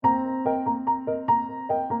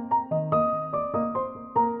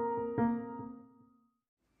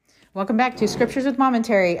Welcome back to Scriptures with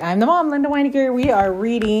Mom-mentary. I'm the mom, Linda Winegar. We are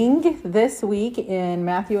reading this week in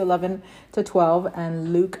Matthew 11 to 12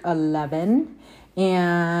 and Luke 11.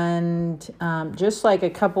 And just like a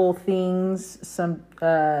couple things,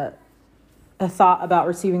 a thought about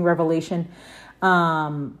receiving revelation.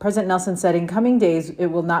 President Nelson said, in coming days, it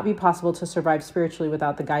will not be possible to survive spiritually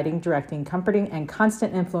without the guiding, directing, comforting, and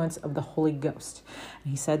constant influence of the Holy Ghost.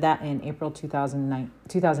 And he said that in April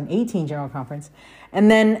 2018 General Conference. And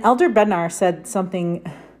then Elder Bednar said something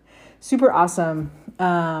super awesome,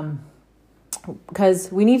 because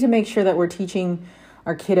we need to make sure that we're teaching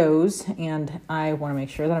our kiddos, and I want to make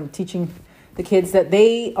sure that I'm teaching the kids that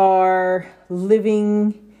they are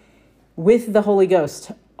living with the Holy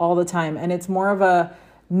Ghost all the time. And it's more of a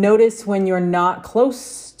notice when you're not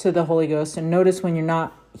close to the Holy Ghost and notice when you're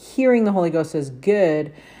not hearing the Holy Ghost is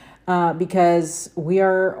good, because we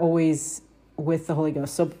are always with the Holy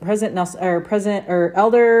Ghost. So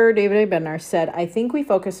Elder David A. Bednar said, I think we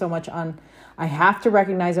focus so much on, I have to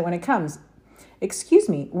recognize it when it comes. Excuse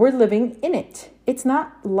me, we're living in it. It's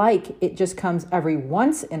not like it just comes every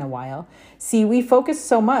once in a while. See, we focus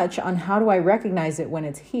so much on how do I recognize it when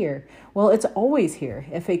it's here? Well, it's always here.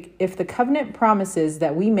 If the covenant promises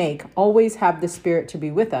that we make always have the Spirit to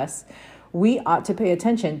be with us, we ought to pay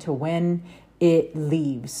attention to when it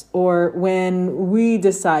leaves or when we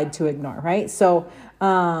decide to ignore, right? So,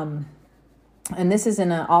 and this is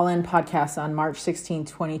in an all-in podcast on March 16,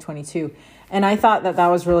 2022. And I thought that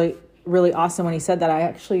was really awesome when he said that. I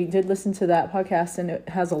actually did listen to that podcast, and it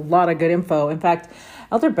has a lot of good info. In fact,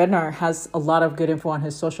 Elder Bednar has a lot of good info on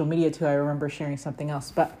his social media too. I remember sharing something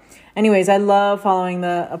else. But anyways, I love following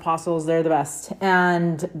the apostles. They're the best.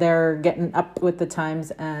 And they're getting up with the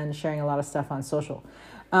times and sharing a lot of stuff on social.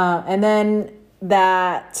 And then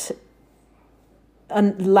that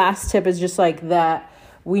last tip is just like that.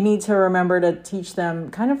 We need to remember to teach them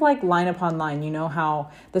kind of like line upon line, how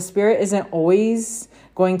the Spirit isn't always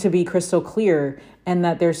going to be crystal clear, and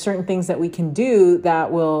that there's certain things that we can do that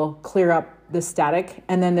will clear up the static.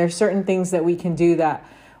 And then there's certain things that we can do that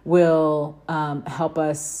will help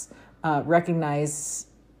us recognize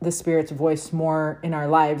the Spirit's voice more in our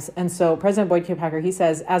lives. And so President Boyd K. Packer, he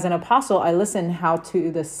says, as an apostle, I listen now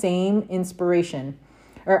to the same inspiration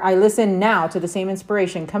coming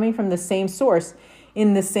from the same source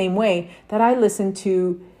in the same way that I listened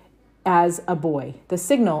to as a boy. The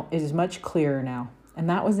signal is much clearer now. And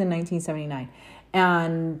that was in 1979.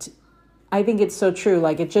 And I think it's so true.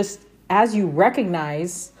 Like, it just, as you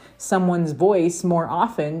recognize someone's voice more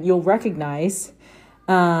often, you'll be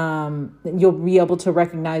able to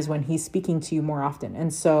recognize when he's speaking to you more often.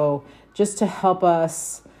 And so just to help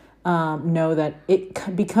us know that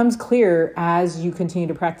it becomes clearer as you continue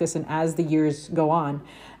to practice and as the years go on.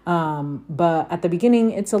 But at the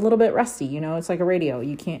beginning, it's a little bit rusty, it's like a radio.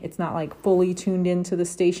 It's not like fully tuned into the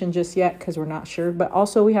station just yet because we're not sure, but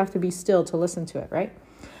also we have to be still to listen to it, right?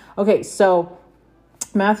 Okay. So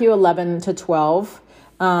Matthew 11 to 12,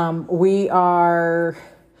 we are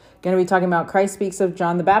going to be talking about Christ speaks of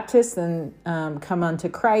John the Baptist, then come unto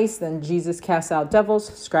Christ, then Jesus casts out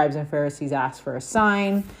devils, scribes and Pharisees ask for a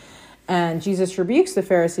sign, and Jesus rebukes the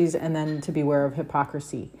Pharisees, and then to beware of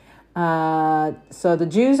hypocrisy. So the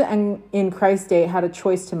Jews in Christ's day had a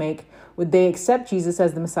choice to make. Would they accept Jesus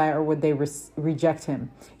as the Messiah, or would they reject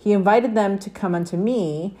him? He invited them to come unto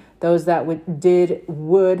me. Those that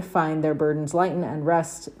would find their burdens lighten and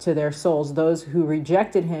rest to their souls. Those who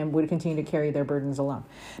rejected him would continue to carry their burdens alone.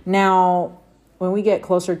 Now, when we get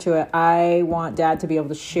closer to it, I want Dad to be able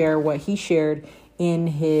to share what he shared in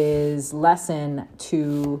his lesson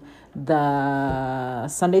to the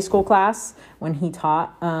Sunday school class when he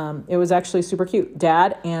taught. It was actually super cute.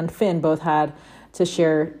 Dad and Finn both had to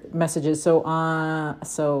share messages.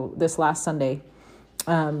 So this last Sunday,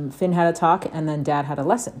 Finn had a talk and then Dad had a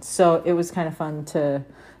lesson. So it was kind of fun to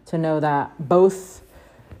know that both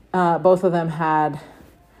of them had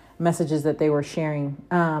messages that they were sharing.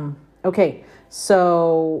 Okay,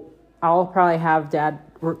 so I'll probably have Dad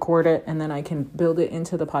record it, and then I can build it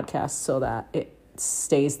into the podcast so that it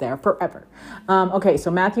stays there forever. Okay,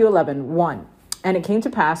 so Matthew 11:1. And it came to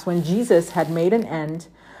pass, when Jesus had made an end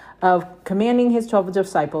of commanding his 12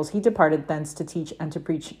 disciples, he departed thence to teach and to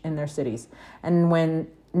preach in their cities. And when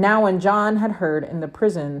John had heard in the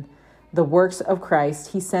prison the works of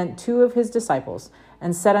Christ, he sent 2 of his disciples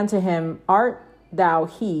and said unto him, Art thou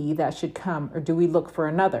he that should come, or do we look for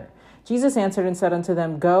another? Jesus answered and said unto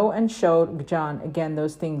them, Go and show John again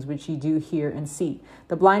those things which ye do hear and see.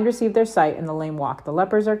 The blind receive their sight, and the lame walk. The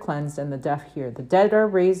lepers are cleansed, and the deaf hear. The dead are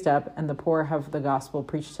raised up, and the poor have the gospel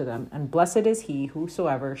preached to them. And blessed is he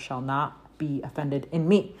whosoever shall not be offended in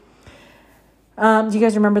me. Do you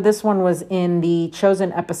guys remember this one was in the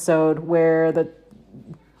Chosen episode where the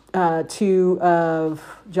two of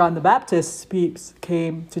John the Baptist's peeps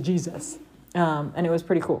came to Jesus, and it was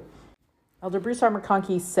pretty cool. Elder Bruce R.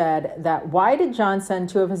 McConkie said that, why did John send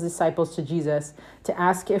two of his disciples to Jesus to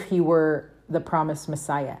ask if he were the promised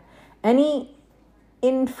Messiah? Any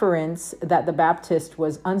inference that the Baptist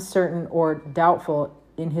was uncertain or doubtful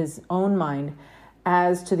in his own mind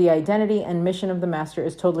as to the identity and mission of the Master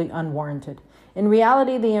is totally unwarranted. In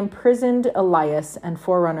reality, the imprisoned Elias and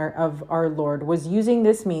forerunner of our Lord was using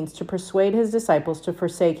this means to persuade his disciples to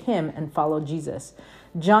forsake him and follow Jesus.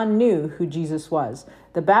 John knew who Jesus was.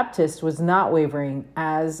 The Baptist was not wavering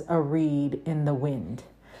as a reed in the wind.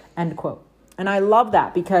 End quote. And I love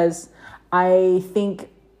that, because I think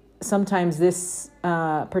sometimes these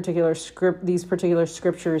particular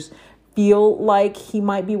scriptures feel like he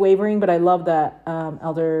might be wavering, but I love that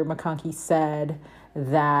Elder McConkie said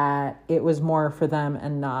that it was more for them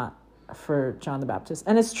and not for John the Baptist.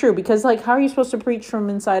 And it's true, because like, how are you supposed to preach from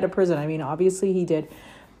inside a prison? I mean, obviously he did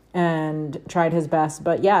and tried his best,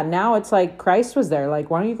 but yeah, now it's like Christ was there. Like,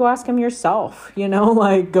 why don't you go ask him yourself?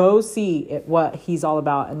 Like, go see what he's all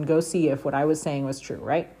about, and go see if what I was saying was true,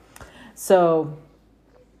 right? So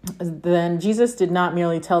then Jesus did not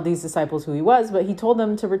merely tell these disciples who he was, but he told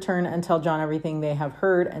them to return and tell John everything they have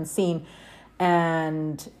heard and seen.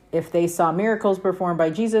 And if they saw miracles performed by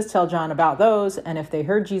Jesus, tell John about those. And if they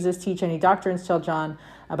heard Jesus teach any doctrines, tell John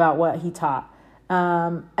about what he taught.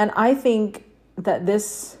 And I think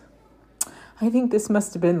this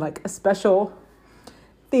must have been like a special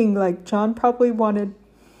thing. Like, John probably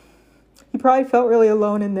felt really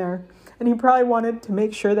alone in there. And he probably wanted to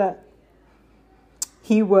make sure that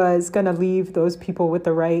he was going to leave those people with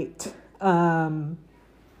the right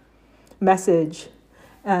message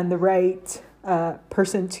and the right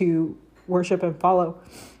person to worship and follow.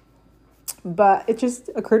 But it just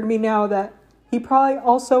occurred to me now that he probably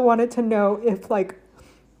also wanted to know if like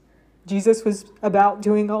Jesus was about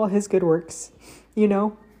doing all his good works,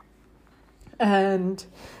 and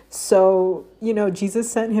so,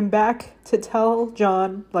 Jesus sent him back to tell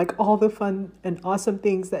John like all the fun and awesome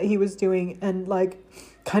things that he was doing, and like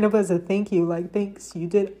kind of as a thank you, like, thanks, you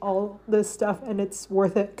did all this stuff and it's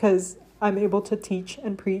worth it because I'm able to teach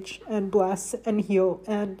and preach and bless and heal.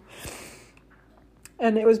 And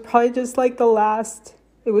it was probably just like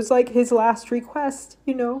it was like his last request,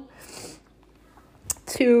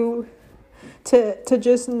 to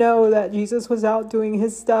just know that Jesus was out doing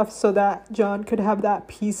his stuff, so that John could have that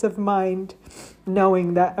peace of mind,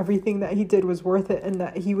 knowing that everything that he did was worth it, and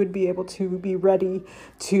that he would be able to be ready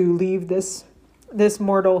to leave this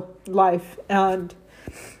mortal life. And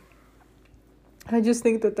I just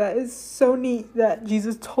think that is so neat that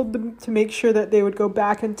Jesus told them to make sure that they would go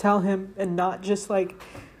back and tell him, and not just like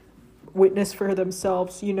witness for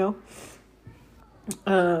themselves,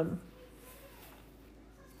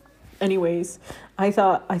 Anyways, I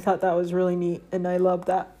thought that was really neat, and I love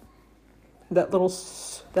that little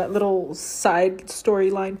side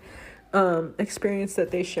storyline experience that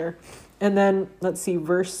they share. And then let's see,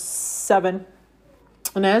 verse 7.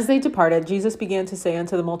 And as they departed, Jesus began to say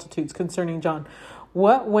unto the multitudes concerning John,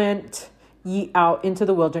 what went ye out into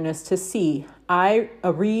the wilderness to see? A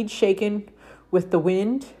reed shaken with the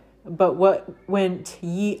wind? But what went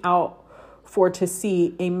ye out for to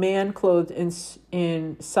see? A man clothed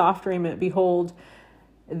in soft raiment? Behold,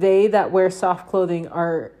 they that wear soft clothing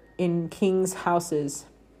are in kings' houses.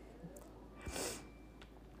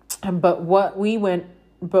 But what went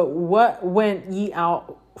ye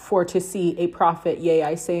out for to see? A prophet? Yea,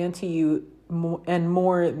 I say unto you, and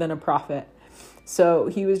more than a prophet. So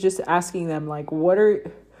he was just asking them, like, what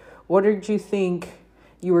did you think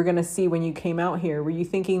you were going to see when you came out here? Were you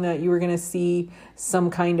thinking that you were going to see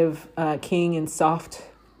some kind of king in soft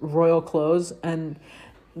royal clothes? And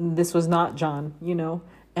this was not John,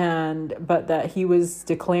 but that he was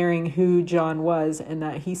declaring who John was, and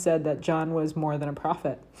that he said that John was more than a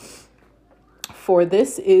prophet. For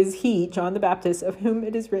this is he, John the Baptist, of whom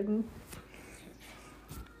it is written,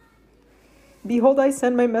 behold, I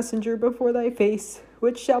send my messenger before thy face,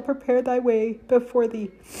 which shall prepare thy way before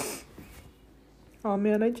thee. Oh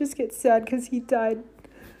man, I just get sad because he died.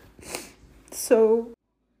 So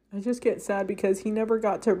I just get sad because he never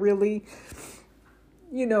got to really,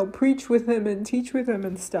 preach with him and teach with him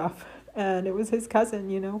and stuff. And it was his cousin,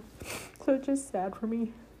 So it's just sad for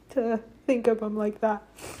me to think of him like that.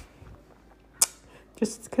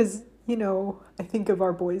 Just because, I think of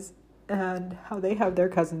our boys and how they have their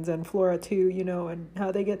cousins, and Flora too, and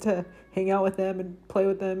how they get to hang out with them and play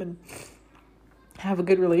with them and have a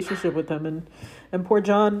good relationship with them. And poor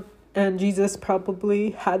John, And Jesus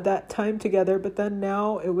probably had that time together, but then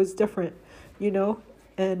now it was different,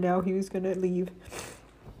 and now he was going to leave.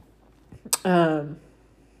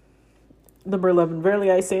 Number 11, verily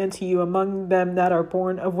I say unto you, among them that are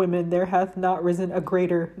born of women, there hath not risen a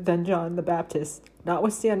greater than John the Baptist.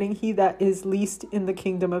 Notwithstanding, he that is least in the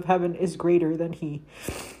kingdom of heaven is greater than he.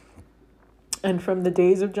 And from the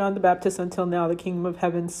days of John the Baptist until now, the kingdom of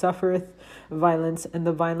heaven suffereth violence, and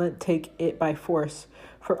the violent take it by force.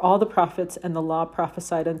 For all the prophets and the law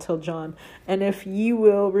prophesied until John. And if ye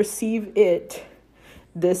will receive it,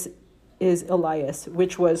 this is Elias,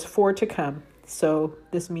 which was for to come. So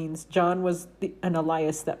this means John was an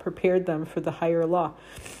Elias that prepared them for the higher law.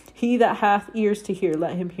 He that hath ears to hear,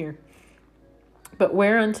 let him hear. But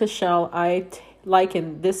whereunto shall I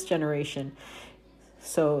liken this generation?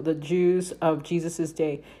 So the Jews of Jesus's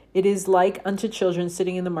day, it is like unto children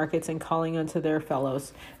sitting in the markets and calling unto their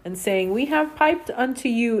fellows and saying, we have piped unto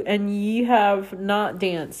you and ye have not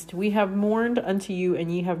danced. We have mourned unto you and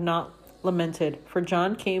ye have not lamented. For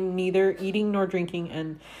John came neither eating nor drinking,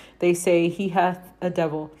 and they say he hath a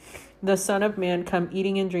devil. The Son of Man come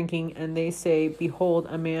eating and drinking, and they say, behold,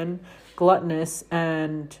 a man gluttonous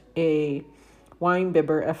and a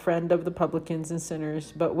winebibber, a friend of the publicans and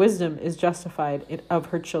sinners. But wisdom is justified of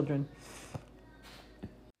her children.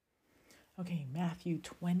 Okay, Matthew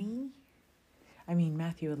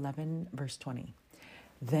 11, verse 20.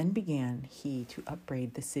 Then began he to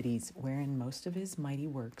upbraid the cities wherein most of his mighty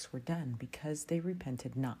works were done, because they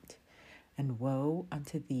repented not. And woe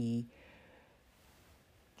unto thee,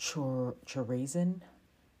 Chorazin!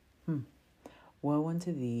 Woe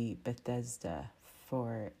unto thee, Bethesda!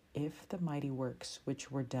 For if the mighty works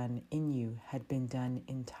which were done in you had been done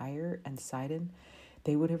in Tyre and Sidon,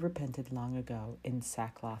 they would have repented long ago in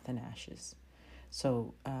sackcloth and ashes.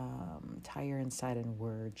 So Tyre and Sidon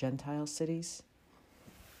were Gentile cities.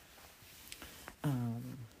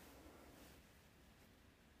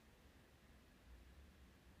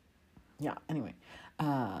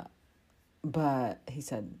 But he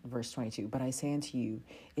said, verse 22, but I say unto you,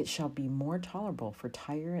 it shall be more tolerable for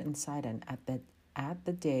Tyre and Sidon at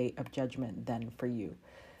the day of judgment than for you.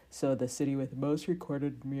 So the city with most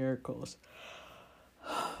recorded miracles.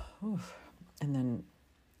 And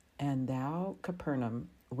thou, Capernaum,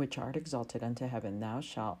 which art exalted unto heaven, thou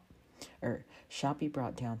shalt be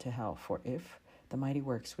brought down to hell. For if the mighty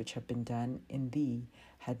works which have been done in thee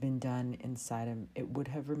had been done in Sidon, it would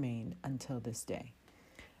have remained until this day.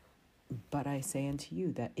 But I say unto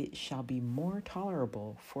you that it shall be more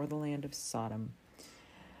tolerable for the land of Sodom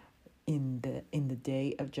in the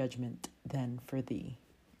day of judgment than for thee.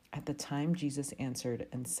 At the time Jesus answered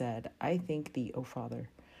and said, I thank thee, O Father,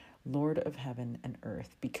 Lord of heaven and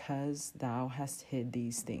earth, because thou hast hid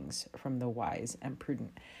these things from the wise and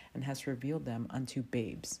prudent, and hast revealed them unto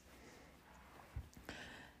babes.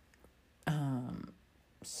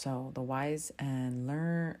 So the wise and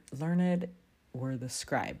learned were the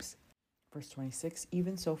scribes. Verse 26,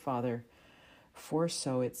 even so, Father, for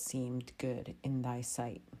so it seemed good in thy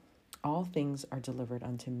sight. All things are delivered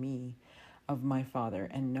unto me of my Father,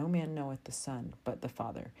 and no man knoweth the Son but the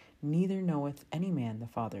Father, neither knoweth any man the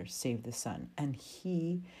Father save the Son, and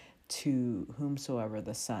he to whomsoever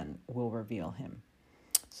the Son will reveal him.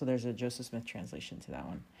 So there's a Joseph Smith translation to that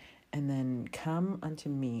one. And then, come unto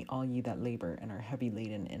me, all ye that labor and are heavy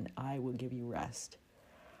laden, and I will give you rest.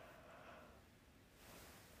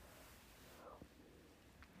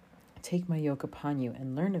 Take my yoke upon you,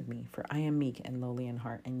 and learn of me, for I am meek and lowly in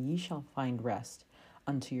heart, and ye shall find rest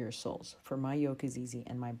unto your souls. For my yoke is easy,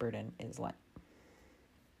 and my burden is light.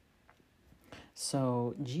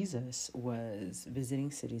 So Jesus was visiting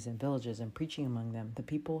cities and villages and preaching among them. The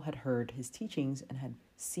people had heard his teachings and had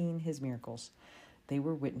seen his miracles. They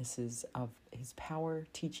were witnesses of his power,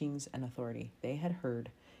 teachings, and authority. They had heard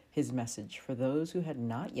his message. For those who had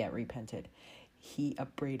not yet repented, he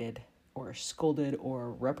upbraided or scolded or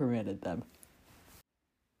reprimanded them.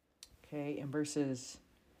 Okay, in verses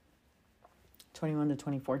 21 to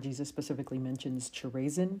 24, Jesus specifically mentions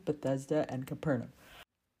Chorazin, Bethesda, and Capernaum.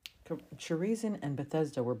 Chorazin and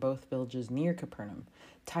Bethesda were both villages near Capernaum.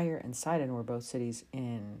 Tyre and Sidon were both cities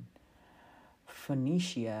in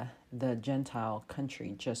Phoenicia, the Gentile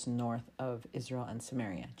country just north of Israel and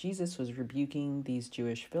Samaria. Jesus was rebuking these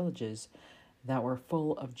Jewish villages that were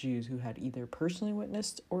full of Jews who had either personally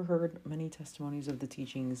witnessed or heard many testimonies of the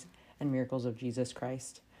teachings and miracles of Jesus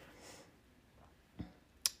Christ.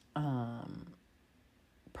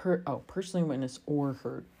 Personally witnessed or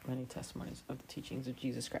heard many testimonies of the teachings of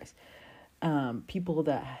Jesus Christ. People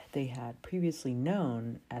that they had previously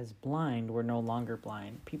known as blind were no longer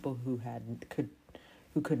blind. People who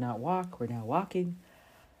could not walk were now walking.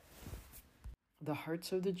 The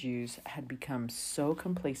hearts of the Jews had become so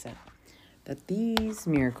complacent that these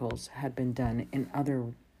miracles had been done in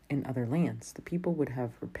other lands. The people would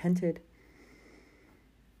have repented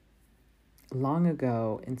long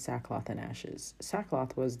ago in sackcloth and ashes.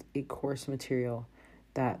 Sackcloth was a coarse material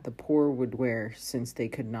that the poor would wear since they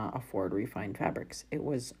could not afford refined fabrics. It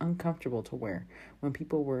was uncomfortable to wear. When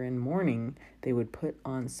people were in mourning, they would put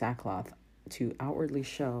on sackcloth to outwardly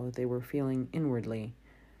show they were feeling inwardly,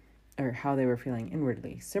 or how they were feeling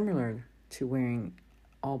inwardly, similar to wearing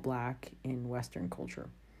all black in Western culture.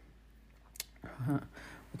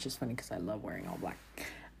 Which is funny because I love wearing all black.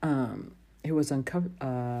 It was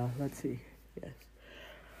let's see. Yes.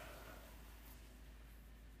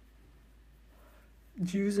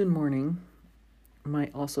 Jews in mourning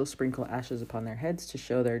might also sprinkle ashes upon their heads to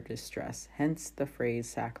show their distress, hence the phrase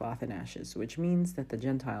sackcloth and ashes, which means that the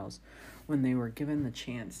Gentiles, when they were given the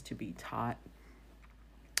chance to be taught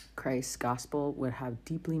Christ's gospel, would have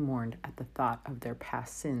deeply mourned at the thought of their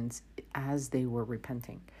past sins as they were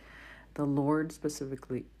repenting. The Lord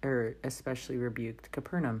especially rebuked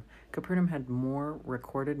Capernaum. Capernaum had more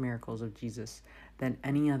recorded miracles of Jesus than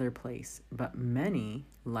any other place, but many,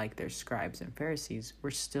 like their scribes and Pharisees,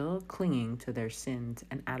 were still clinging to their sins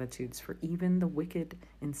and attitudes, for even the wicked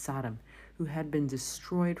in Sodom, who had been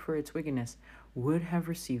destroyed for its wickedness, would have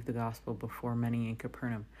received the gospel before many in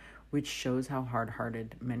Capernaum, which shows how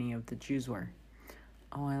hard-hearted many of the Jews were.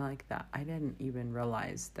 Oh, I like that. I didn't even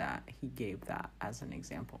realize that he gave that as an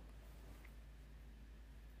example.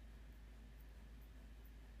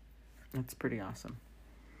 That's pretty awesome.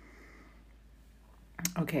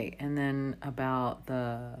 Okay, and then about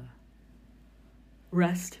the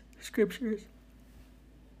rest scriptures.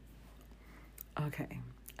 Okay,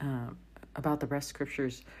 about the rest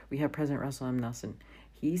scriptures, we have President Russell M. Nelson.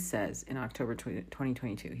 He says in October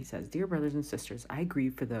 2022, he says, "Dear brothers and sisters, I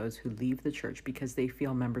grieve for those who leave the church because they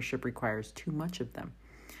feel membership requires too much of them.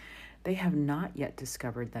 They have not yet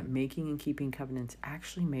discovered that making and keeping covenants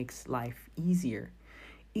actually makes life easier.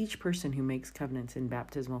 Each person who makes covenants in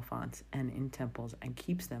baptismal fonts and in temples and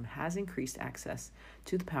keeps them has increased access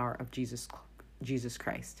to the power of Jesus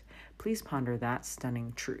Christ. Please ponder that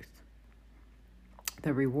stunning truth.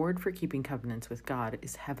 The reward for keeping covenants with God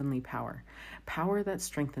is heavenly power, power that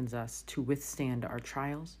strengthens us to withstand our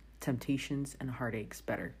trials, temptations, and heartaches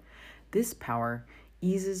better. This power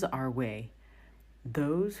eases our way.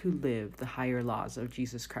 Those who live the higher laws of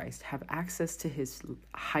Jesus Christ have access to his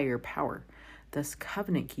higher power. Thus,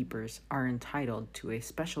 covenant keepers are entitled to a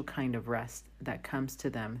special kind of rest that comes to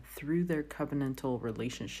them through their covenantal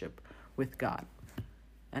relationship with God."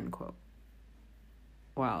 End quote.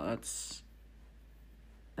 Wow, that's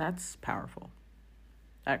powerful.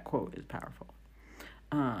 That quote is powerful.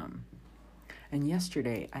 And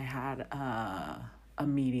yesterday I had a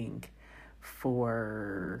meeting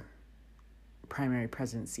for primary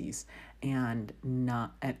presidencies and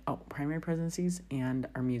primary presidencies and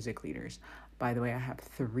our music leaders. By the way, I have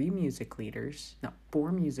 4 music leaders,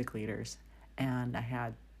 and I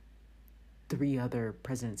had 3 other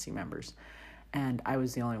presidency members, and I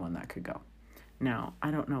was the only one that could go. Now,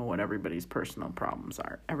 I don't know what everybody's personal problems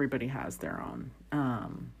are. Everybody has their own.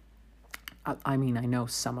 I know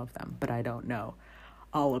some of them, but I don't know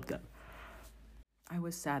all of them. I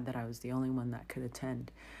was sad that I was the only one that could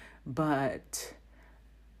attend, but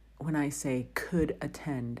when I say could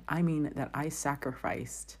attend, I mean that I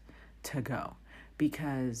sacrificed to go,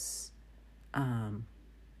 because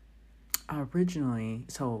originally,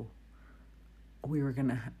 so we were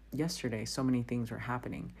yesterday, so many things were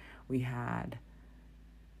happening. We had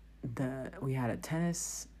a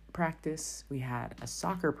tennis practice, we had a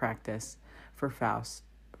soccer practice for Faust,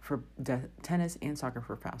 for tennis and soccer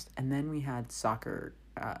for Faust, and then we had soccer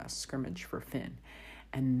scrimmage for Finn,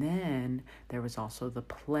 and then there was also the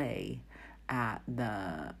play at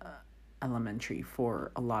the elementary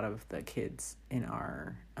for a lot of the kids in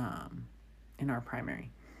our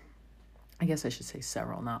primary. I guess I should say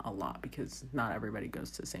several, not a lot, because not everybody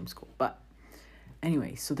goes to the same school. But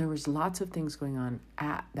anyway, so there was lots of things going on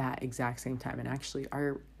at that exact same time. And actually,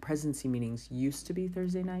 our presidency meetings used to be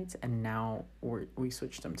Thursday nights, and now we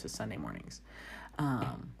switched them to Sunday mornings.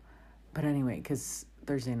 But anyway, because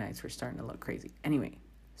Thursday nights were starting to look crazy. Anyway,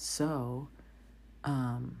 so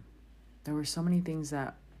there were so many things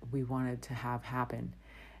that we wanted to have happen,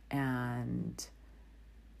 and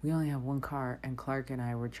we only have one car, and Clark and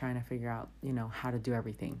I were trying to figure out, how to do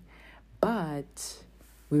everything. But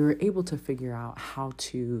we were able to figure out how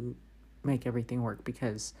to make everything work,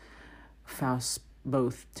 because Faust's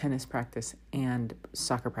both tennis practice and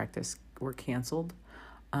soccer practice were canceled.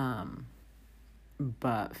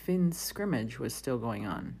 But Finn's scrimmage was still going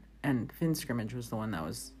on. And Finn's scrimmage was the one that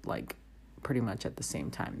was like pretty much at the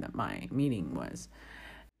same time that my meeting was.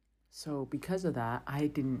 So because of that, I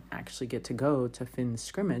didn't actually get to go to Finn's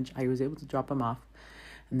scrimmage. I was able to drop him off,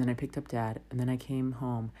 and then I picked up Dad, and then I came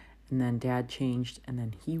home, and then Dad changed, and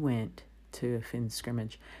then he went to Finn's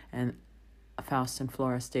scrimmage, and Faust and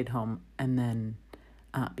Flora stayed home, and then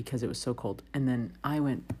because it was so cold, and then I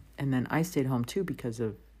went, and then I stayed home too because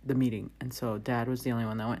of the meeting, and so Dad was the only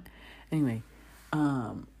one that went. Anyway,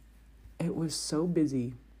 it was so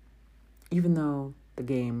busy, even though the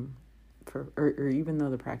game or even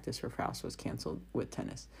though the practice for Faust was canceled with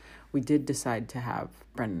tennis, we did decide to have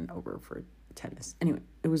Brendan over for tennis. Anyway,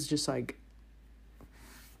 it was just like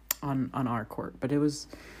on our court, but it was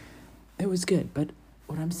good. But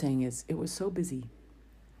what I'm saying is it was so busy,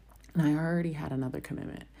 and I already had another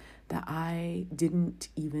commitment that I didn't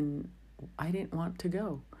want to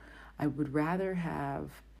go. I would rather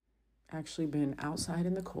have actually been outside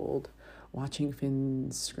in the cold watching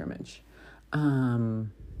Finn's scrimmage.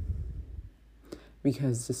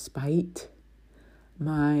 Because despite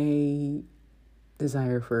my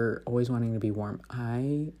desire for always wanting to be warm,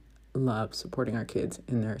 I love supporting our kids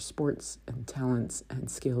in their sports and talents and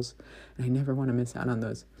skills, and I never want to miss out on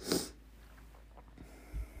those.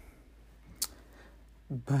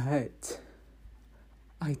 But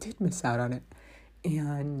I did miss out on it,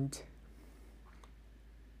 and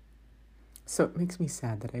so it makes me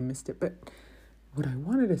sad that I missed it. But what I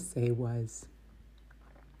wanted to say was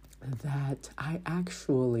that I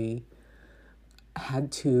actually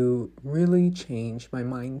had to really change my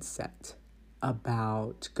mindset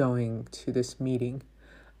about going to this meeting,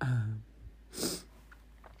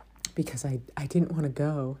 because I didn't want to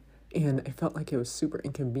go, and I felt like it was super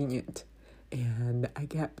inconvenient, and I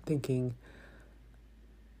kept thinking,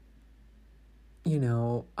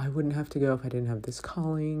 I wouldn't have to go if I didn't have this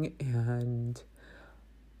calling, and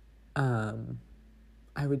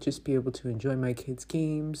I would just be able to enjoy my kids'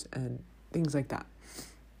 games and things like that,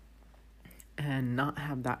 and not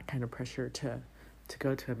have that kind of pressure to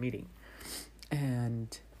go to a meeting.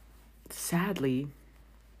 And sadly,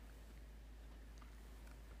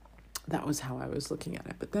 that was how I was looking at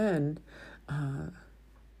it. But then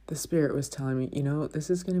the Spirit was telling me, this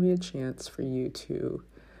is going to be a chance for you to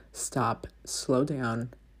stop, slow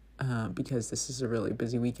down, because this is a really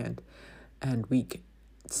busy weekend and week.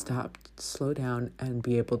 Stop, slow down, and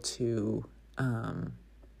be able to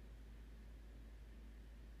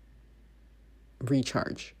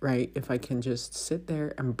recharge, right? If I can just sit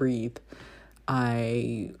there and breathe,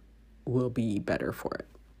 I will be better for it.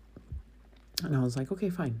 And I was like, okay,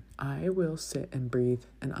 fine. I will sit and breathe,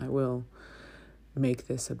 and I will make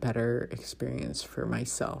this a better experience for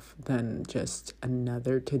myself than just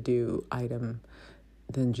another to-do item,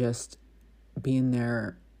 than just being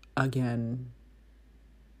there again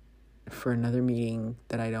for another meeting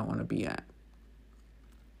that I don't want to be at.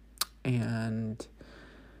 And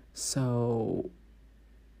so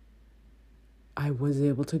I was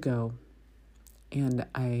able to go, and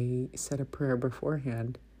I said a prayer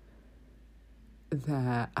beforehand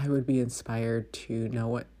that I would be inspired to know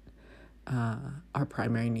what our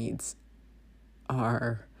primary needs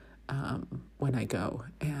are when I go.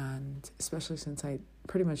 And especially since I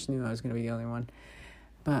pretty much knew I was going to be the only one.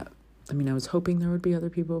 But I was hoping there would be other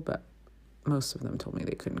people, but most of them told me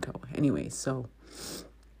they couldn't go. Anyway, so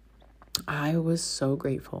I was so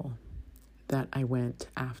grateful that I went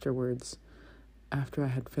afterwards. After I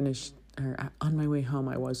had finished, or on my way home,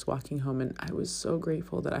 I was walking home, and I was so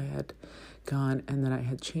grateful that I had gone and that I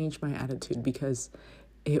had changed my attitude, because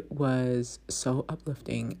it was so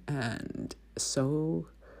uplifting and so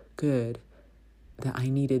good that I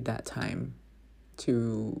needed that time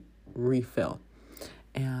to refill.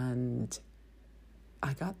 And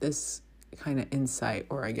I got this kind of insight,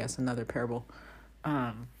 or I guess another parable,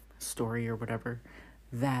 story or whatever,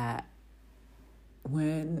 that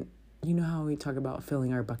when, how we talk about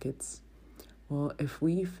filling our buckets? Well, if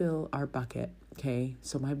we fill our bucket, okay,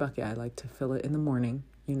 so my bucket, I like to fill it in the morning,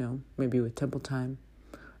 maybe with temple time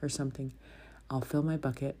or something. I'll fill my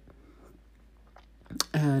bucket,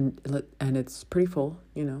 and it's pretty full,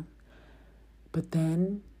 but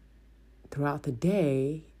then throughout the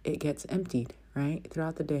day, it gets emptied, right?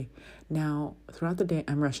 Throughout the day. Now, throughout the day,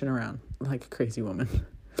 I'm rushing around like a crazy woman.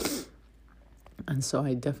 And so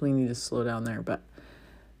I definitely need to slow down there. But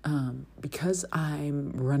because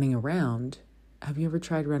I'm running around, have you ever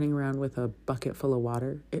tried running around with a bucket full of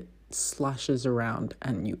water? It sloshes around,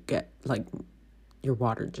 and you get, your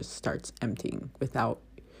water just starts emptying without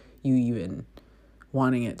you even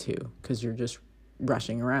wanting it to, because you're just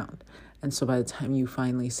rushing around. And so by the time you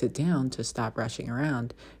finally sit down to stop rushing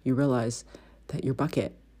around, you realize that your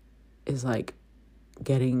bucket is like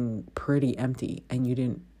getting pretty empty, and you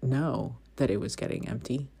didn't know that it was getting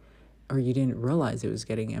empty, or you didn't realize it was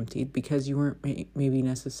getting emptied because you weren't maybe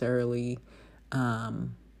necessarily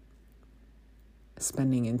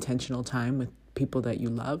spending intentional time with people that you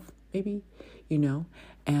love, maybe,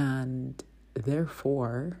 and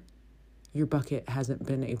therefore your bucket hasn't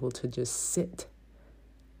been able to just sit,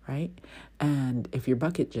 right? And if your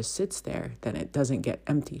bucket just sits there, then it doesn't get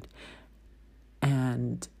emptied.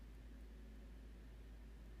 And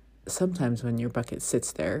sometimes when your bucket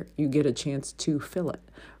sits there, you get a chance to fill it,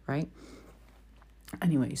 right?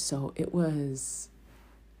 Anyway, so it was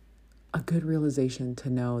a good realization to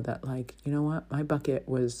know that, like, you know what? My bucket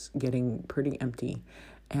was getting pretty empty.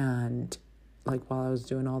 And like while I was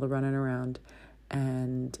doing all the running around,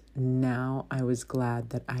 and now I was glad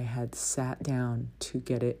that I had sat down to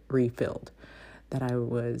get it refilled, that I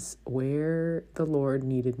was where the Lord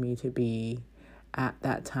needed me to be at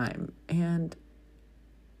that time. And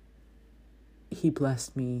he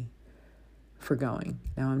blessed me for going.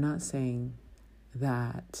 Now, I'm not saying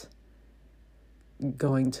that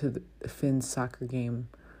going to Finn's soccer game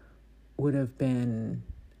would have been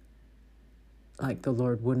like the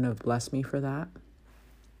Lord wouldn't have blessed me for that.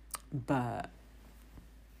 But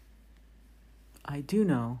I do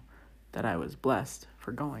know that I was blessed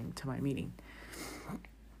for going to my meeting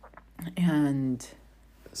and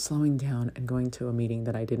slowing down and going to a meeting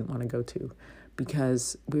that I didn't want to go to,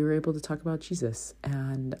 because we were able to talk about Jesus.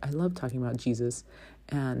 And I love talking about Jesus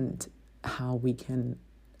and how we can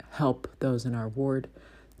help those in our ward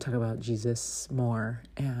talk about Jesus more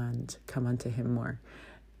and come unto him more.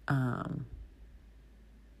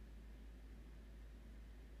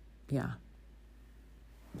 Yeah.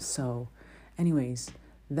 So anyways,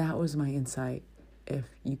 that was my insight. If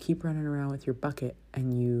you keep running around with your bucket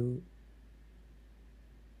and you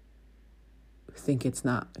think it's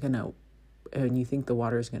not gonna, and you think the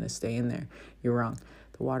water is gonna stay in there, you're wrong.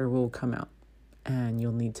 The water will come out, and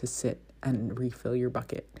you'll need to sit and refill your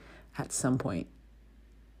bucket at some point.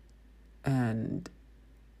 And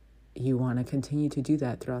you want to continue to do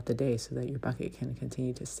that throughout the day so that your bucket can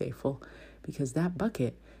continue to stay full, because that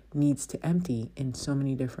bucket needs to empty in so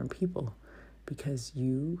many different people, because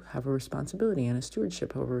you have a responsibility and a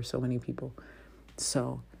stewardship over so many people.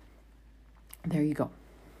 So there you go.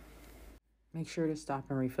 Make sure to stop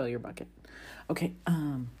and refill your bucket. Okay.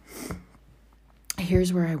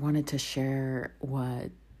 Here's where I wanted to share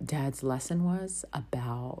what Dad's lesson was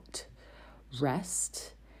about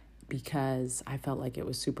rest, because I felt like it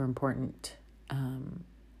was super important,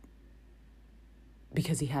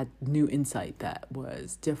 because he had new insight that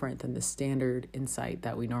was different than the standard insight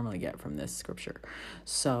that we normally get from this scripture.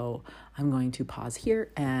 So I'm going to pause here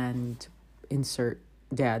and insert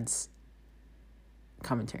Dad's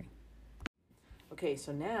commentary. Okay,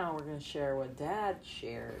 so now we're going to share what Dad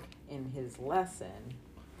shared in his lesson.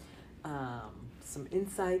 Some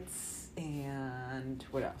insights, and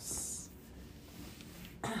what else?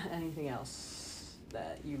 Anything else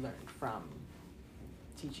that you learned from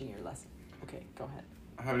teaching your lesson? Okay, go ahead.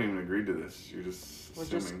 I haven't even agreed to this. You're just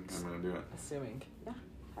assuming I'm going to do it. Assuming. Yeah,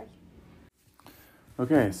 hi.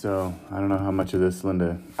 Okay, so I don't know how much of this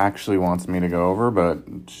Linda actually wants me to go over, but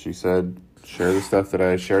she said share the stuff that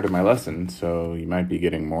I shared in my lesson, so you might be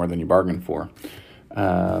getting more than you bargained for.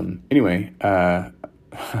 Anyway, I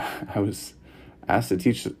was asked to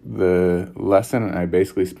teach the lesson, and I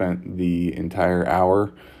basically spent the entire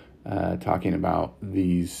hour talking about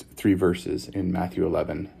these 3 verses in Matthew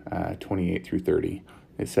 11, 28 through 30.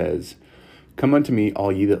 It says, "Come unto me,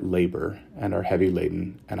 all ye that labor and are heavy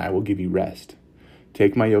laden, and I will give you rest.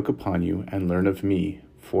 Take my yoke upon you, and learn of me,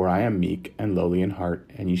 for I am meek and lowly in heart,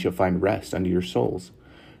 and ye shall find rest unto your souls.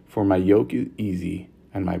 For my yoke is easy,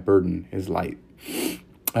 and my burden is light."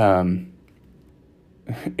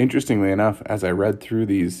 Interestingly enough, as I read through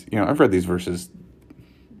these, I've read these verses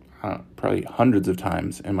probably hundreds of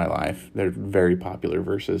times in my life. They're very popular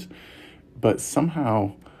verses, but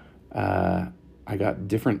somehow I got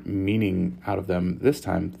different meaning out of them this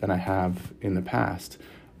time than I have in the past.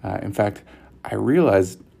 In fact, I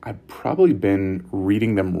realized I've probably been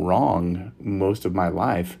reading them wrong most of my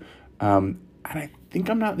life, and I think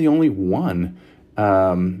I'm not the only one.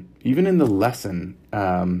 Even in the lesson,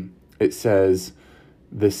 it says,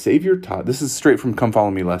 the Savior taught, this is straight from Come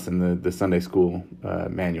Follow Me lesson, the Sunday school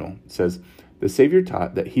manual. It says, the Savior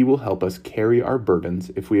taught that he will help us carry our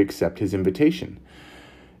burdens if we accept his invitation.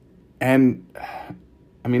 And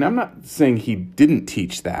I mean, I'm not saying he didn't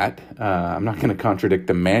teach that. I'm not going to contradict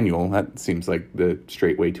the manual. That seems like the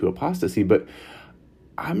straight way to apostasy, but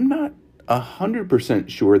I'm not 100%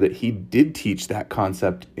 sure that he did teach that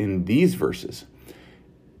concept in these verses.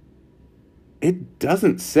 it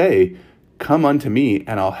doesn't say, come unto me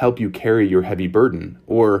and I'll help you carry your heavy burden,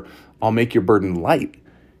 or I'll make your burden light.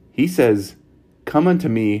 He says, come unto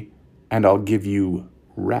me and I'll give you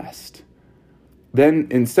rest. Then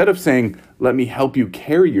instead of saying, let me help you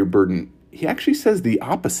carry your burden, he actually says the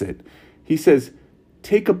opposite. He says,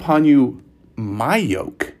 take upon you my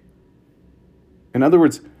yoke. In other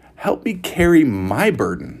words, help me carry my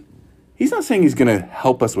burden. He's not saying he's going to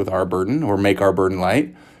help us with our burden or make our burden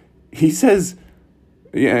light. He says,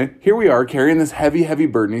 yeah, here we are carrying this heavy, heavy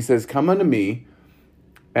burden. He says, come unto me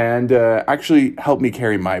and actually help me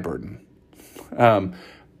carry my burden.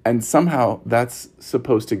 And somehow that's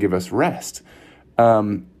supposed to give us rest.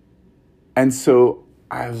 And so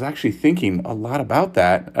I was actually thinking a lot about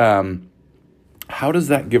that. How does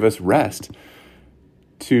that give us rest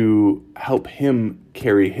to help him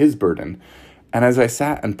carry his burden? And as I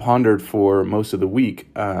sat and pondered for most of the week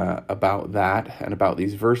about that and about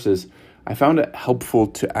these verses, I found it helpful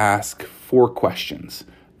to ask 4 questions.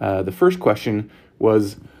 The first question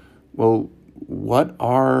was, well, what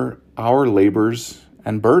are our labors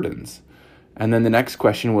and burdens? And then the next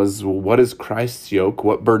question was, well, what is Christ's yoke?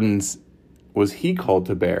 What burdens was he called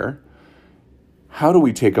to bear? How do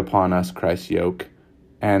we take upon us Christ's yoke?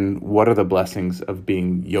 And what are the blessings of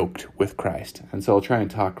being yoked with Christ? And so I'll try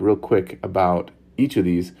and talk real quick about each of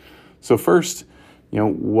these. So first,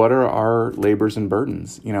 what are our labors and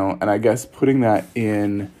burdens? And I guess putting that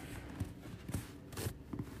in,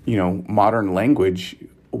 modern language,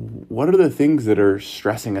 what are the things that are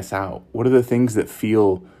stressing us out? What are the things that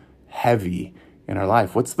feel heavy in our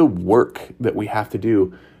life? What's the work that we have to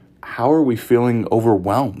do? How are we feeling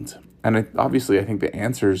overwhelmed? And obviously, I think the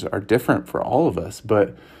answers are different for all of us.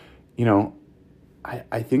 But,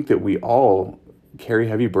 I think that we all carry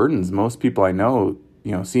heavy burdens. Most people I know,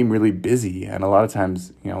 seem really busy. And a lot of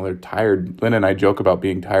times, they're tired. Linda and I joke about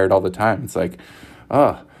being tired all the time. It's like,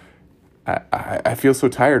 I feel so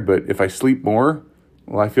tired. But if I sleep more,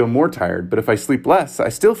 well, I feel more tired. But if I sleep less, I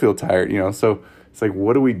still feel tired. So it's like,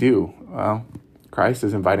 what do we do? Well, Christ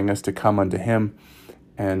is inviting us to come unto him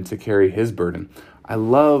and to carry his burden. I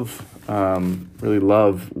really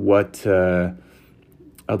love what Elder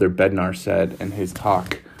Bednar said in his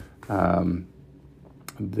talk. That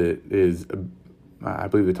is, I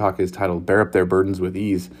believe the talk is titled "Bear Up Their Burdens with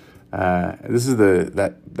Ease." This is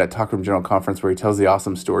that talk from General Conference where he tells the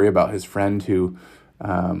awesome story about his friend who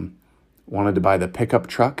wanted to buy the pickup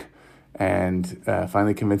truck and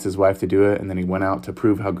finally convinced his wife to do it. And then he went out to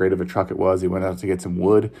prove how great of a truck it was. He went out to get some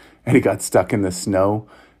wood and he got stuck in the snow.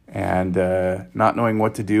 And not knowing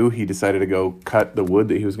what to do, he decided to go cut the wood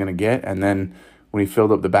that he was going to get. And then when he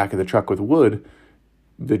filled up the back of the truck with wood,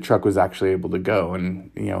 the truck was actually able to go.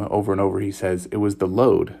 And, over and over he says it was the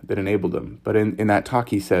load that enabled him. But in that talk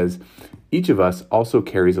he says, each of us also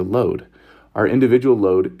carries a load. Our individual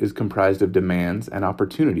load is comprised of demands and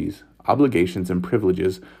opportunities, obligations and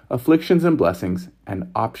privileges, afflictions and blessings,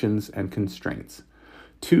 and options and constraints.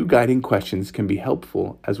 2 guiding questions can be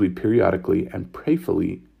helpful as we periodically and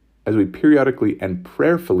prayerfully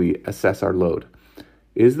assess our load.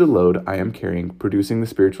 Is the load I am carrying producing the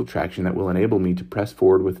spiritual traction that will enable me to press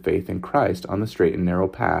forward with faith in Christ on the straight and narrow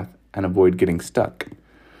path and avoid getting stuck?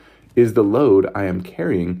 Is the load I am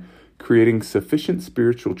carrying creating sufficient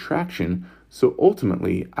spiritual traction so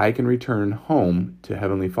ultimately I can return home to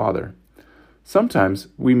Heavenly Father? Sometimes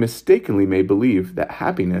we mistakenly may believe that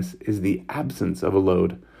happiness is the absence of a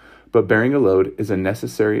load, but bearing a load is a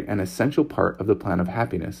necessary and essential part of the plan of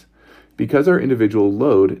happiness. Because our individual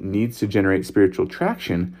load needs to generate spiritual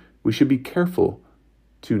traction, we should be careful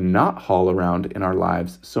to not haul around in our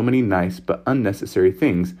lives so many nice but unnecessary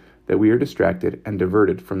things that we are distracted and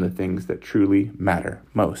diverted from the things that truly matter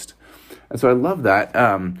most. And so I love that.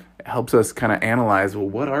 It helps us kind of analyze, well,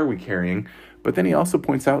 what are we carrying? But then he also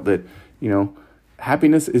points out that,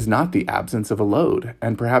 happiness is not the absence of a load.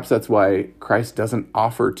 And perhaps that's why Christ doesn't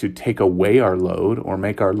offer to take away our load or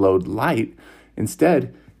make our load light.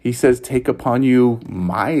 Instead, he says, take upon you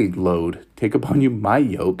my load, take upon you my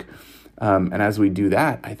yoke. And as we do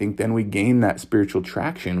that, I think then we gain that spiritual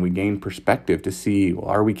traction. We gain perspective to see, well,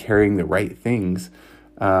 are we carrying the right things?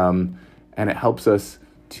 And it helps us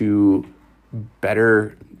to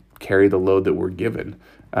better carry the load that we're given.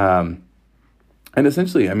 And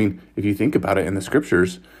essentially, if you think about it in the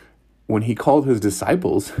scriptures, when he called his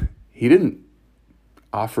disciples, he didn't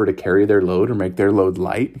offer to carry their load or make their load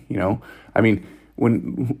light.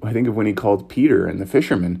 When I think of when he called Peter and the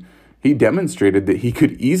fishermen, he demonstrated that he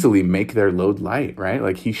could easily make their load light, right?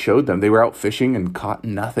 Like he showed them. They were out fishing and caught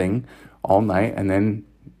nothing all night. And then,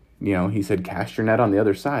 he said, cast your net on the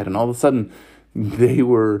other side. And all of a sudden, they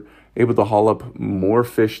were able to haul up more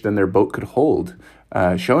fish than their boat could hold,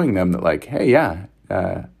 showing them that, like, hey, yeah,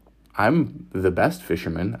 I'm the best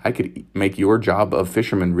fisherman. I could make your job of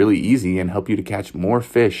fisherman really easy and help you to catch more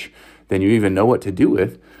fish than you even know what to do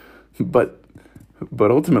with. But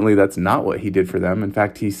ultimately, that's not what he did for them. In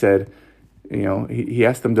fact, he said, he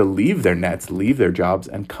asked them to leave their nets, leave their jobs,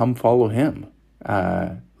 and come follow him.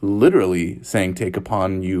 Literally saying, take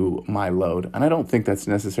upon you my load. And I don't think that's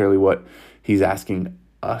necessarily what he's asking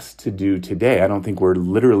us to do today. I don't think we're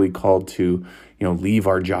literally called to, leave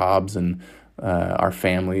our jobs and our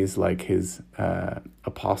families like his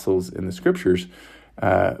apostles in the scriptures.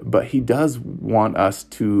 But he does want us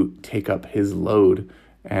to take up his load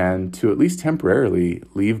and to at least temporarily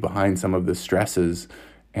leave behind some of the stresses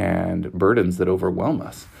and burdens that overwhelm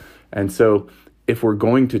us. And so if we're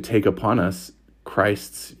going to take upon us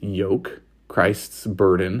Christ's yoke, Christ's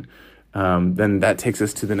burden, then that takes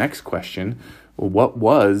us to the next question. Well, what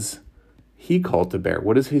was he called to bear?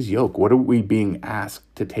 What is his yoke? What are we being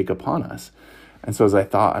asked to take upon us? And so as I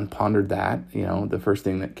thought and pondered that, the first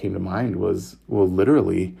thing that came to mind was, well,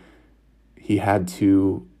 literally, he had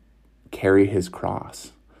to carry his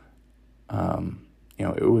cross.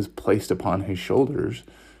 It was placed upon his shoulders,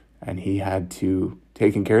 and he had to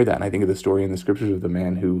take and carry that. And I think of the story in the scriptures of the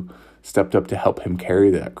man who stepped up to help him carry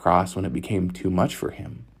that cross when it became too much for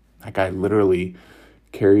him. That guy literally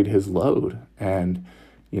carried his load. And,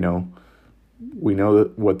 we know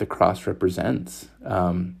what the cross represents.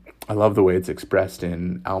 I love the way it's expressed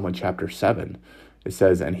in Alma chapter 7. It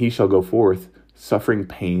says, and he shall go forth suffering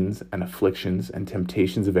pains and afflictions and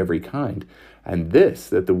temptations of every kind. And this,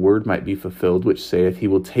 that the word might be fulfilled, which saith, he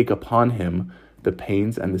will take upon him the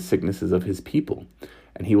pains and the sicknesses of his people.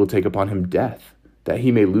 And he will take upon him death, that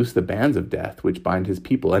he may loose the bands of death, which bind his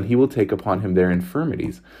people. And he will take upon him their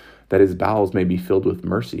infirmities, that his bowels may be filled with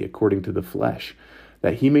mercy according to the flesh,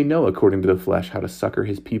 that he may know according to the flesh how to succor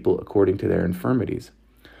his people according to their infirmities.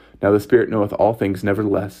 Now the Spirit knoweth all things,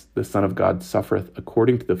 nevertheless the Son of God suffereth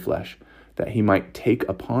according to the flesh, that he might take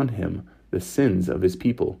upon him the sins of his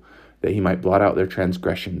people, that he might blot out their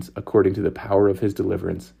transgressions according to the power of his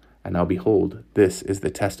deliverance. And now behold, this is the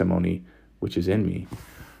testimony which is in me.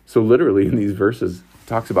 So literally in these verses, it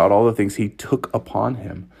talks about all the things he took upon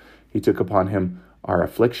him. He took upon him our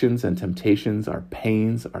afflictions and temptations, our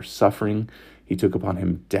pains, our suffering. He took upon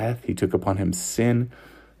him death. He took upon him sin.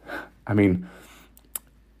 I mean,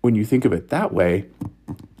 when you think of it that way,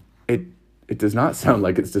 it does not sound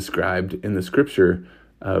like it's described in the scripture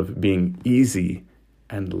of being easy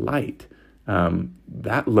and light.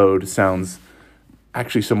 That load sounds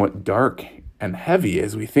actually somewhat dark and heavy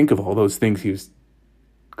as we think of all those things he was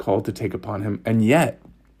called to take upon him. And yet,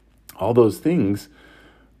 all those things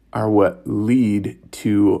are what lead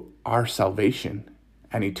to our salvation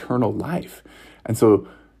and eternal life. And so,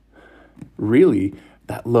 really,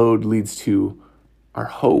 that load leads to our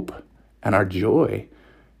hope and our joy.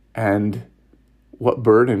 And what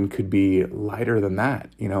burden could be lighter than that,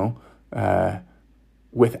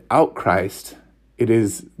 Without Christ, it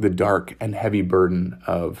is the dark and heavy burden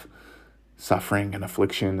of suffering and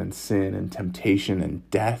affliction and sin and temptation and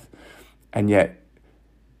death. And yet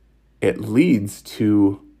it leads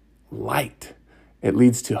to light. It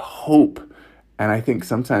leads to hope. And I think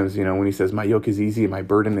sometimes, when he says, my yoke is easy and my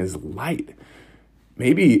burden is light,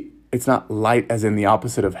 maybe it's not light as in the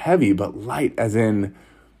opposite of heavy, but light as in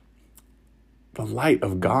the light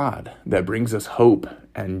of God that brings us hope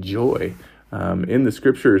and joy. In the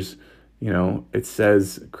scriptures, it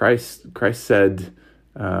says, Christ said,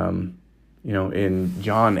 in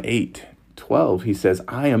John 8:12, he says,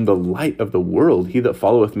 I am the light of the world. He that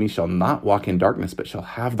followeth me shall not walk in darkness, but shall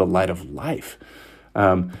have the light of life.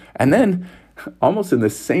 And then almost in the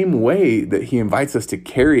same way that he invites us to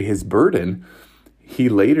carry his burden, he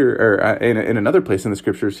later, or in another place in the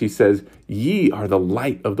scriptures, he says, ye are the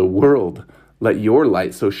light of the world. Let your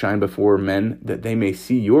light so shine before men that they may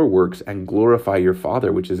see your works and glorify your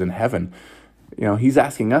Father which is in heaven. He's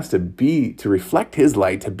asking us to reflect his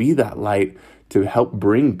light, to be that light, to help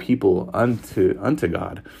bring people unto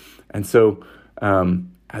God. And so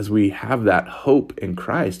as we have that hope in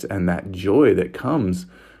Christ and that joy that comes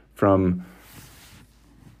from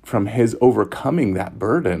his overcoming that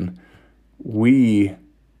burden,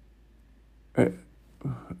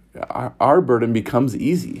 our burden becomes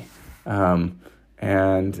easy.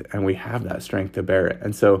 And we have that strength to bear it.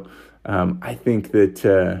 And so I think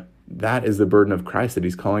that that is the burden of Christ that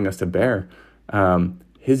he's calling us to bear.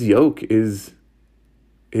 His yoke is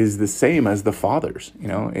the same as the Father's.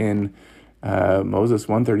 In Moses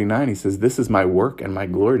 139, he says, this is my work and my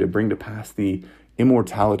glory to bring to pass the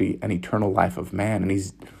immortality and eternal life of man. And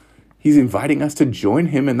He's inviting us to join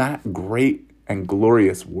him in that great and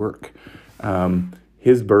glorious work.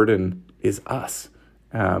 His burden is us.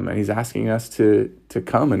 And he's asking us to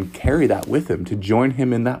come and carry that with him, to join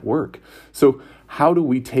him in that work. So how do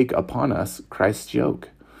we take upon us Christ's yoke?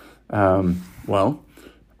 Well,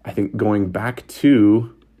 I think going back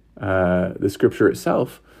to the scripture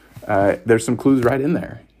itself, there's some clues right in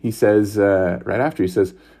there. He says, right after, he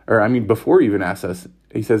says, before he even asks us,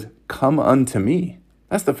 he says, come unto me.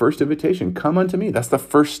 That's the first invitation. Come unto me. That's the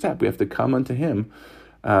first step. We have to come unto him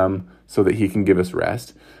so that he can give us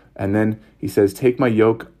rest. And then he says, take my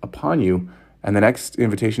yoke upon you. And the next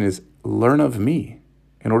invitation is, learn of me.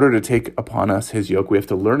 In order to take upon us his yoke, we have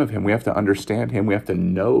to learn of him. We have to understand him. We have to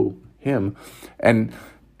know him. And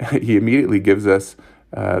he immediately gives us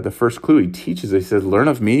the first clue. He teaches us. He says, learn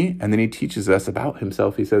of me. And then he teaches us about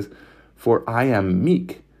himself. He says, for I am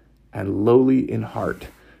meek and lowly in heart.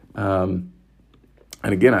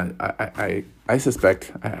 And again, I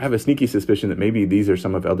suspect, I have a sneaky suspicion that maybe these are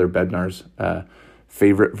some of Elder Bednar's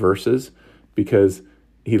favorite verses, because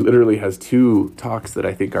he literally has two talks that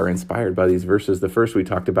I think are inspired by these verses. The first we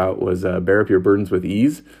talked about was bear up your burdens with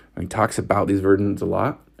ease. And he talks about these verses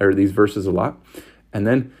a lot. And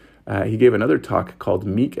then he gave another talk called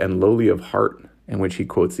Meek and Lowly of Heart, in which he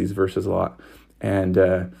quotes these verses a lot. And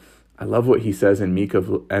I love what he says in Meek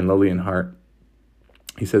and Lowly in Heart.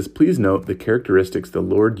 He says, please note the characteristics the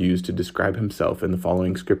Lord used to describe himself in the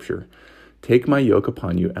following scripture. Take my yoke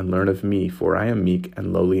upon you and learn of me, for I am meek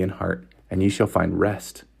and lowly in heart, and ye shall find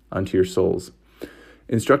rest unto your souls.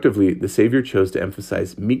 Instructively, the Savior chose to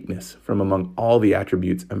emphasize meekness from among all the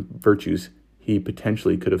attributes and virtues he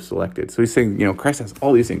potentially could have selected. So he's saying, Christ has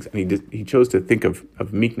all these things, and he chose to think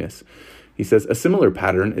of meekness. He says, a similar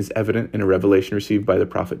pattern is evident in a revelation received by the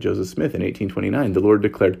prophet Joseph Smith in 1829. The Lord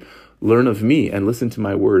declared, learn of me and listen to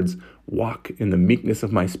my words. Walk in the meekness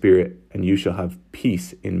of my spirit, and you shall have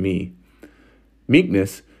peace in me.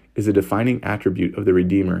 Meekness is a defining attribute of the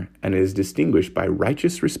Redeemer and is distinguished by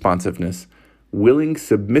righteous responsiveness, willing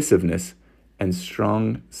submissiveness, and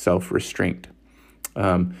strong self-restraint.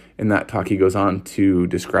 In that talk, he goes on to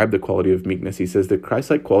describe the quality of meekness. He says the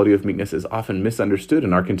Christ-like quality of meekness is often misunderstood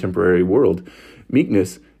in our contemporary world.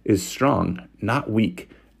 Meekness is strong, not weak,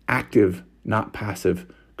 active, not passive,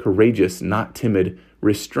 courageous, not timid,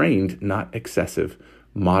 restrained, not excessive,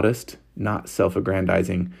 modest, not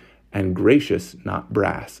self-aggrandizing, and gracious, not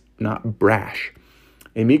brash.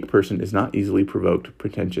 A meek person is not easily provoked,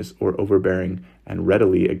 pretentious, or overbearing, and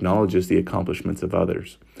readily acknowledges the accomplishments of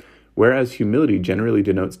others. Whereas humility generally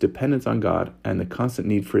denotes dependence on God and the constant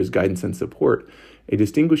need for his guidance and support, a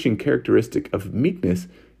distinguishing characteristic of meekness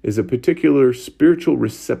is a particular spiritual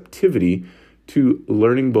receptivity to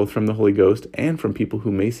learning both from the Holy Ghost and from people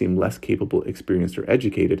who may seem less capable, experienced, or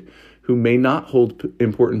educated, who may not hold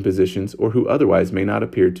important positions, or who otherwise may not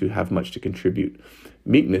appear to have much to contribute.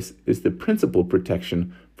 Meekness is the principal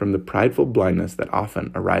protection from the prideful blindness that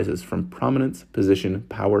often arises from prominence, position,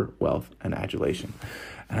 power, wealth, and adulation.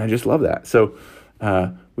 And I just love that. So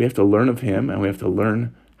we have to learn of him, and we have to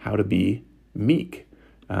learn how to be meek,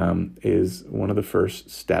 is one of the first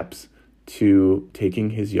steps to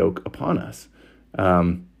taking his yoke upon us.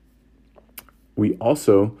 We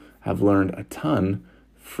also have learned a ton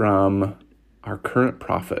from our current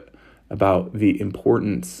prophet about the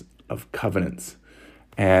importance of covenants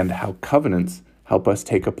and how covenants help us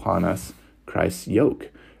take upon us Christ's yoke.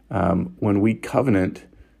 When we covenant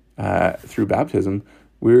through baptism,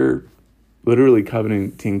 we're literally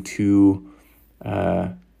covenanting to,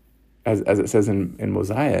 as it says in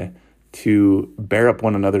Mosiah, to bear up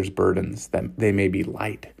one another's burdens, that they may be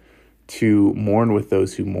light, to mourn with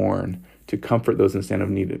those who mourn, to comfort those who stand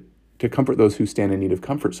in need of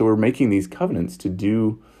comfort. So we're making these covenants to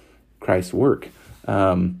do Christ's work.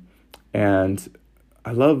 And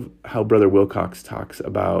I love how Brother Wilcox talks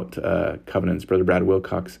about covenants. Brother Brad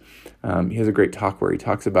Wilcox, he has a great talk where he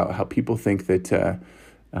talks about how people think that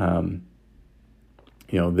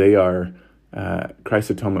they are Christ's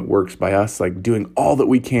atonement works by us, like doing all that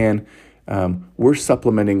we can. We're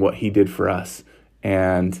supplementing what he did for us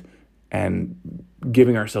and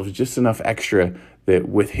giving ourselves just enough extra that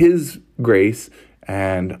with his grace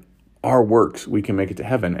and our works, we can make it to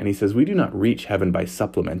heaven. And he says, we do not reach heaven by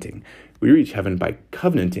supplementing. We reach heaven by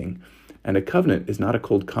covenanting. And a covenant is not a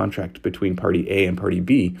cold contract between party A and party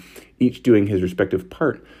B, each doing his respective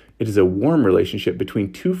part. It is a warm relationship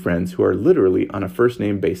between two friends who are literally on a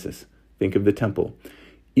first-name basis. Think of the temple.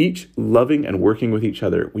 Each loving and working with each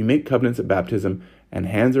other, we make covenants at baptism, and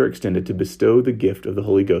hands are extended to bestow the gift of the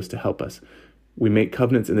Holy Ghost to help us. We make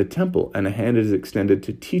covenants in the temple, and a hand is extended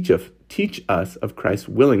to teach us of Christ's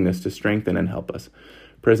willingness to strengthen and help us.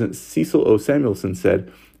 President Cecil O. Samuelson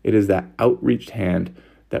said, "It is that outreached hand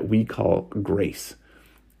that we call grace."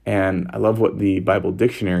 And I love what the Bible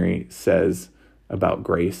dictionary says about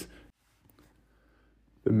grace.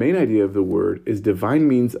 The main idea of the word is divine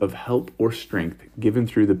means of help or strength given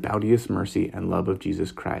through the bounteous mercy and love of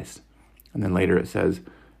Jesus Christ. And then later it says,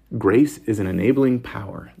 grace is an enabling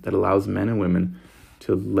power that allows men and women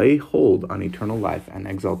to lay hold on eternal life and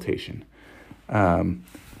exaltation.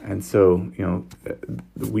 And so,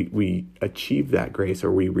 we achieve that grace,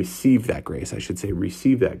 or we receive that grace, I should say,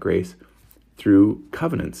 receive that grace through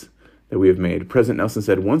covenants that we have made. President Nelson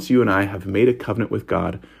said, "Once you and I have made a covenant with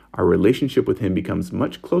God, our relationship with him becomes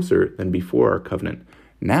much closer than before our covenant.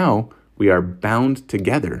 Now we are bound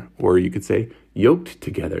together," or you could say yoked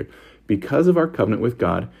together. "Because of our covenant with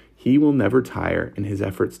God, he will never tire in his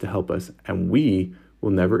efforts to help us, and we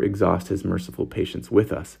will never exhaust his merciful patience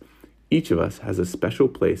with us. Each of us has a special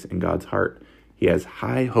place in God's heart. He has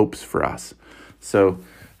high hopes for us." So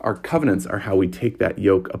our covenants are how we take that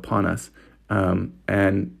yoke upon us.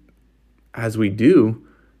 And as we do,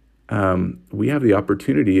 we have the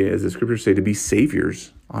opportunity, as the scriptures say, to be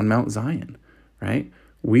saviors on Mount Zion, right?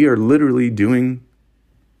 We are literally doing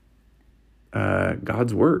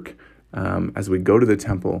God's work as we go to the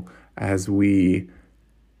temple, as we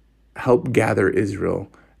help gather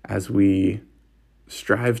Israel, as we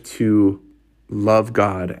strive to love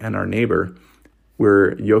God and our neighbor.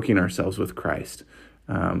 We're yoking ourselves with Christ.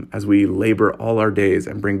 As we labor all our days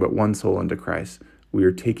and bring but one soul into Christ, we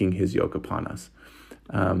are taking his yoke upon us.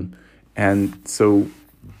 And so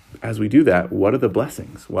as we do that, what are the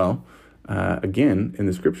blessings? Well, again, in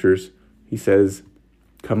the scriptures, he says,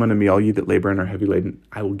 "Come unto me, all ye that labor and are heavy laden,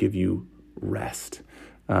 I will give you rest."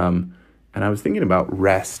 And I was thinking about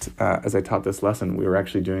rest as I taught this lesson. We were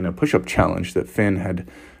actually doing a push-up challenge that Finn had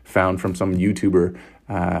found from some YouTuber.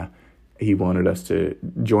 He wanted us to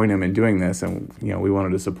join him in doing this, and we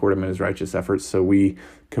wanted to support him in his righteous efforts. So we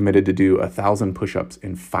committed to do 1,000 push-ups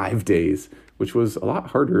in 5 days, which was a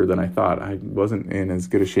lot harder than I thought. I wasn't in as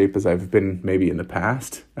good a shape as I've been maybe in the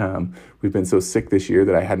past. We've been so sick this year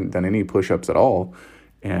that I hadn't done any push-ups at all.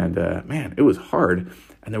 And man, it was hard.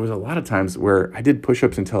 And there was a lot of times where I did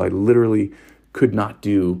push-ups until I literally could not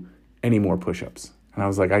do any more push-ups. And I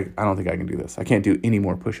was like, I don't think I can do this. I can't do any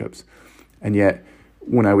more push-ups. And yet,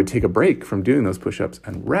 when I would take a break from doing those push-ups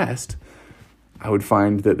and rest, I would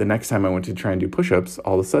find that the next time I went to try and do push-ups,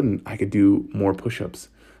 all of a sudden I could do more push-ups.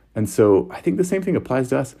 And so I think the same thing applies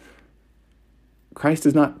to us. Christ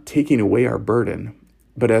is not taking away our burden,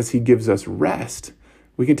 but as he gives us rest,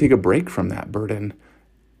 we can take a break from that burden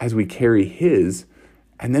as we carry his.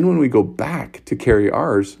 And then when we go back to carry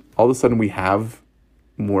ours, all of a sudden we have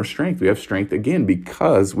more strength. We have strength again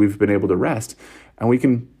because we've been able to rest, and we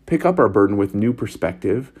can pick up our burden with new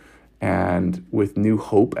perspective and with new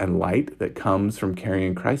hope and light that comes from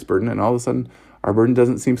carrying Christ's burden. And all of a sudden our burden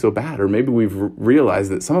doesn't seem so bad. Or maybe we've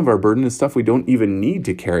realized that some of our burden is stuff we don't even need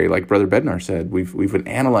to carry. Like Brother Bednar said, we've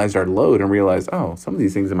analyzed our load and realized, some of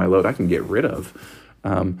these things in my load I can get rid of.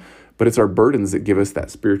 But it's our burdens that give us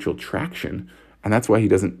that spiritual traction. And that's why he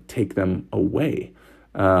doesn't take them away.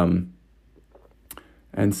 And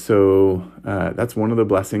so that's one of the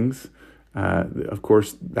blessings. Of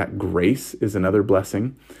course, that grace is another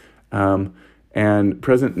blessing. And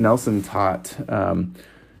President Nelson taught,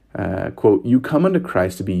 quote, "You come unto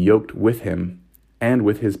Christ to be yoked with him and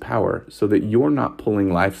with his power, so that you're not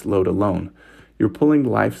pulling life's load alone. You're pulling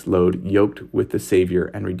life's load yoked with the Savior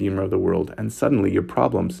and Redeemer of the world, and suddenly your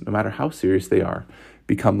problems, no matter how serious they are,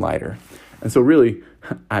 become lighter." And so really,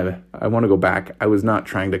 I want to go back. I was not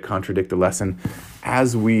trying to contradict the lesson.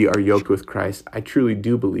 As we are yoked with Christ, I truly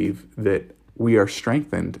do believe that we are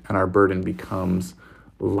strengthened and our burden becomes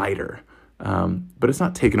lighter. But it's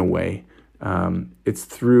not taken away. It's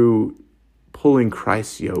through pulling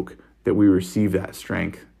Christ's yoke that we receive that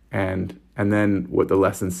strength. And then what the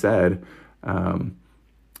lesson said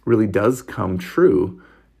really does come true.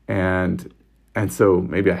 And so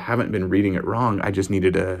maybe I haven't been reading it wrong. I just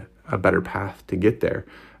needed a better path to get there.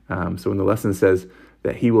 So when the lesson says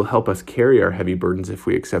that he will help us carry our heavy burdens if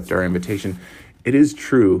we accept our invitation, it is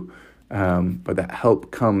true. But that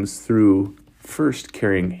help comes through first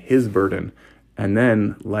carrying his burden. And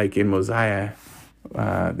then, like in Mosiah,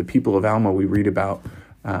 the people of Alma we read about,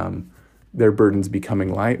 their burdens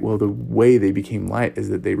becoming light. Well, the way they became light is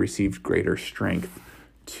that they received greater strength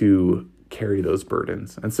to carry those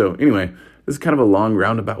burdens. And so anyway, this is kind of a long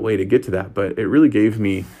roundabout way to get to that, but it really gave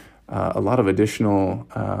me a lot of additional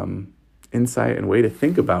insight and way to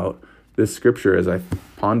think about this scripture as I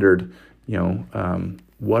pondered,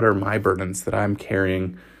 what are my burdens that I'm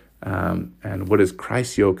carrying and what is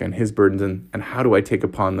Christ's yoke and his burdens, and how do I take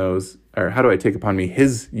upon me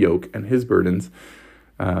his yoke and his burdens,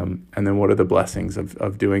 and then what are the blessings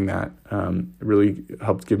of doing that. It really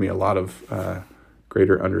helped give me a lot of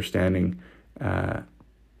greater understanding to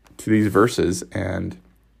these verses, and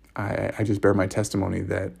I just bear my testimony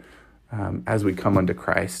that as we come unto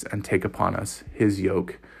Christ and take upon us his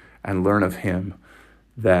yoke and learn of him,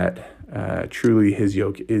 that truly his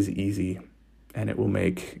yoke is easy, and it will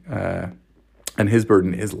make, and his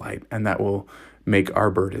burden is light, and that will make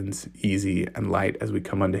our burdens easy and light. As we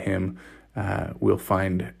come unto him, we'll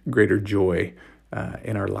find greater joy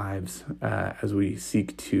in our lives as we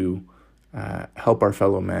seek to help our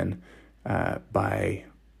fellow men by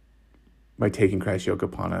taking Christ's yoke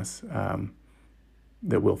upon us,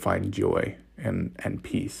 that we'll find joy and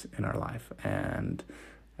peace in our life. And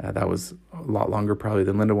that was a lot longer probably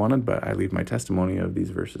than Linda wanted, but I leave my testimony of these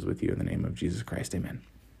verses with you in the name of Jesus Christ. Amen.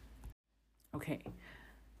 Okay.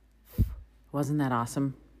 Wasn't that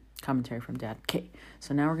awesome? Commentary from Dad. Okay,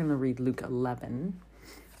 so now we're going to read Luke 11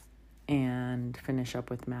 and finish up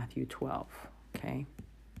with Matthew 12. Okay.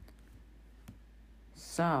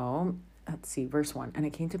 So, let's see, verse 1. And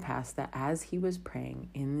it came to pass that as he was praying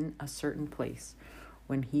in a certain place,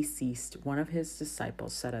 when he ceased, one of his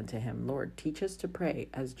disciples said unto him, Lord, teach us to pray,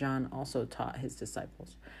 as John also taught his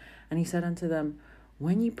disciples. And he said unto them,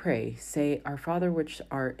 When ye pray, say, Our Father which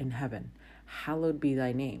art in heaven, hallowed be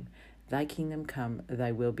thy name. Thy kingdom come,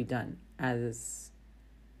 thy will be done, as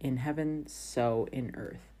in heaven, so in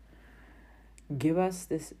earth. Give us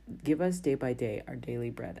day by day our daily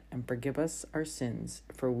bread, and forgive us our sins,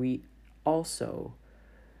 for we also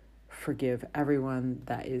forgive everyone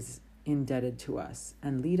that is indebted to us,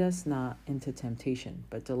 and lead us not into temptation,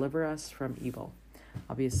 but deliver us from evil.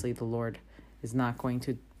 Obviously, the Lord is not going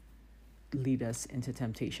to lead us into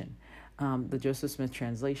temptation. The Joseph Smith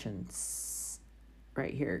translation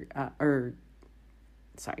right here,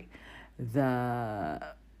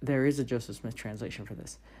 there is a Joseph Smith translation for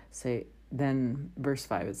this. Then verse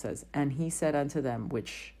 5, it says, And he said unto them,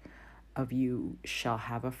 Which of you shall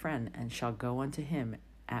have a friend, and shall go unto him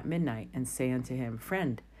at midnight, and say unto him,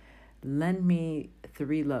 Friend, lend me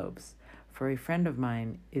 3 loaves, for a friend of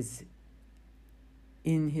mine is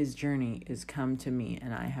in his journey is come to me,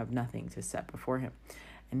 and I have nothing to set before him.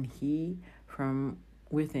 And he from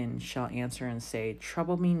within shall answer and say,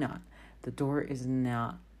 Trouble me not, the door is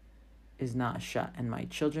not shut, and my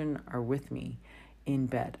children are with me in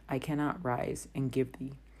bed. I cannot rise and give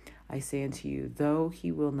thee. I say unto you, though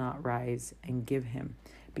he will not rise and give him,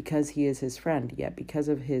 because he is his friend, yet because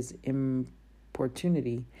of his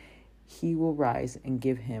importunity, he will rise and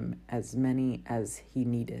give him as many as he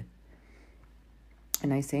needeth.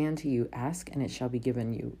 And I say unto you, ask, and it shall be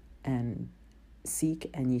given you, and seek,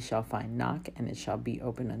 and ye shall find, knock, and it shall be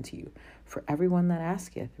opened unto you. For everyone that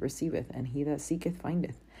asketh receiveth, and he that seeketh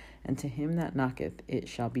findeth, and to him that knocketh it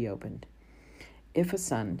shall be opened. If a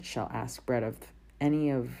son shall ask bread of any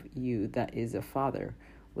of you that is a father,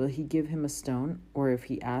 will he give him a stone? Or if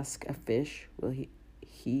he ask a fish, will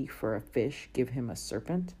he for a fish give him a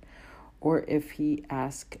serpent? Or if he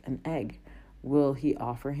ask an egg, will he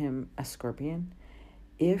offer him a scorpion?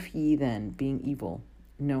 If ye then, being evil,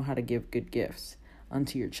 know how to give good gifts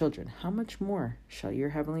unto your children, how much more shall your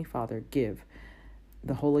heavenly Father give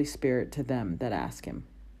the Holy Spirit to them that ask him?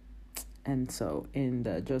 And so in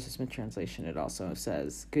the Joseph Smith translation, it also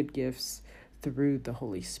says good gifts through the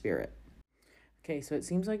Holy Spirit. Okay, so it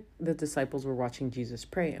seems like the disciples were watching Jesus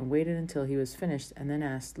pray and waited until he was finished and then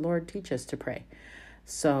asked, Lord, teach us to pray.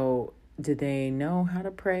 So did they know how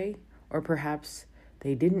to pray? Or perhaps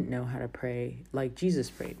they didn't know how to pray like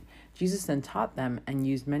Jesus prayed. Jesus then taught them and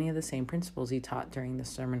used many of the same principles he taught during the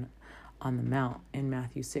Sermon on the Mount in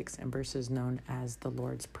Matthew 6 and verses known as the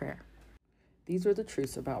Lord's Prayer. These were the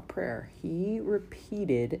truths about prayer he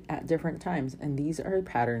repeated at different times, and these are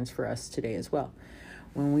patterns for us today as well.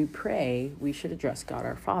 When we pray, we should address God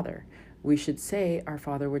our Father. We should say, Our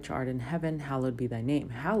Father which art in heaven, hallowed be thy name.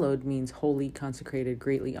 Hallowed means holy, consecrated,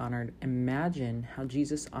 greatly honored. Imagine how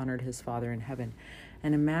Jesus honored his Father in heaven,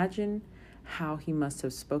 and imagine how he must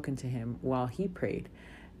have spoken to him while he prayed.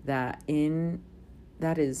 That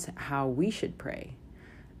is how we should pray.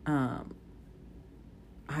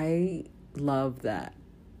 I love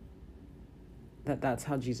that's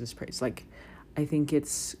how Jesus prays. Like, I think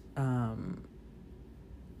it's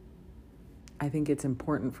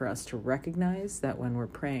important for us to recognize that when we're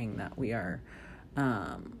praying that we are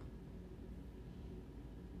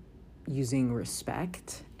using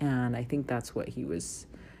respect, and I think that's what he was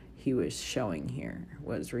showing here,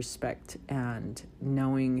 was respect and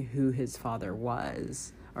knowing who his Father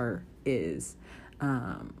was or is,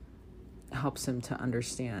 helps him to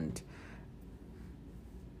understand,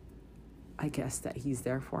 I guess, that he's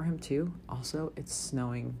there for him too. Also, it's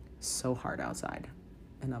snowing so hard outside.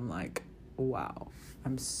 And I'm like, wow,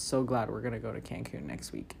 I'm so glad we're going to go to Cancun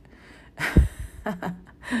next week.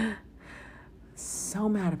 So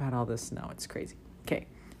mad about all this snow. It's crazy. Okay.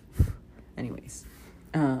 Anyways.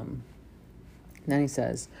 Then he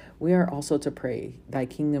says, we are also to pray, thy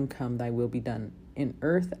kingdom come, thy will be done in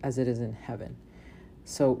earth as it is in heaven.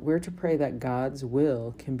 So we're to pray that God's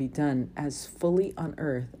will can be done as fully on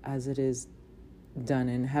earth as it is done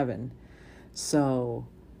in heaven. So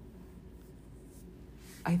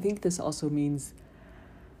I think this also means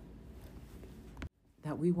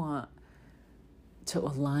that we want to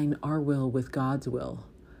align our will with God's will,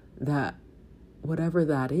 that whatever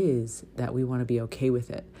that is, that we want to be okay with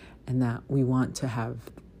it, and that we want to have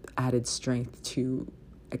added strength to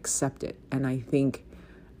accept it. And I think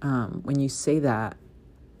when you say that,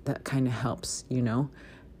 that kind of helps, you know?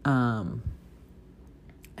 And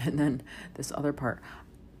then this other part,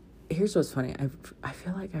 here's what's funny. I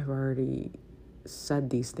feel like I've already said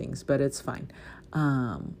these things, but it's fine.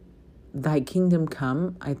 Thy kingdom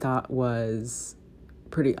come, I thought was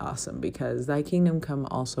pretty awesome, because thy kingdom come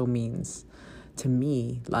also means to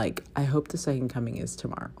me, like, I hope the second coming is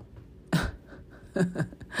tomorrow.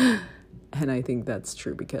 And I think that's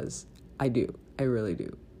true, because I really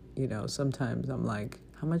do. You know, sometimes I'm like,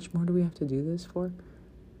 how much more do we have to do this for?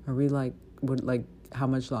 Are we like, how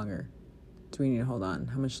much longer do we need to hold on?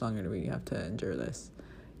 How much longer do we have to endure this?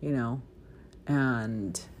 You know?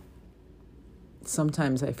 And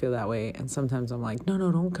sometimes I feel that way, and sometimes I'm like, no,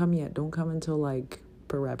 don't come yet. Don't come until like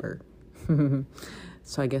forever.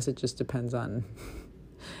 So I guess it just depends on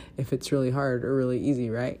if it's really hard or really easy,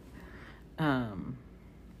 right?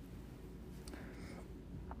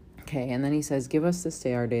 Okay, and then he says, give us this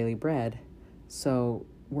day our daily bread. So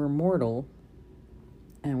we're mortal,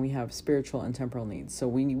 and we have spiritual and temporal needs. So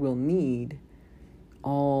we will need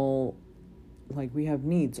we have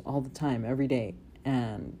needs all the time, every day.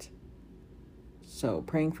 And so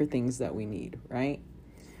praying for things that we need, right?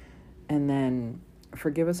 And then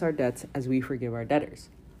forgive us our debts as we forgive our debtors.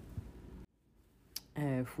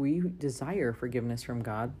 If we desire forgiveness from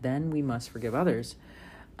God, then we must forgive others.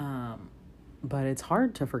 But it's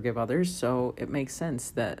hard to forgive others, so it makes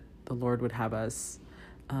sense that the Lord would have us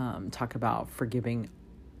talk about forgiving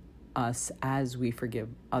us as we forgive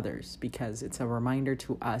others, because it's a reminder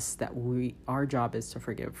to us that our job is to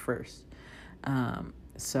forgive first.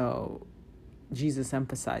 So Jesus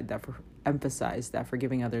emphasized that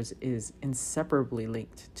forgiving others is inseparably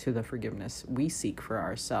linked to the forgiveness we seek for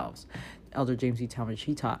ourselves. Elder James E. Talmage,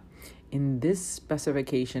 he taught, in this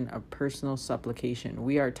specification of personal supplication,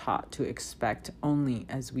 we are taught to expect only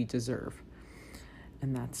as we deserve.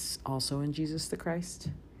 And that's also in Jesus the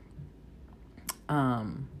Christ.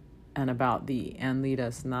 And about and lead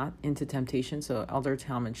us not into temptation. So Elder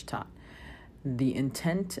Talmage taught, the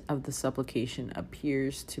intent of the supplication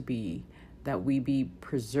appears to be that we be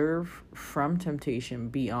preserved from temptation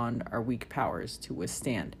beyond our weak powers to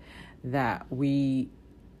withstand, that we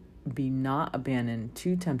be not abandoned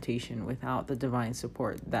to temptation without the divine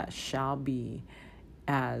support that shall be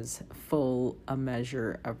as full a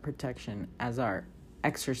measure of protection as our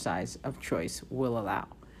exercise of choice will allow.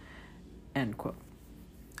 End quote.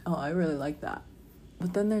 Oh, I really like that.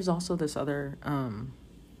 But then there's also this other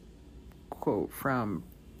quote from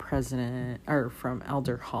from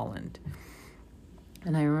Elder Holland.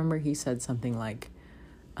 And I remember he said something like,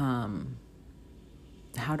 how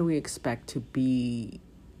do we expect to be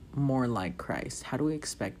more like Christ? How do we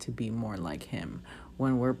expect to be more like him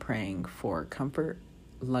when we're praying for comfort,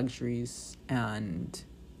 luxuries, and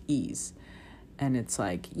ease? And it's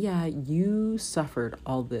like, yeah, you suffered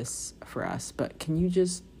all this for us, but can you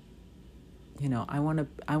just, I want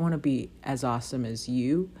to be as awesome as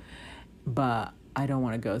you, but I don't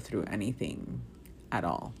want to go through anything at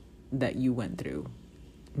all that you went through.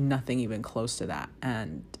 Nothing even close to that.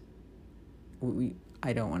 And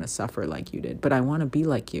I don't want to suffer like you did, but I want to be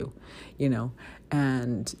like you,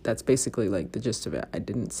 and that's basically like the gist of it. I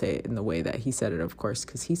didn't say it in the way that he said it, of course,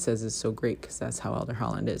 because he says it's so great, because that's how Elder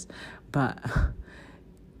Holland is, but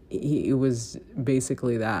it was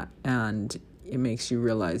basically that. And it makes you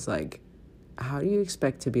realize, like, how do you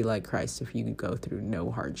expect to be like Christ if you go through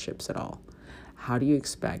no hardships at all? How do you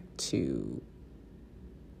expect to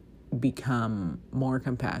become more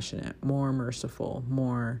compassionate, more merciful,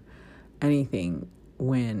 more anything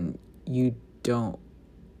when you don't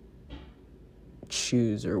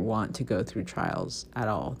choose or want to go through trials at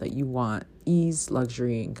all, that you want ease,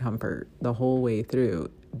 luxury, and comfort the whole way through,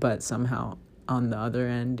 but somehow on the other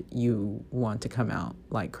end you want to come out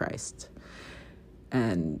like Christ?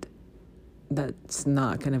 And that's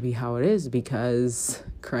not going to be how it is, because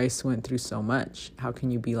Christ went through so much. How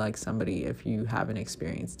can you be like somebody if you haven't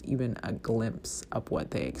experienced even a glimpse of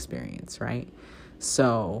what they experience, right?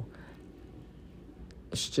 So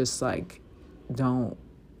it's just like, don't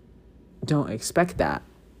expect that.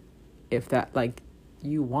 If that, like,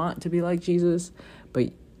 you want to be like Jesus,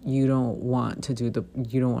 but you don't want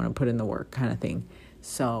to put in the work kind of thing.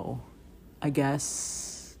 So I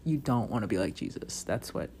guess you don't want to be like Jesus.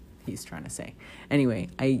 That's what he's trying to say. Anyway,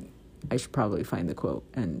 I should probably find the quote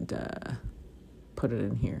and put it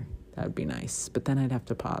in here. That would be nice. But then I'd have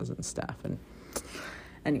to pause and stuff. And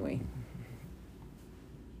anyway,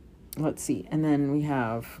 let's see. And then we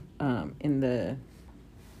have in the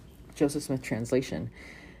Joseph Smith translation,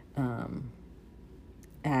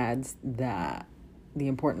 adds that the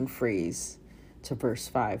important phrase to verse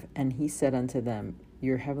 5, and he said unto them,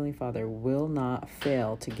 your heavenly Father will not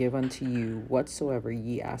fail to give unto you whatsoever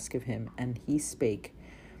ye ask of him. And he spake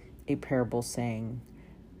a parable, saying,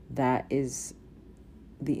 that is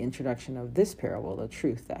the introduction of this parable, the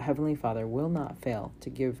truth, that heavenly Father will not fail to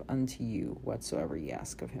give unto you whatsoever ye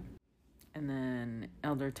ask of him. And then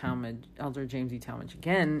Elder James E. Talmage,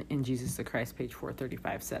 again in Jesus the Christ, page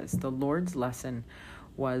 435, says, the Lord's lesson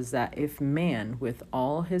was that if man, with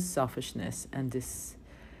all his selfishness and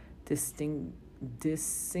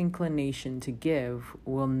disinclination to give,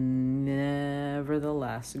 will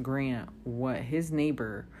nevertheless grant what his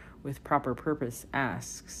neighbor with proper purpose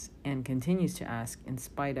asks and continues to ask in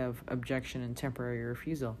spite of objection and temporary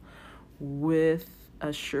refusal, with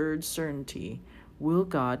assured certainty will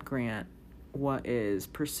God grant what is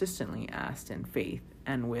persistently asked in faith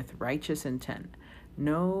and with righteous intent.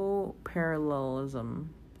 No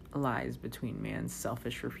parallelism lies between man's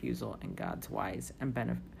selfish refusal and God's wise and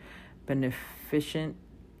beneficent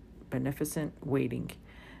waiting.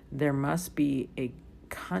 There must be a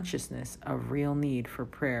consciousness of real need for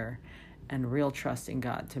prayer and real trust in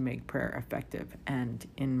God to make prayer effective. And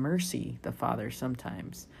in mercy, the Father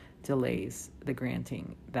sometimes delays the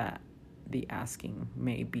granting that the asking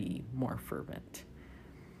may be more fervent.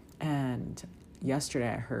 And yesterday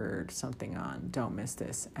I heard something on Don't Miss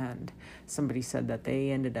This, and somebody said that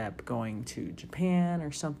they ended up going to Japan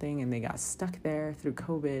or something, and they got stuck there through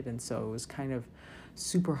COVID, and so it was kind of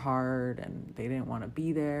super hard, and they didn't want to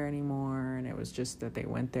be there anymore, and it was just that they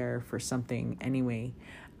went there for something anyway,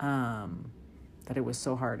 that it was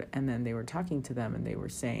so hard. And then they were talking to them, and they were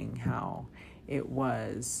saying how it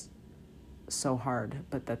was so hard,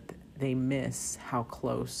 but that they miss how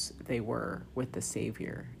close they were with the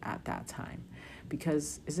Savior at that time.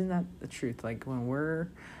 Because isn't that the truth? Like, when we're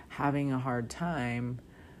having a hard time,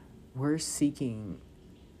 we're seeking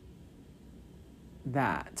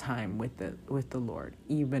that time with the Lord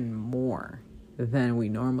even more than we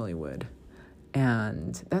normally would.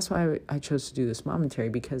 And that's why I chose to do this Mom-mentary,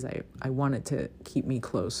 because I wanted to keep me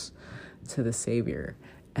close to the Savior.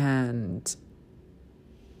 And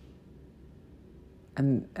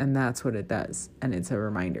that's what it does. And it's a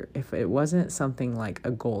reminder. If it wasn't something like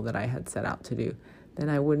a goal that I had set out to do, then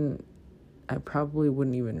I probably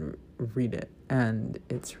wouldn't even read it. And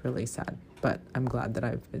it's really sad, but I'm glad that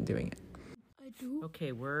I've been doing it.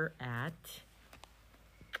 Okay, we're at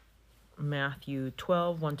Matthew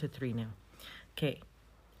 12, 1-3 now. Okay.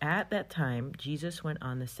 At that time, Jesus went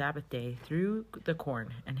on the Sabbath day through the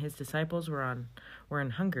corn, and his disciples were an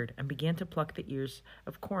hungered, and began to pluck the ears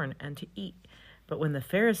of corn and to eat. But when the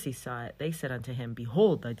Pharisees saw it, they said unto him,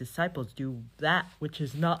 Behold, thy disciples do that which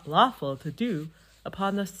is not lawful to do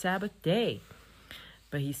upon the Sabbath day.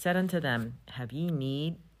 But he said unto them, Have ye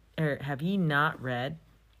not read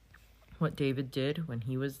what David did when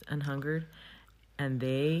he was an hungered, and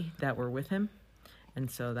they that were with him? And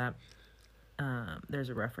so that there's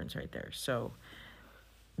a reference right there. So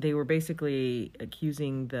they were basically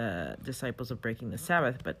accusing the disciples of breaking the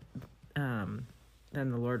Sabbath, but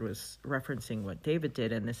then the Lord was referencing what David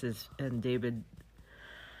did, and David's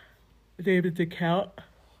account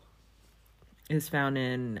is found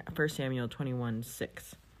in 1 Samuel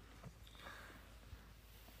 21:6.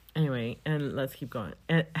 Anyway, and let's keep going.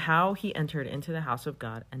 And how he entered into the house of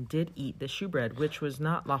God and did eat the shewbread, which was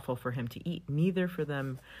not lawful for him to eat, neither for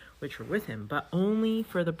them which were with him, but only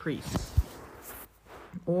for the priests.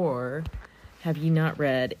 Or have ye not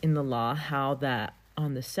read in the law how that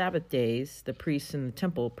on the Sabbath days the priests in the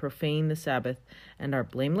temple profane the Sabbath and are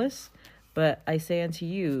blameless? But I say unto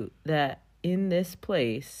you that in this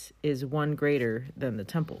place is one greater than the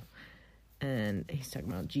temple. And he's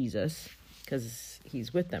talking about Jesus, because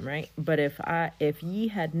he's with them, right? But if ye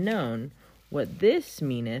had known what this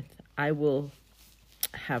meaneth, I will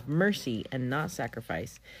have mercy and not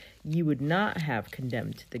sacrifice, ye would not have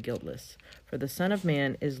condemned the guiltless. For the Son of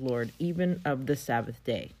Man is Lord even of the Sabbath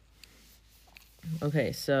day.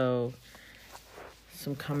 Okay, so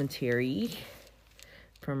some commentary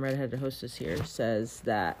from Redheaded Hostess here says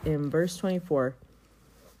that in verse 24,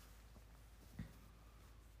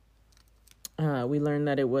 we learned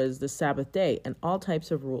that it was the Sabbath day, and all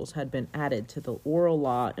types of rules had been added to the oral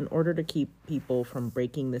law in order to keep people from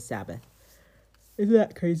breaking the Sabbath. Isn't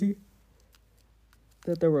that crazy?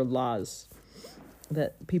 That there were laws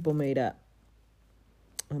that people made up,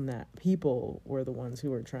 and that people were the ones who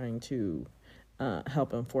were trying to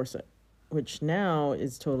help enforce it, which now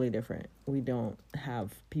is totally different. We don't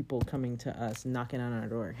have people coming to us, knocking on our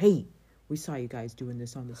door. Hey, we saw you guys doing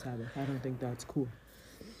this on the Sabbath. I don't think that's cool.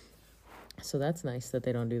 So that's nice that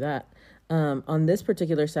they don't do that. On this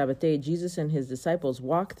particular Sabbath day, Jesus and his disciples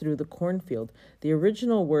walked through the cornfield. The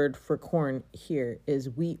original word for corn here is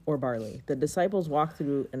wheat or barley. The disciples walked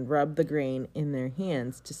through and rubbed the grain in their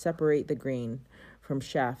hands to separate the grain from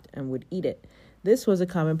chaff and would eat it. This was a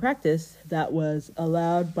common practice that was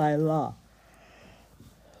allowed by law.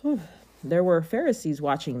 There were Pharisees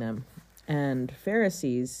watching them, and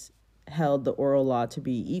Pharisees held the oral law to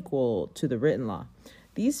be equal to the written law.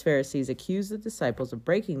 These Pharisees accused the disciples of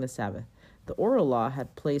breaking the Sabbath. The oral law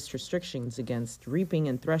had placed restrictions against reaping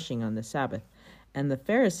and threshing on the Sabbath, and the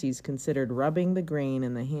Pharisees considered rubbing the grain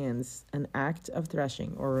in the hands an act of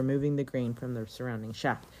threshing or removing the grain from the surrounding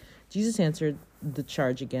shaft. Jesus answered the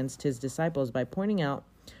charge against his disciples by pointing out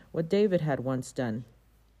what David had once done.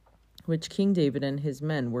 Which King David and his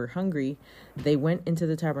men were hungry, they went into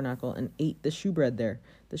the tabernacle and ate the shewbread there.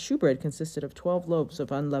 The shewbread consisted of 12 loaves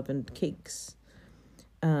of unleavened cakes,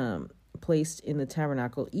 placed in the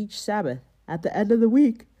tabernacle each Sabbath at the end of the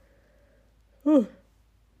week. At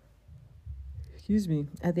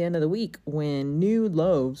the end of the week, when new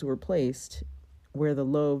loaves were placed where the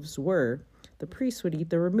loaves were, the priests would eat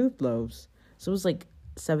the removed loaves. So it was like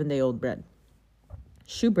 7-day-old bread.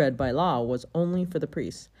 Shewbread by law was only for the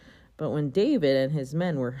priests. But when David and his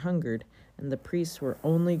men were hungered, and the priests were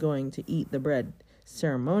only going to eat the bread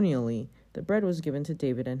ceremonially, the bread was given to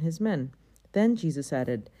David and his men. Then Jesus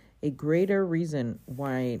added a greater reason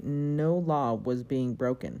why no law was being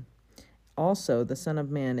broken. Also, the Son of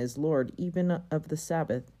Man is Lord even of the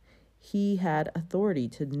Sabbath. He had authority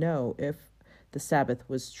to know if the Sabbath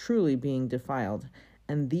was truly being defiled,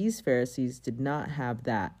 and these Pharisees did not have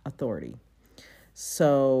that authority.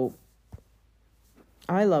 So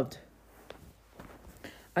I love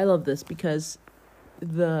this because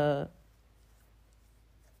the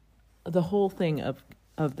whole thing of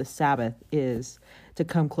the Sabbath is to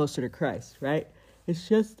come closer to Christ, right? It's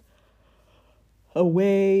just a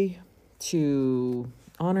way to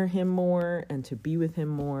honor him more and to be with him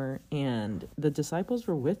more. And the disciples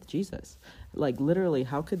were with Jesus. Like literally,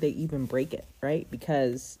 how could they even break it, right?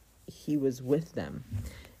 Because he was with them.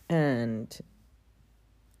 And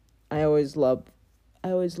I always love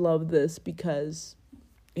this because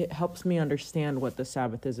it helps me understand what the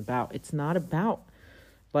Sabbath is about. It's not about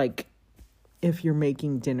like if you're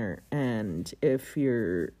making dinner and if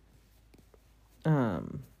you're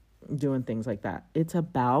doing things like that. It's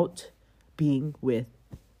about being with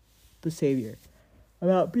the Savior,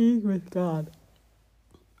 about being with God.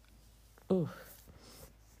 Oh,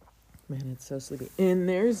 man, it's so sleepy. In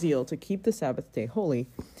their zeal to keep the Sabbath day holy.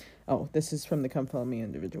 Oh, this is from the Come Follow Me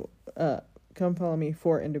individual. Come Follow Me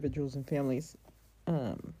for individuals and families.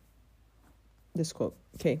 This quote.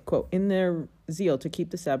 Okay, quote. In their zeal to keep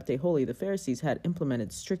the Sabbath day holy, the Pharisees had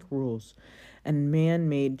implemented strict rules and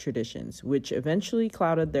man-made traditions, which eventually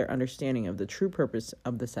clouded their understanding of the true purpose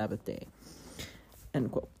of the Sabbath day.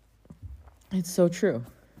 End quote. It's so true.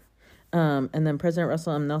 And then President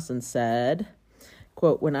Russell M. Nelson said,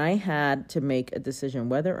 quote, when I had to make a decision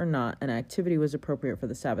whether or not an activity was appropriate for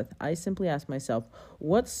the Sabbath, I simply asked myself,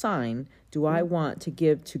 what sign do I want to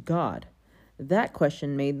give to God? That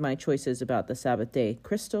question made my choices about the Sabbath day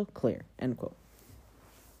crystal clear, end quote.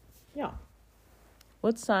 Yeah.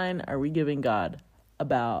 What sign are we giving God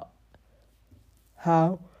about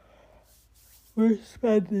how we're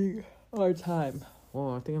spending our time?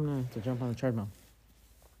 Oh, I think I'm going to have to jump on the treadmill.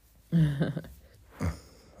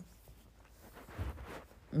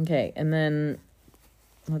 Okay, and then,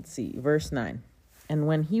 let's see, verse 9. And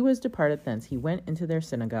when he was departed thence, he went into their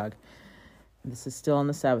synagogue. This is still on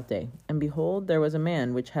the Sabbath day. And behold, there was a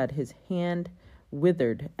man which had his hand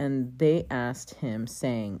withered, and they asked him,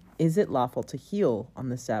 saying, is it lawful to heal on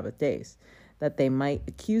the Sabbath days? That they might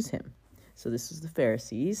accuse him. So this was the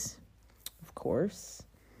Pharisees, of course.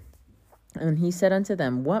 And he said unto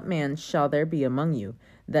them, what man shall there be among you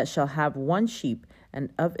that shall have one sheep,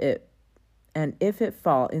 and of it And if it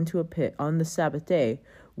fall into a pit on the Sabbath day,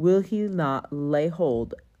 will he not lay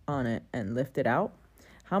hold on it and lift it out?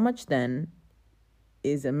 How much then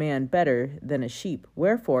is a man better than a sheep?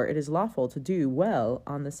 Wherefore it is lawful to do well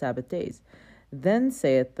on the Sabbath days. Then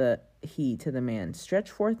saith he to the man, Stretch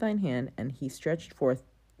forth thine hand, and he stretched it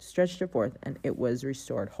forth, and it was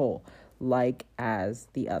restored whole, like as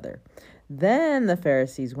the other. Then the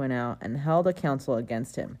Pharisees went out and held a council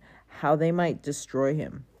against him, how they might destroy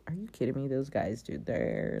him. Are you kidding me? Those guys, dude,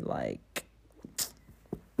 they're like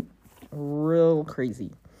real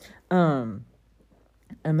crazy. And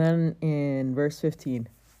then in verse 15,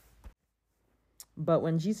 but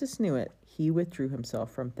when Jesus knew it, he withdrew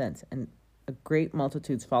himself from thence, and a great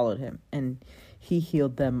multitudes followed him, and he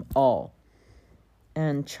healed them all,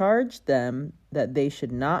 and charged them that they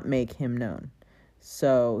should not make him known.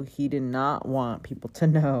 So he did not want people to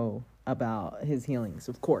know about his healings,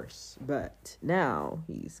 of course, but now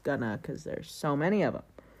he's gonna, because there's so many of them,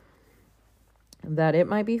 that it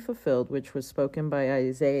might be fulfilled which was spoken by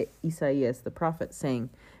Isaiah the prophet, saying,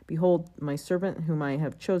 Behold, my servant whom I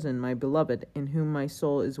have chosen, my beloved, in whom my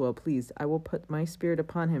soul is well pleased. I will put my spirit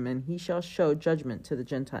upon him, and he shall show judgment to the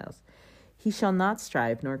Gentiles. He shall not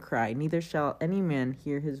strive nor cry, neither shall any man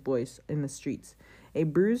hear his voice in the streets. A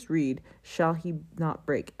bruised reed shall he not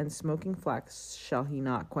break, and smoking flax shall he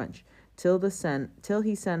not quench, till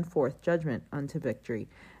he send forth judgment unto victory,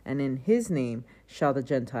 and in his name shall the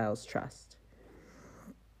Gentiles trust.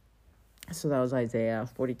 So that was Isaiah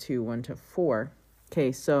 42, 1-4.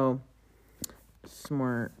 Okay, so some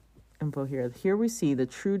more info here. Here we see the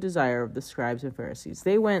true desire of the scribes and Pharisees.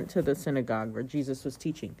 They went to the synagogue where Jesus was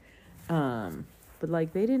teaching. But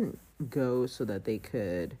like they didn't go so that they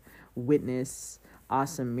could witness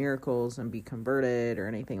awesome miracles and be converted or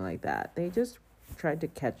anything like that. They just tried to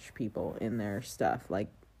catch people in their stuff, like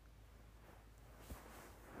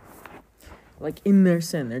in their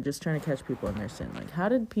sin. They're just trying to catch people in their sin. Like, how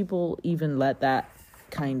did people even let that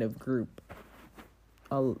kind of group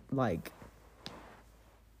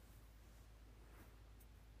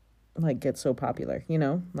get so popular,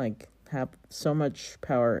 like have so much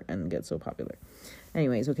power and get so popular?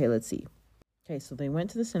 Anyways, okay, let's see. Okay, so they went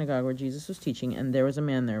to the synagogue where Jesus was teaching, and there was a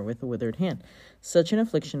man there with a withered hand. Such an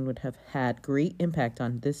affliction would have had great impact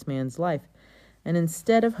on this man's life. And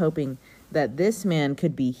instead of hoping that this man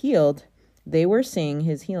could be healed, they were seeing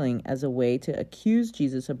his healing as a way to accuse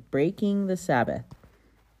Jesus of breaking the Sabbath.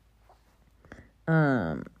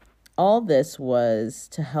 All this was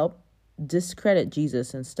to help discredit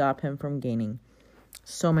Jesus and stop him from gaining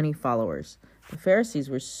so many followers. The Pharisees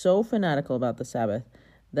were so fanatical about the Sabbath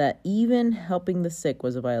that even helping the sick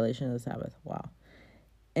was a violation of the Sabbath. Wow.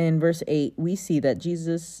 In verse 8, we see that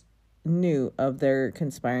Jesus knew of their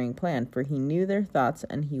conspiring plan, for he knew their thoughts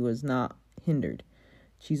and he was not hindered.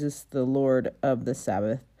 Jesus, the Lord of the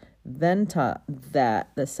Sabbath, then taught that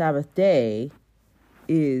the Sabbath day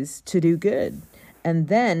is to do good. And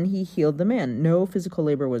then he healed the man. No physical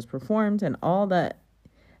labor was performed, and all that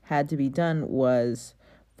had to be done was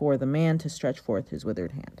for the man to stretch forth his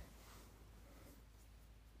withered hand.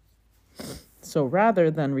 So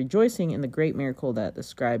rather than rejoicing in the great miracle that the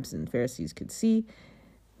scribes and Pharisees could see,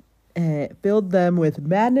 it filled them with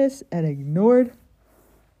madness and ignored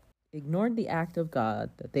the act of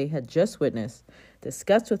God that they had just witnessed,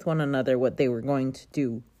 discussed with one another what they were going to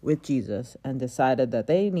do with Jesus, and decided that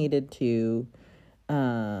they needed to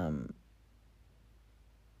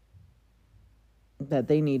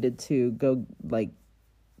go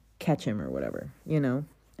catch him or whatever,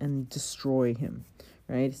 and destroy him,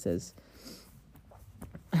 right? It says,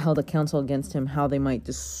 held a council against him, how they might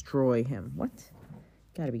destroy him. What?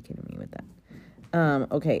 Gotta be kidding me with that.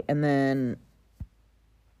 Okay, and then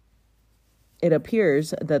it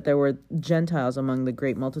appears that there were Gentiles among the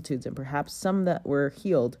great multitudes, and perhaps some that were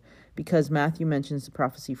healed, because Matthew mentions the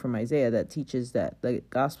prophecy from Isaiah that teaches that the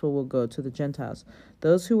gospel will go to the Gentiles.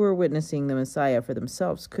 Those who were witnessing the Messiah for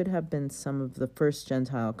themselves could have been some of the first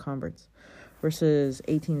Gentile converts. Verses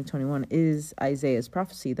 18-21 is Isaiah's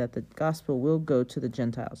prophecy that the gospel will go to the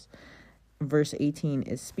Gentiles. Verse 18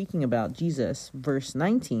 is speaking about Jesus. Verse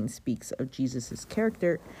 19 speaks of Jesus'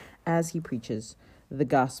 character as he preaches the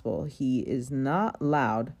gospel. He is not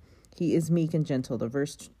loud. He is meek and gentle.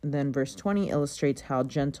 Then verse 20 illustrates how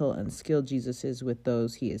gentle and skilled Jesus is with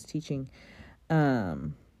those he is teaching.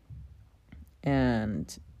 And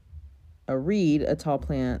a reed, a tall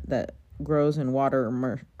plant that grows in water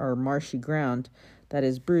or marshy ground that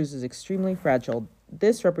is bruised, is extremely fragile.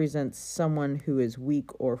 This represents someone who is weak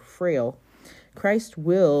or frail. Christ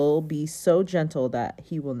will be so gentle that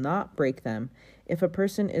he will not break them. If a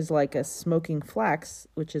person is like a smoking flax,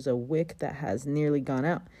 which is a wick that has nearly gone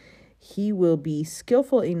out, He will be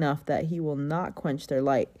skillful enough that he will not quench their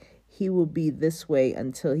light. He will be this way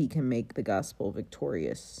until he can make the gospel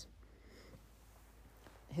victorious.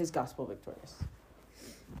 His gospel victorious.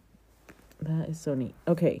 That is so neat.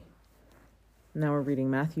 Okay. Now we're reading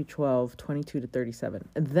Matthew 12, 22 to 37.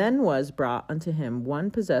 Then was brought unto him one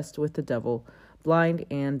possessed with the devil, blind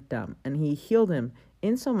and dumb. And he healed him,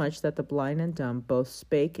 insomuch that the blind and dumb both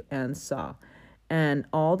spake and saw. And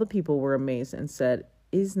all the people were amazed and said,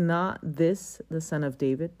 Is not this the son of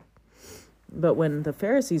David? But when the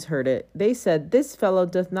Pharisees heard it, they said, This fellow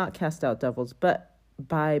doth not cast out devils, but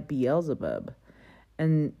by Beelzebub,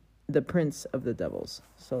 and the prince of the devils.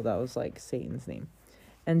 So that was like Satan's name.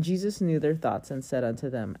 And Jesus knew their thoughts and said unto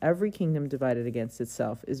them, Every kingdom divided against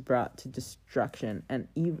itself is brought to destruction, and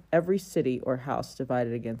every city or house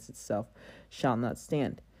divided against itself shall not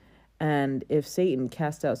stand. And if Satan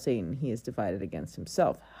cast out Satan, he is divided against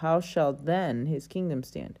himself. How shall then his kingdom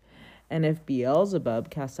stand? And if Beelzebub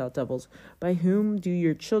cast out devils, by whom do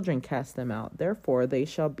your children cast them out? Therefore they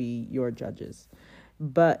shall be your judges.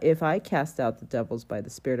 But if I cast out the devils by the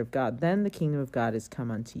Spirit of God, then the kingdom of God is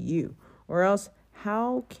come unto you. Or else,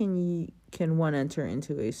 how can one enter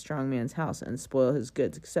into a strong man's house and spoil his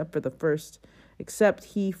goods, except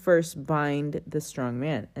he first bind the strong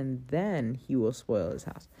man, and then he will spoil his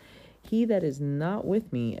house? He that is not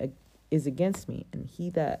with me is against me, and he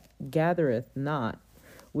that gathereth not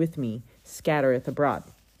with me scattereth abroad.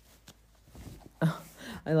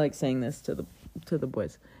 I like saying this to the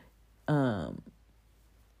boys. That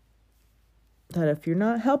if you're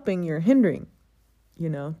not helping, you're hindering.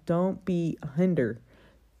 Don't be a hinder.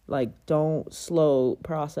 Like, don't slow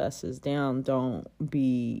processes down. Don't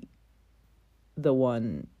be the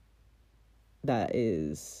one that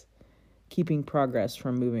is keeping progress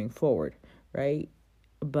from moving forward, right?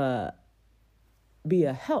 But be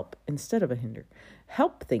a help instead of a hinder.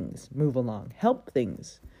 Help things move along. Help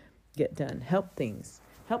things get done. Help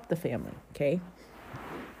the family, okay?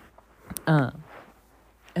 And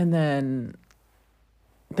then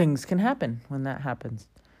things can happen when that happens.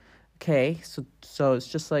 Okay, so it's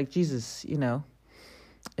just like Jesus,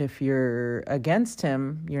 if you're against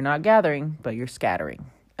him, you're not gathering, but you're scattering.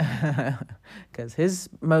 Because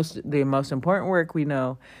the most important work we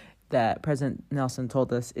know that President Nelson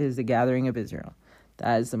told us is the gathering of Israel.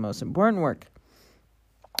 That is the most important work.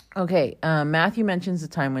 Okay, Matthew mentions the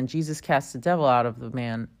time when Jesus cast the devil out of the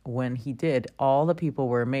man. When he did, all the people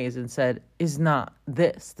were amazed and said, Is not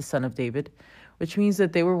this the son of David? Which means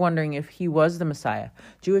that they were wondering if he was the Messiah.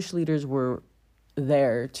 Jewish leaders were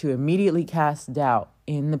there to immediately cast doubt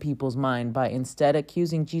in the people's mind by instead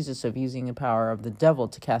accusing Jesus of using the power of the devil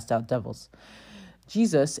to cast out devils.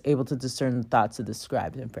 Jesus, able to discern the thoughts of the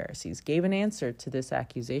scribes and Pharisees, gave an answer to this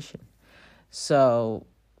accusation. So,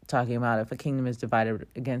 talking about if a kingdom is divided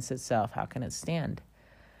against itself, how can it stand?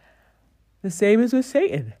 The same as with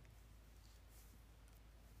Satan.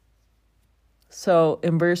 So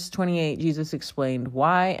in verse 28, Jesus explained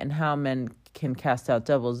why and how men can cast out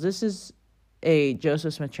devils. This is a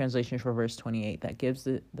Joseph Smith translation for verse 28 that gives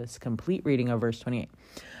this complete reading of verse 28.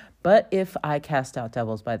 But if I cast out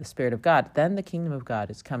devils by the Spirit of God, then the kingdom of God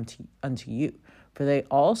is come unto you. For they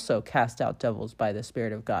also cast out devils by the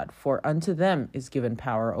Spirit of God. For unto them is given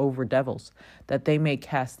power over devils, that they may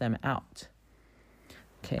cast them out.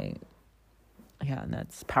 Okay. Yeah, and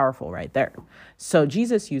that's powerful right there. So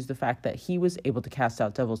Jesus used the fact that he was able to cast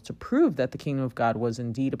out devils to prove that the kingdom of God was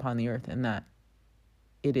indeed upon the earth, and that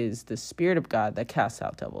it is the Spirit of God that casts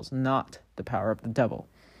out devils, not the power of the devil.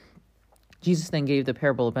 Jesus then gave the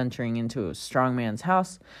parable of entering into a strong man's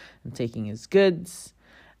house and taking his goods.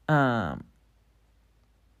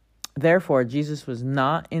 Therefore, Jesus was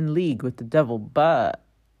not in league with the devil, but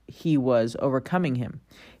he was overcoming him.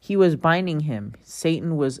 He was binding him.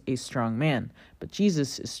 Satan was a strong man, but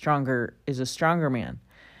Jesus is a stronger man,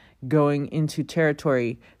 going into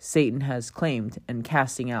territory Satan has claimed and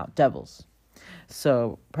casting out devils.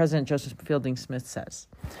 So President Joseph Fielding Smith says,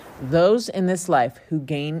 those in this life who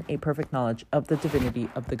gain a perfect knowledge of the divinity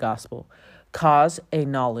of the gospel cause a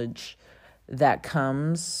knowledge that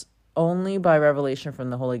comes only by revelation from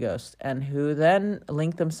the Holy Ghost, and who then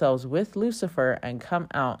link themselves with Lucifer and come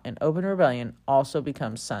out in open rebellion also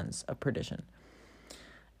become sons of perdition.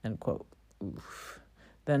 End quote. Oof.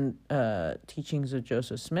 Then Teachings of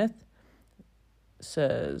Joseph Smith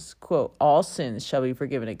says, quote, all sins shall be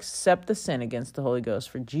forgiven except the sin against the Holy Ghost,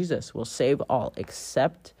 for Jesus will save all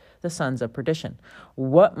except the sons of perdition.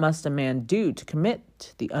 What must a man do to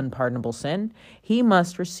commit the unpardonable sin? He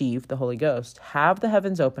must receive the Holy Ghost, have the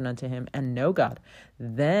heavens open unto him, and know God,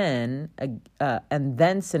 and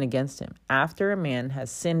then sin against him. After a man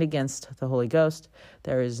has sinned against the Holy Ghost,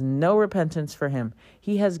 there is no repentance for him.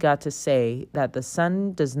 He has got to say that the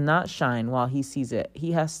sun does not shine while he sees it.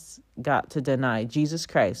 He has got to deny Jesus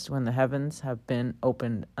Christ when the heavens have been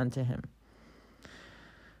opened unto him.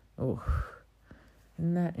 Oh,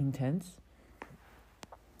 isn't that intense?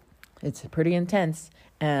 It's pretty intense.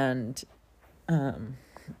 And I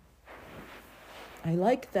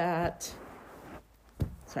like that.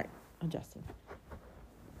 Sorry, adjusting.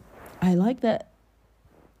 I like that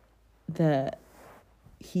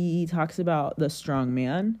he talks about the strong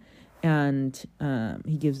man, and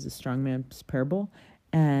he gives the strong man's parable,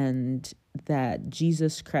 and that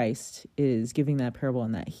Jesus Christ is giving that parable,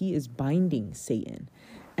 and that he is binding Satan.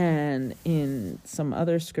 And in some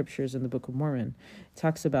other scriptures in the Book of Mormon, it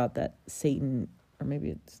talks about that Satan, or maybe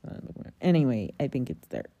it's not in the Book of Mormon. Anyway, I think it's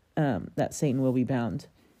there. That Satan will be bound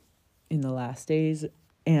in the last days,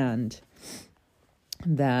 and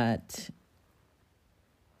that,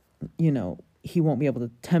 he won't be able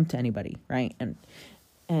to tempt anybody, right?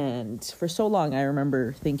 And for so long, I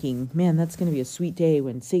remember thinking, man, that's going to be a sweet day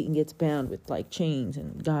when Satan gets bound with like chains,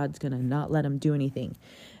 and God's going to not let him do anything.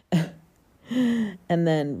 And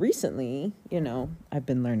then recently, I've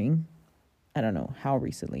been learning, I don't know how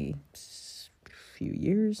recently, a few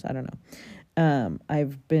years, I don't know.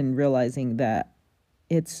 I've been realizing that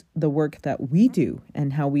it's the work that we do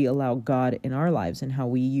and how we allow God in our lives and how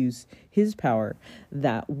we use his power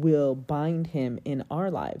that will bind him in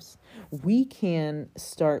our lives. We can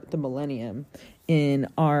start the millennium in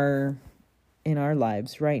our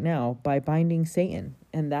lives right now by binding Satan.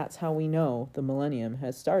 And that's how we know the millennium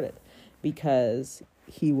has started, because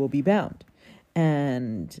he will be bound.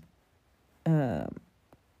 And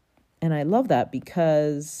I love that,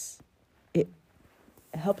 because it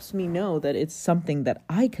helps me know that it's something that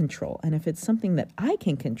I control. And if it's something that I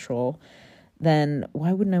can control, then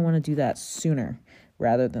why wouldn't I want to do that sooner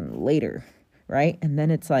rather than later, right? And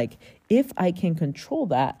then it's like, if I can control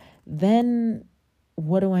that, then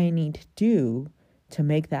what do I need to do to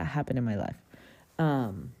make that happen in my life?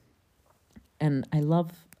 And I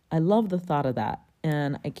love the thought of that.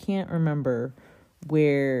 And I can't remember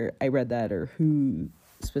where I read that or who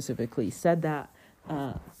specifically said that,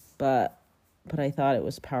 but I thought it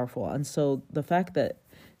was powerful. And so the fact that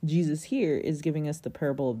Jesus here is giving us the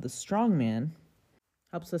parable of the strong man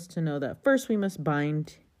helps us to know that first we must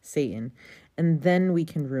bind Satan, and then we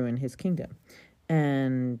can ruin his kingdom.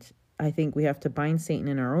 And I think we have to bind Satan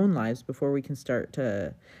in our own lives before we can start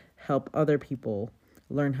to help other people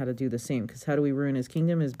learn how to do the same. Because how do we ruin his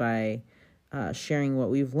kingdom is by sharing what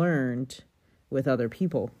we've learned with other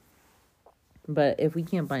people. But if we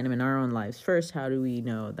can't bind him in our own lives first, how do we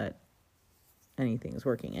know that anything is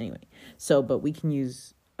working anyway? But we can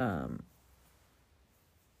use the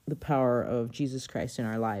power of Jesus Christ in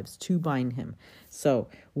our lives to bind him. So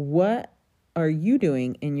what are you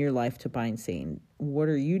doing in your life to bind Satan? What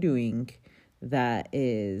are you doing that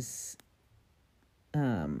is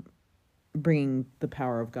bringing the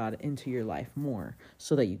power of God into your life more,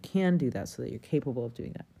 so that you can do that, so that you're capable of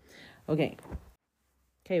doing that? Okay,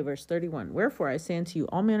 verse 31. Wherefore I say unto you,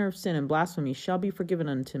 all manner of sin and blasphemy shall be forgiven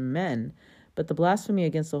unto men, but the blasphemy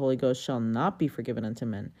against the Holy Ghost shall not be forgiven unto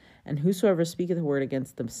men. And whosoever speaketh a word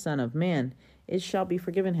against the Son of Man, it shall be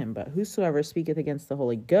forgiven him. But whosoever speaketh against the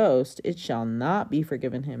Holy Ghost, it shall not be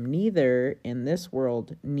forgiven him, neither in this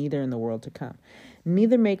world, neither in the world to come.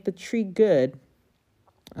 Neither make the tree good.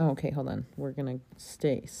 Oh, okay, hold on. We're going to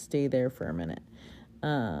stay there for a minute.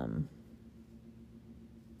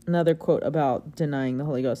 Another quote about denying the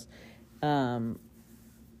Holy Ghost.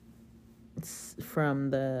 It's from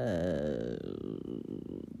the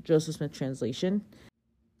Joseph Smith translation.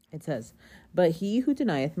 It says, but he who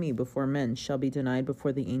denieth me before men shall be denied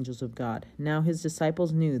before the angels of God. Now his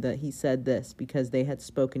disciples knew that he said this because they had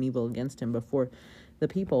spoken evil against him before the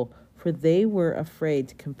people, for they were afraid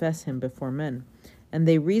to confess him before men. And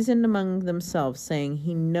they reasoned among themselves, saying,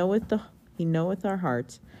 He knoweth our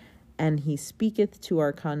hearts, and he speaketh to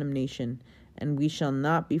our condemnation, and we shall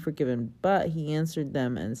not be forgiven. But he answered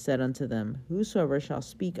them and said unto them, Whosoever shall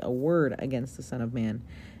speak a word against the Son of Man,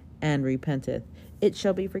 and repenteth, it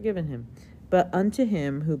shall be forgiven him. But unto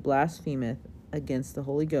him who blasphemeth against the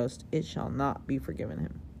Holy Ghost, it shall not be forgiven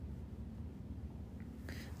him.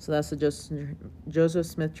 So that's the Joseph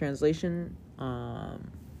Smith translation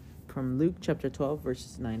from Luke chapter 12,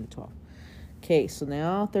 verses 9 to 12. Okay, so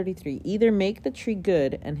now 33. Either make the tree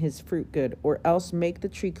good and his fruit good, or else make the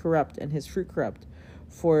tree corrupt and his fruit corrupt.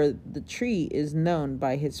 for the tree is known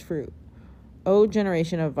by his fruit. O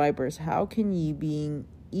generation of vipers, how can ye, being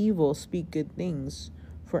evil, speak good things?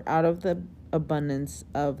 For out of the abundance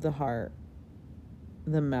of the heart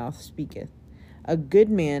the mouth speaketh. A good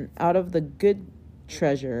man out of the good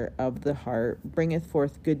treasure of the heart bringeth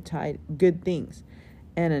forth good things,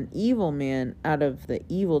 and an evil man out of the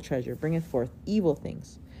evil treasure bringeth forth evil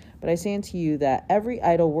things. But I say unto you that every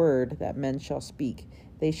idle word that men shall speak,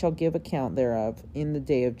 they shall give account thereof in the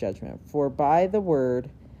day of judgment. For by the words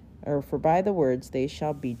they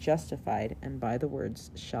shall be justified, and by the words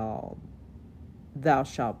thou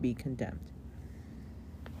shalt be condemned.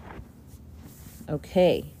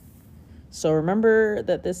 Okay. So remember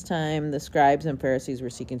that this time the scribes and Pharisees were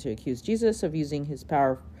seeking to accuse Jesus of using his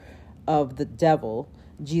power of the devil.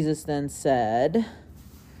 Jesus then said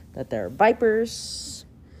that they're vipers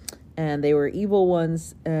and they were evil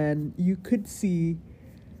ones, and you could see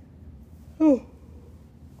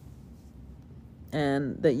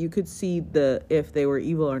and that you could see if they were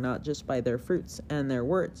evil or not just by their fruits and their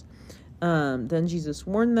words. Then Jesus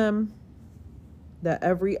warned them that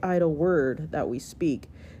every idle word that we speak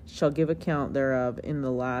shall give account thereof in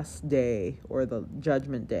the last day, or the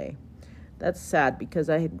judgment day. That's sad, because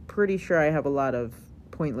I'm pretty sure I have a lot of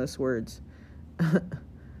pointless words.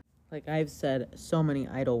 Like, I've said so many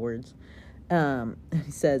idle words.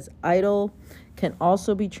 He says, idle can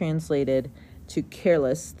also be translated to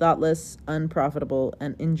careless, thoughtless, unprofitable,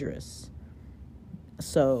 and injurious.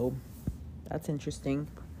 So that's interesting.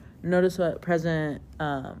 Notice what President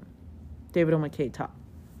David O. McKay taught.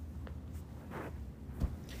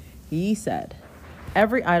 He said,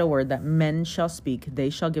 every idle word that men shall speak, they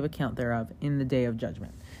shall give account thereof in the day of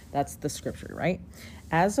judgment. That's the scripture, right?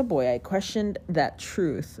 As a boy, I questioned that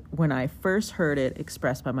truth when I first heard it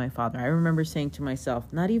expressed by my father. I remember saying to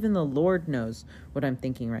myself, not even the Lord knows what I'm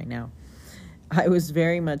thinking right now. I was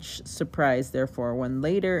very much surprised, therefore, when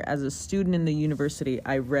later, as a student in the university,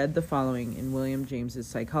 I read the following in William James's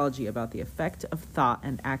Psychology about the effect of thought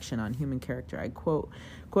and action on human character. I quote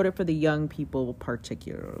it for the young people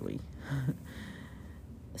particularly.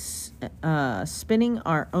 Spinning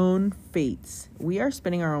our own fates. We are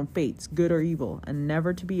spinning our own fates, good or evil, and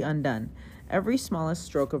never to be undone. Every smallest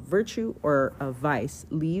stroke of virtue or of vice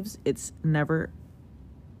leaves its never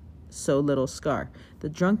so little scar. The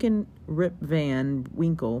drunken Rip Van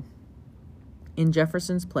Winkle in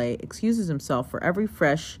Jefferson's play excuses himself for every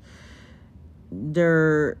fresh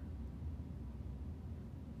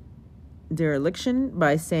dereliction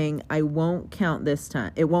by saying, I won't count this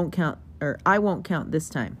time. I won't count this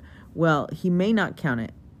time. Well, he may not count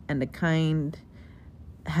it, and the kind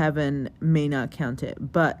heaven may not count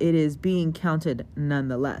it, but it is being counted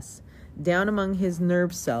nonetheless. Down among his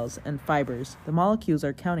nerve cells and fibers, the molecules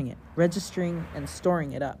are counting it, registering and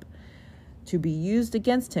storing it up, to be used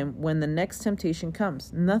against him when the next temptation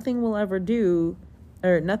comes. Nothing we ever do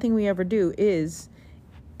is,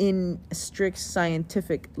 in strict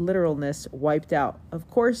scientific literalness, wiped out. Of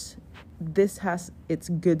course, this has its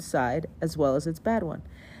good side as well as its bad one.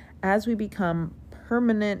 As we become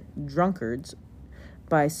permanent drunkards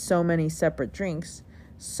by so many separate drinks,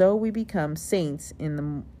 so we become saints in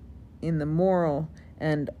the moral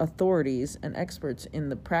and authorities and experts in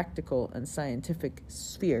the practical and scientific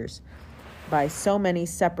spheres by so many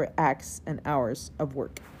separate acts and hours of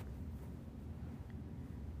work.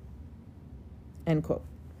 End quote.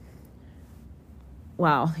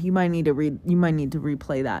 Wow, you might need to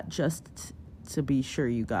replay that just to be sure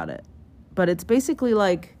you got it. But it's basically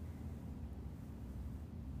like,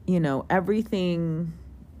 everything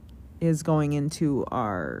is going into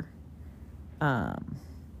our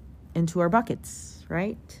buckets,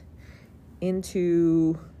 right?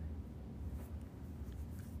 Into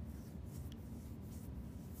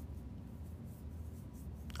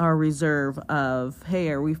our reserve of, hey,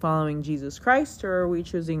 are we following Jesus Christ or are we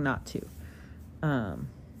choosing not to?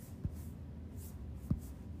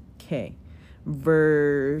 Okay.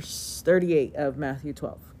 Verse 38 of Matthew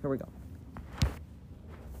 12. Here we go.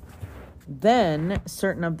 Then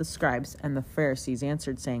certain of the scribes and the Pharisees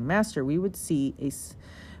answered, saying, Master, we would see a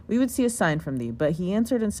sign from thee. But he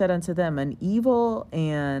answered and said unto them, an evil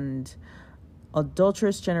and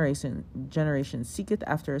adulterous generation seeketh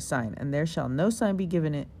after a sign, and there shall no sign be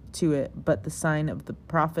given to it but the sign of the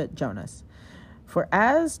prophet Jonas. For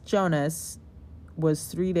as Jonas was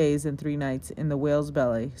 3 days and 3 nights in the whale's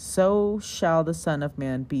belly, so shall the Son of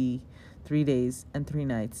Man be 3 days and 3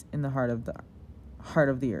 nights in the heart of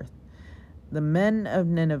the earth. The men of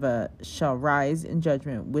Nineveh shall rise in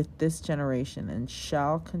judgment with this generation, and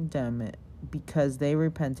shall condemn it, because they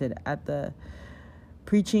repented at the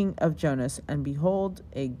preaching of Jonas, and behold,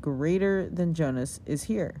 a greater than Jonas is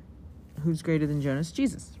here. Who's greater than Jonas?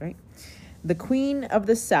 Jesus, right? The queen of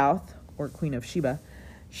the south, or Queen of Sheba,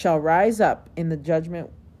 shall rise up in the judgment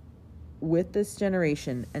with this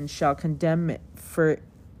generation, and shall condemn it, for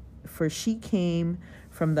she came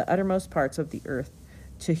from the uttermost parts of the earth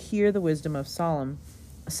to hear the wisdom of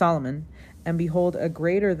Solomon, and behold, a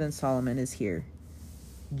greater than Solomon is here,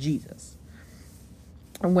 Jesus.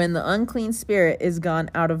 And when the unclean spirit is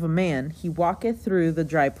gone out of a man, he walketh through the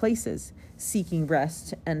dry places, seeking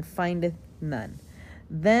rest, and findeth none.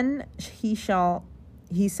 Then he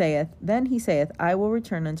saith, I will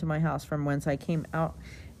return unto my house from whence I came out.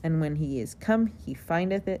 And when he is come, he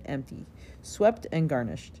findeth it empty, swept and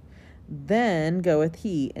garnished. Then goeth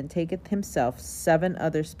he and taketh himself 7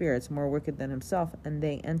 other spirits more wicked than himself, and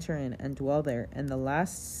they enter in and dwell there. And the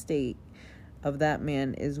last state of that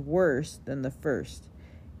man is worse than the first.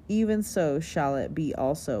 Even so shall it be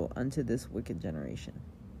also unto this wicked generation.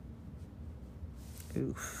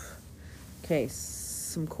 Oof. Okay,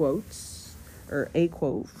 some quotes, or a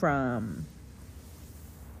quote from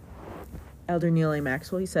Elder Neal A.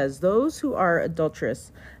 Maxwell. He says, those who are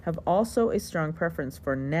adulterous have also a strong preference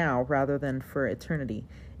for now rather than for eternity.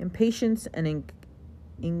 Impatience and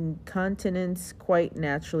incontinence quite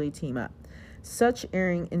naturally team up. Such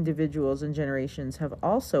erring individuals and generations have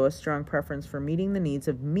also a strong preference for meeting the needs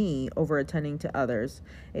of me over attending to others,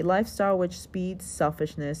 a lifestyle which speeds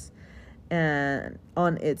selfishness and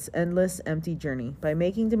on its endless empty journey. By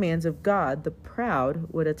making demands of God, the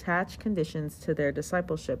proud would attach conditions to their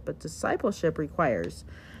discipleship, but discipleship requires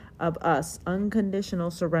of us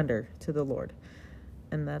unconditional surrender to the Lord.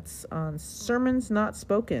 And that's on Sermons Not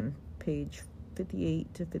Spoken, page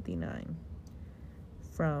 58 to 59,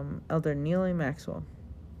 from Elder Neal A. Maxwell.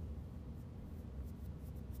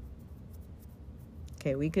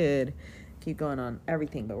 Okay, we could keep going on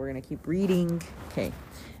everything, but we're going to keep reading. Okay.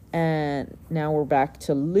 And now we're back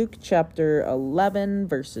to Luke chapter 11,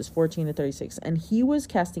 verses 14 to 36. And he was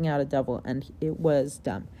casting out a devil, and it was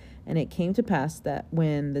dumb. And it came to pass that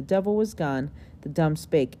when the devil was gone, the dumb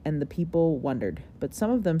spake, and the people wondered. But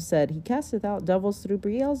some of them said, he casteth out devils through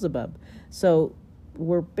Beelzebub. So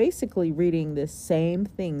we're basically reading the same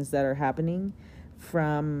things that are happening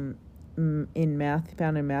from found in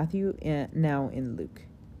Matthew, and now in Luke.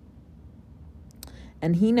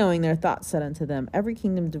 And he, knowing their thoughts, said unto them, every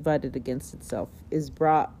kingdom divided against itself is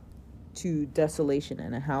brought to desolation,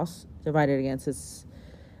 and a house divided against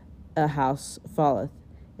a house falleth.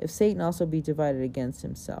 If Satan also be divided against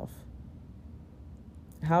himself,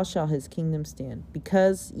 how shall his kingdom stand?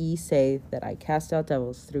 Because ye say that I cast out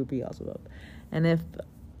devils through Beelzebub. And if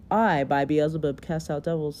I by Beelzebub cast out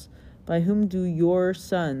devils, by whom do your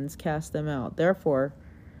sons cast them out? Therefore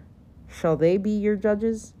shall they be your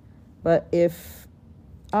judges? But if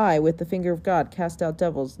I, with the finger of God, cast out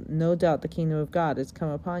devils, no doubt the kingdom of God is come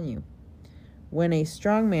upon you. When a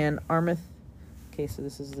strong man armeth... Okay, so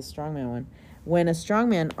this is the strong man one. When a strong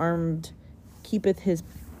man armed keepeth his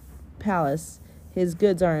palace, his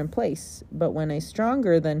goods are in place. But when a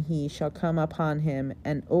stronger than he shall come upon him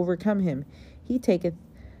and overcome him, he taketh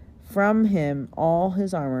from him all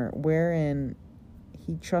his armor, wherein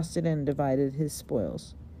he trusted, and divided his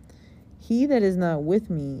spoils. He that is not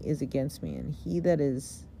with me is against me, and he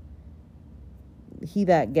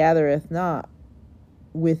that gathereth not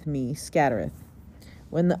with me scattereth.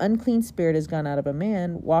 When the unclean spirit is gone out of a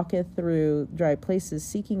man, walketh through dry places,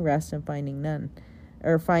 seeking rest, and finding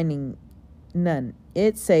none.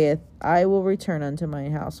 It saith, I will return unto my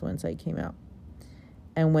house whence I came out.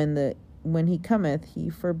 And when he cometh,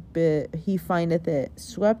 he findeth it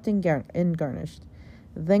swept and garnished.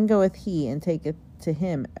 Then goeth he and taketh to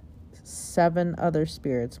him 7 other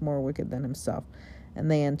spirits more wicked than himself,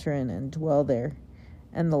 and they enter in and dwell there.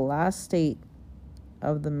 And the last state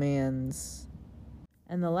of that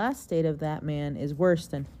man is worse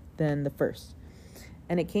than the first.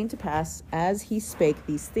 And it came to pass, as he spake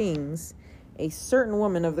these things, a certain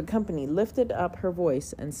woman of the company lifted up her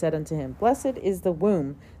voice and said unto him, Blessed is the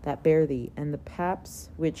womb that bare thee, and the paps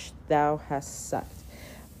which thou hast sucked.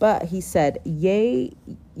 But he said, Yea,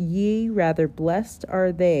 ye rather blessed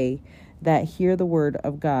are they that hear the word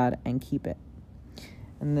of God and keep it.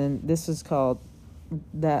 And then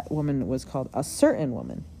that woman was called a certain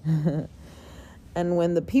woman. And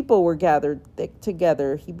when the people were gathered thick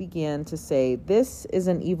together, he began to say, This is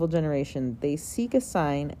an evil generation. They seek a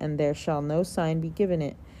sign, and there shall no sign be given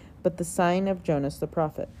it, but the sign of Jonas the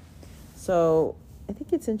prophet. So I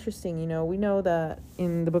think it's interesting, we know that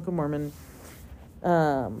in the Book of Mormon,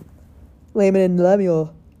 Laman and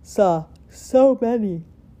Lemuel saw so many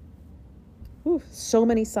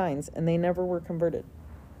signs, and they never were converted.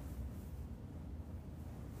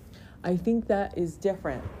 I think that is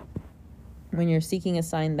different when you're seeking a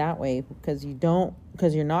sign that way, because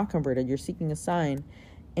you're not converted, you're seeking a sign,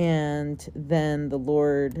 and then the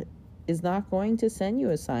Lord is not going to send you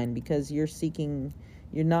a sign because you're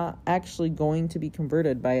not actually going to be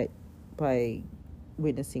converted by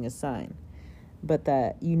witnessing a sign, but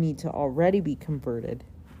that you need to already be converted,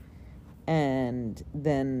 and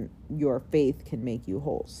then your faith can make you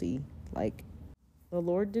whole. See, like, the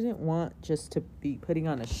Lord didn't want just to be putting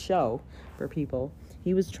on a show for people.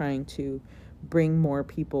 He was trying to bring more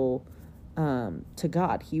people to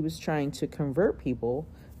God. He was trying to convert people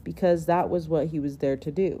because that was what he was there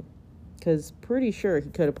to do. Because pretty sure he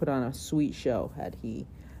could have put on a sweet show had he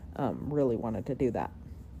really wanted to do that.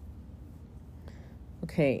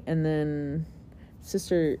 Okay, and then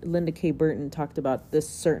Sister Linda K. Burton talked about this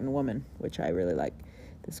certain woman, which I really like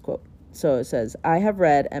this quote. So it says, I have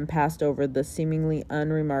read and passed over the seemingly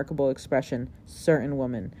unremarkable expression, certain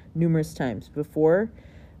woman, numerous times before,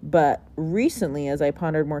 but recently, as I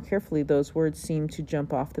pondered more carefully, those words seemed to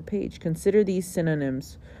jump off the page. Consider these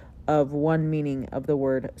synonyms of one meaning of the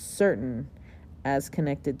word certain as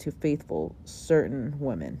connected to faithful, certain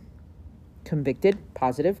women. Convicted,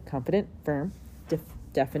 positive, confident, firm,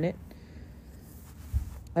 definite,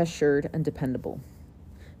 assured, and dependable.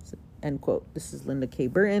 End quote. This is Linda K.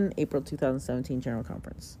 Burton, April 2017 General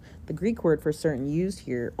Conference. The Greek word for certain used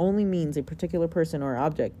here only means a particular person or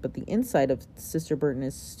object, but the insight of Sister Burton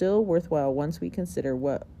is still worthwhile once we consider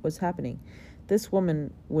what was happening. This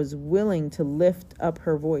woman was willing to lift up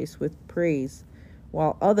her voice with praise,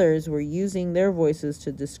 while others were using their voices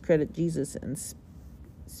to discredit Jesus and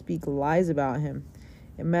speak lies about him.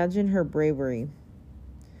 Imagine her bravery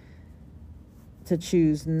to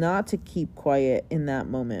choose not to keep quiet in that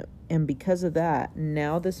moment. And because of that,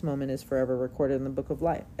 now this moment is forever recorded in the book of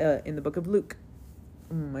life, in the book of Luke.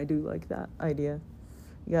 I do like that idea.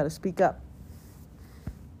 You got to speak up.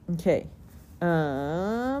 Okay.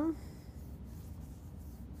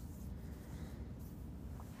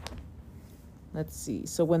 Let's see.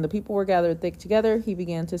 So when the people were gathered thick together, he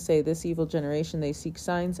began to say, this evil generation, they seek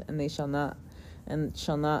signs, and they shall not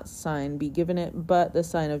sign be given it, but the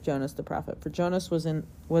sign of Jonas the prophet. For Jonas was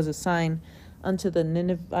a sign unto the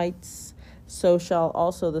Ninevites, so shall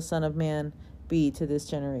also the Son of Man be to this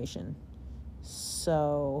generation.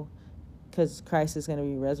 So, because Christ is going to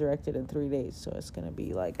be resurrected in 3 days, so it's going to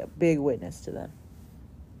be like a big witness to them.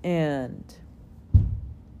 And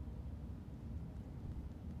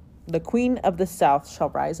the Queen of the South shall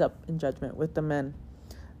rise up in judgment with the men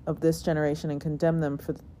of this generation and condemn them,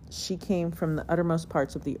 for she came from the uttermost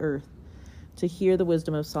parts of the earth to hear the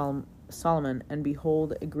wisdom of Solomon, and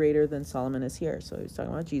behold, a greater than Solomon is here. So he's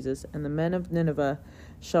talking about Jesus. And the men of Nineveh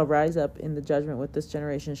shall rise up in the judgment with this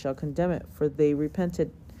generation, shall condemn it, for they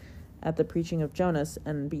repented at the preaching of Jonas,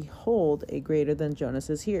 and behold, a greater than Jonas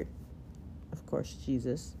is here. Of course,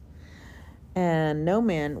 Jesus. And no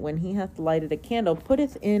man, when he hath lighted a candle,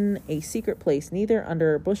 putteth in a secret place, neither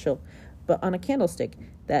under a bushel, but on a candlestick,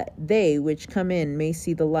 that they which come in may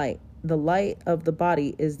see the light. The light of the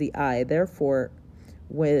body is the eye. Therefore,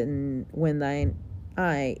 when thine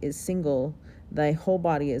eye is single, thy whole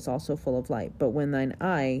body is also full of light. But when thine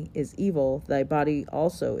eye is evil, thy body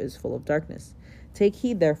also is full of darkness. Take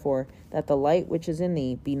heed, therefore, that the light which is in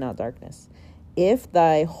thee be not darkness. If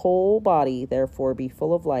thy whole body, therefore, be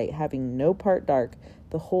full of light, having no part dark,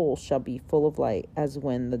 the whole shall be full of light, as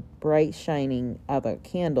when the bright shining of a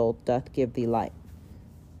candle doth give thee light.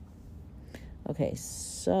 Okay,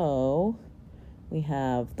 so we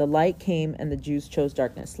have the light came and the Jews chose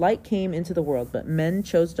darkness. Light came into the world, but men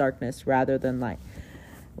chose darkness rather than light.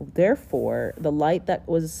 Therefore, the light that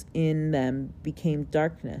was in them became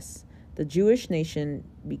darkness. The Jewish nation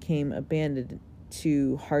became abandoned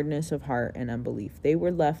to hardness of heart and unbelief. They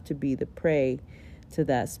were left to be the prey to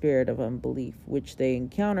that spirit of unbelief, which they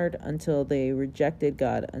encountered until they rejected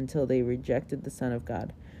God, until they rejected the Son of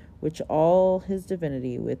God, which all his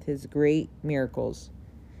divinity, with his great miracles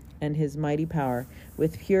and his mighty power,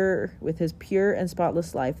 with his pure and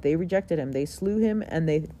spotless life, they rejected him. They slew him, and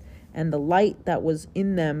the light that was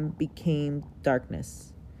in them became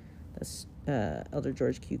darkness. That's Elder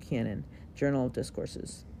George Q. Cannon, Journal of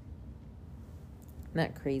Discourses. Isn't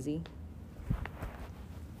that crazy?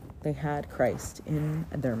 They had Christ in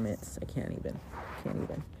their midst. I can't even.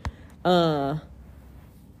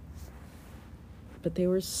 But they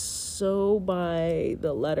were so by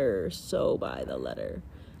the letter.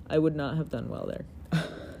 I would not have done well there.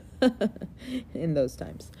 In those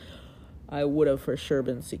times, I would have for sure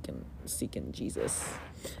been seeking Jesus.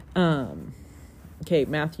 Okay,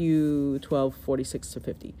 Matthew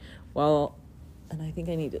 12:46-50. And I think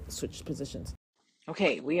I need to switch positions.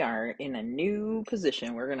 Okay, we are in a new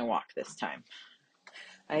position. We're going to walk this time.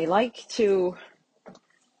 I like to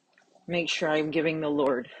make sure I'm giving the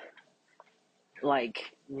Lord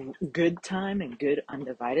like good time and good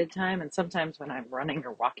undivided time. And sometimes when I'm running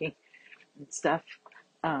or walking and stuff,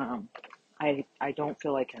 um, I don't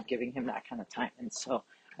feel like I'm giving him that kind of time. And so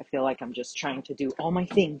I feel like I'm just trying to do all my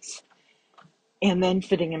things and then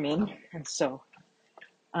fitting him in. And so,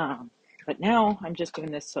 but now I'm just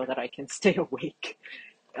doing this so that I can stay awake.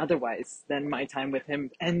 Otherwise, then my time with him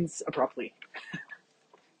ends abruptly.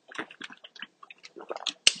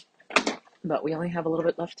 But we only have a little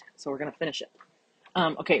bit left, so we're going to finish it.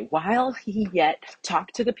 Okay, while he yet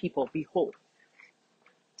talked to the people, behold,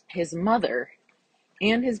 his mother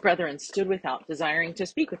and his brethren stood without, desiring to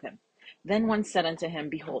speak with him. Then one said unto him,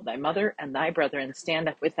 Behold, thy mother and thy brethren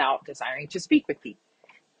stand without, desiring to speak with thee.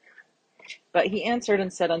 But he answered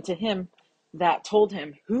and said unto him that told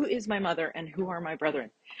him, Who is my mother, and who are my brethren?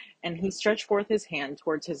 And he stretched forth his hand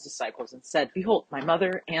towards his disciples, and said, Behold, my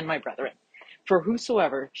mother and my brethren. For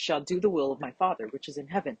whosoever shall do the will of my Father, which is in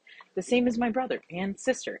heaven, the same is my brother, and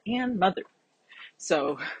sister, and mother.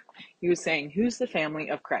 So he was saying, who's the family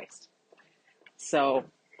of Christ? So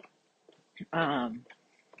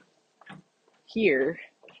here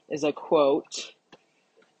is a quote,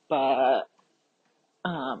 but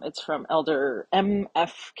it's from Elder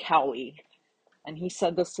M.F. Cowley. And he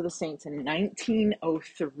said this to the saints in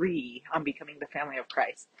 1903 on becoming the family of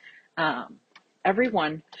Christ.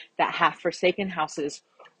 Everyone that hath forsaken houses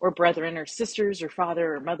or brethren or sisters or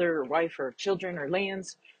father or mother or wife or children or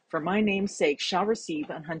lands for my name's sake shall receive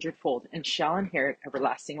 100-fold and shall inherit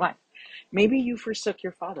everlasting life. Maybe you forsook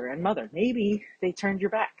your father and mother. Maybe they turned their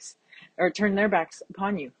backs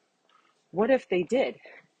upon you. What if they did?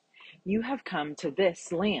 You have come to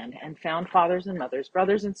this land and found fathers and mothers,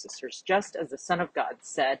 brothers and sisters, just as the Son of God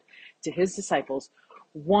said to his disciples.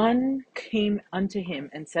 One came unto him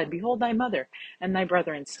and said, Behold, thy mother and thy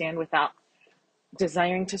brethren stand without,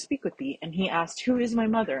 desiring to speak with thee. And he asked, Who is my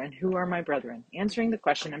mother, and who are my brethren? Answering the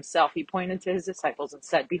question himself, he pointed to his disciples and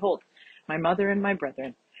said, Behold, my mother and my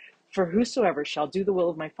brethren. For whosoever shall do the will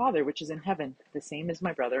of my Father, which is in heaven, the same is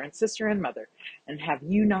my brother and sister and mother. And have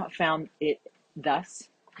you not found it thus?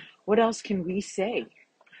 What else can we say?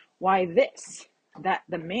 Why this, that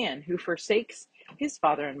the man who forsakes his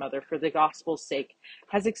father and mother for the gospel's sake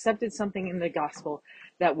has accepted something in the gospel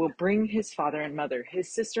that will bring his father and mother,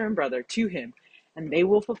 his sister and brother to him, and they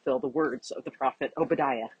will fulfill the words of the prophet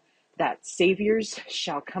Obadiah, that saviors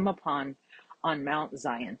shall come on Mount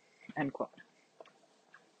Zion. End quote.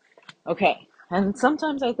 Okay, and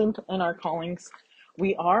sometimes I think in our callings,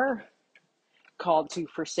 we are called to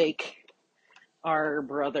forsake our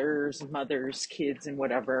brothers, mothers, kids, and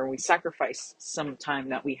whatever. We sacrifice some time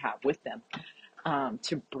that we have with them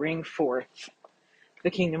to bring forth the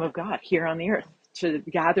kingdom of God here on the earth, to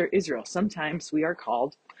gather Israel. Sometimes we are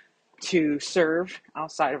called to serve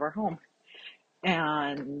outside of our home.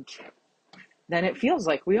 And then it feels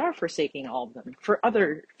like we are forsaking all of them for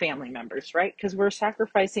other family members, right? Because we're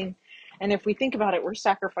sacrificing, and if we think about it, we're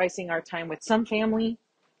sacrificing our time with some family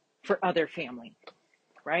for other family,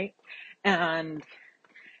 right? And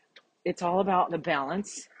it's all about the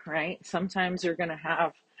balance, right? Sometimes you're going to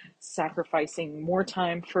have sacrificing more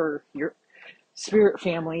time for your spirit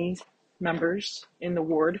family members in the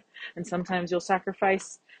ward, and sometimes you'll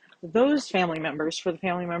sacrifice those family members for the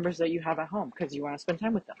family members that you have at home because you want to spend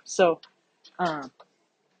time with them. So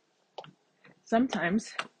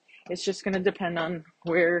sometimes it's just going to depend on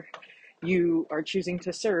where you are choosing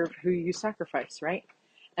to serve, who you sacrifice, right?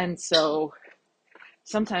 And so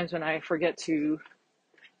sometimes when I forget to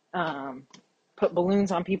put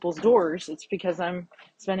balloons on people's doors, it's because I'm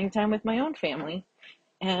spending time with my own family.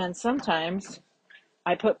 And sometimes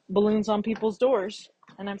I put balloons on people's doors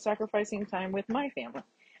and I'm sacrificing time with my family.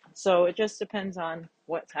 So it just depends on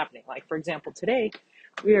what's happening. Like, for example, today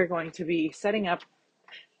we are going to be setting up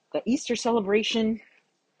the Easter celebration,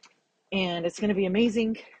 and it's going to be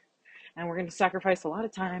amazing, and we're going to sacrifice a lot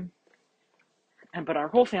of time, but our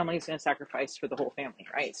whole family is going to sacrifice for the whole family,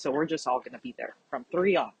 right? So we're just all going to be there from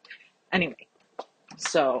 3 on. Anyway,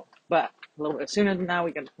 so, but a little bit sooner than that,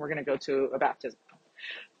 we're going to go to a baptism.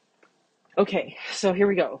 Okay, so here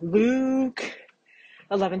we go. Luke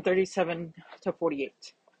 11:37 to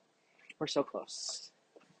 48. We're so close.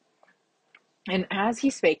 And as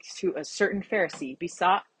he spake, a certain Pharisee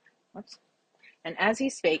besought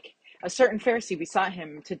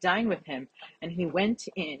him to dine with him, and he went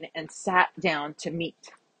in and sat down to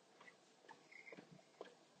meat.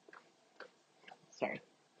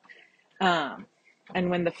 And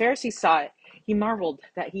when the Pharisee saw it, he marveled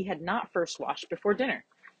that he had not first washed before dinner.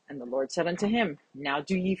 And the Lord said unto him, Now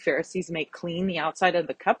do ye Pharisees make clean the outside of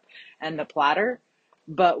the cup and the platter,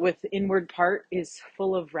 but with inward part is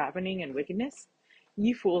full of ravening and wickedness?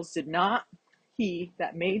 Ye fools, did not he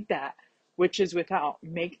that made that which is without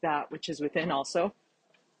make that which is within also?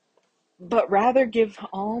 But rather give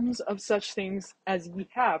alms of such things as ye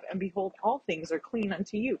have, and behold, all things are clean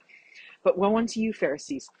unto you. But woe unto you,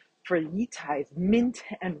 Pharisees, for ye tithe mint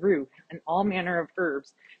and rue, and all manner of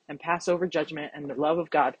herbs, and pass over judgment and the love of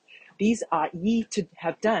God. These ought ye to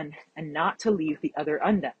have done, and not to leave the other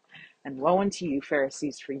undone. And woe unto you,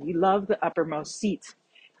 Pharisees, for ye love the uppermost seats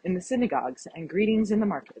in the synagogues, and greetings in the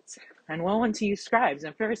markets. And woe unto you, scribes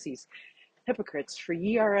and Pharisees, hypocrites, for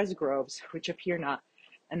ye are as groves, which appear not,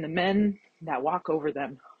 and the men that walk over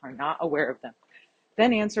them are not aware of them.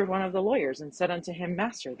 Then answered one of the lawyers, and said unto him,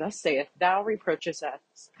 Master, thus saith, thou reproachest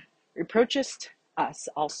us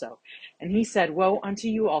also. And he said, Woe unto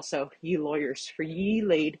you also, ye lawyers, for ye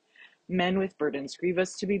laid men with burdens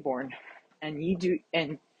grievous to be borne, and ye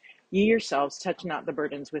yourselves touch not the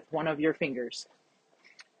burdens with one of your fingers.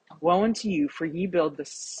 Woe unto you, for ye build the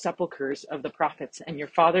sepulchres of the prophets, and your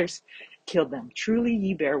fathers killed them. Truly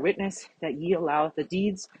ye bear witness that ye allow the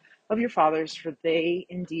deeds of your fathers, for they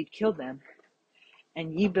indeed killed them,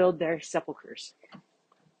 and ye build their sepulchres.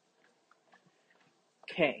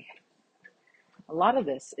 Okay. A lot of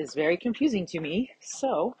this is very confusing to me.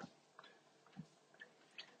 So,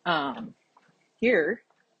 here,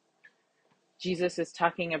 Jesus is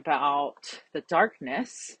talking about the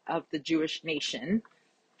darkness of the Jewish nation,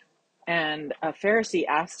 and a Pharisee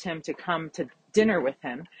asked him to come to dinner with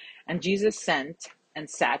him, and Jesus sent and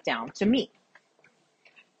sat down to meet.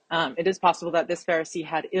 It is possible that this Pharisee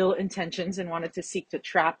had ill intentions and wanted to seek to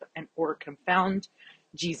trap and or confound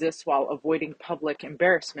Jesus while avoiding public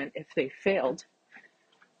embarrassment if they failed.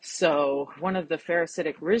 So one of the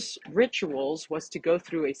Pharisaic rituals was to go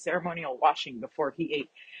through a ceremonial washing before he ate,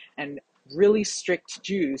 and really strict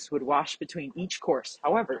Jews would wash between each course.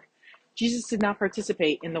 However, Jesus did not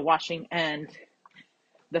participate in the washing, and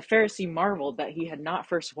the Pharisee marveled that he had not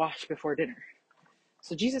first washed before dinner.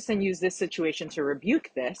 So Jesus then used this situation to rebuke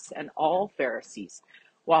this and all Pharisees.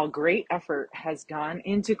 While great effort has gone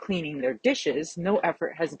into cleaning their dishes, no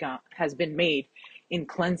effort has been made in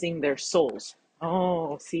cleansing their souls.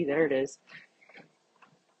 Oh, see, there it is.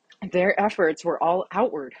 Their efforts were all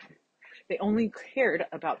outward. They only cared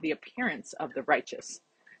about the appearance of the righteous.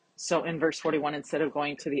 So in verse 41, instead of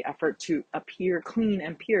going to the effort to appear clean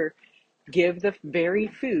and pure, give the very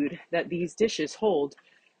food that these dishes hold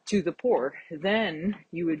to the poor. Then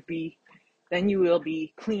you will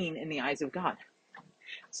be clean in the eyes of God.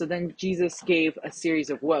 So then Jesus gave a series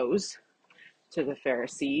of woes to the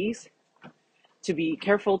Pharisees, to be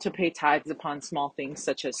careful to pay tithes upon small things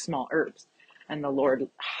such as small herbs. And the Lord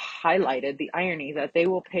highlighted the irony that they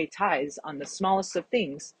will pay tithes on the smallest of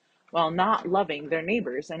things while not loving their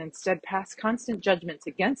neighbors, and instead pass constant judgments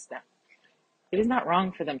against them. It is not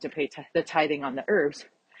wrong for them to pay the tithing on the herbs,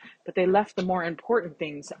 but they left the more important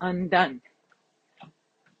things undone.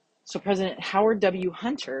 So President Howard W.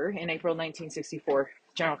 Hunter, in April 1964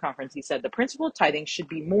 General Conference, he said, the principle of tithing should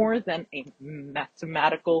be more than a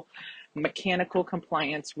mechanical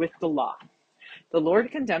compliance with the law. The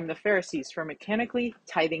Lord condemned the Pharisees for mechanically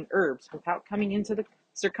tithing herbs without coming into the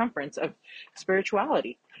circumference of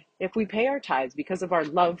spirituality. If we pay our tithes because of our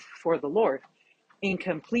love for the Lord, in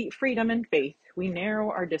complete freedom and faith, we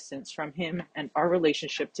narrow our distance from Him, and our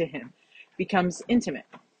relationship to Him becomes intimate.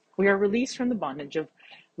 We are released from the bondage of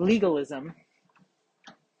legalism,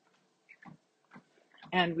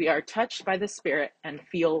 and we are touched by the Spirit and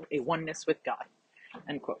feel a oneness with God.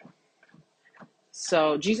 End quote.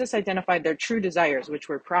 So Jesus identified their true desires, which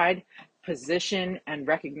were pride, position, and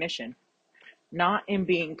recognition, not in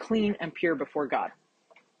being clean and pure before God.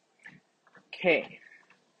 Okay.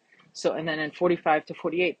 So, and then in 45 to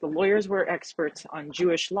 48, the lawyers were experts on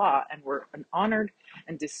Jewish law and were an honored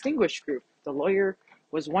and distinguished group. The lawyer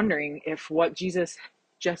was wondering if what Jesus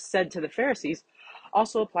just said to the Pharisees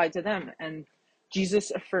also applied to them. And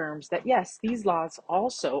Jesus affirms that yes, these laws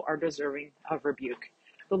also are deserving of rebuke.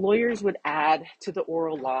 The lawyers would add to the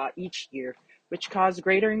oral law each year, which caused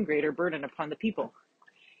greater and greater burden upon the people.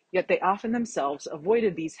 Yet they often themselves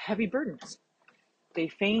avoided these heavy burdens. They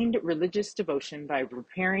feigned religious devotion by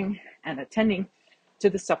repairing and attending to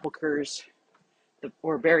the sepulchres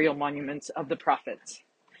or burial monuments of the prophets,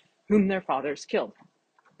 whom their fathers killed.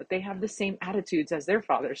 But they have the same attitudes as their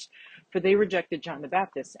fathers, for they rejected John the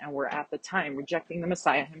Baptist and were at the time rejecting the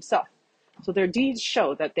Messiah himself. So their deeds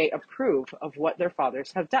show that they approve of what their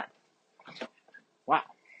fathers have done. Wow.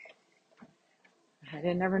 I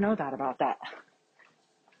didn't ever know that about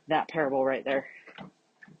that parable right there.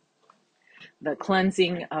 the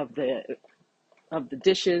cleansing of the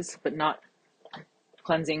dishes, but not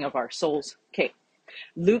cleansing of our souls. Okay.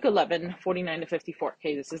 Luke 11:49-54.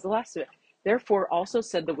 Okay, this is the last of it. Therefore also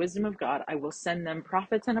said the wisdom of God, I will send them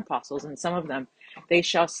prophets and apostles, and some of them they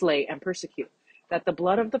shall slay and persecute, that the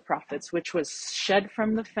blood of the prophets, which was shed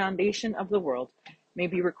from the foundation of the world, may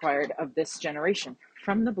be required of this generation,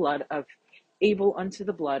 from the blood of Abel unto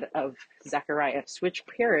the blood of Zacharias, which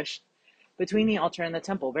perished between the altar and the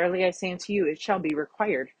temple. Verily I say unto you, it shall be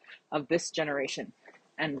required of this generation.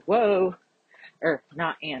 And woe, or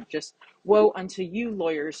not and, just woe unto you,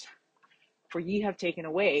 lawyers, for ye have taken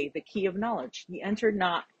away the key of knowledge. Ye entered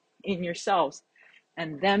not in yourselves,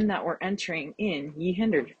 and them that were entering in ye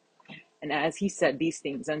hindered. And as he said these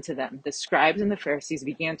things unto them, the scribes and the Pharisees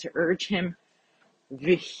began to urge him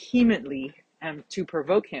vehemently and to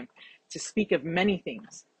provoke him to speak of many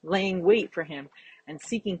things, laying wait for him and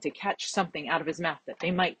seeking to catch something out of his mouth that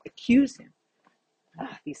they might accuse him.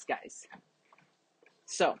 These guys.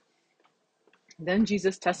 So, then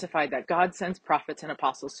Jesus testified that God sends prophets and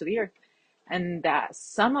apostles to the earth, and that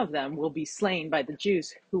some of them will be slain by the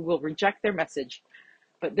Jews who will reject their message.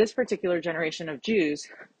 But this particular generation of Jews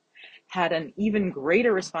had an even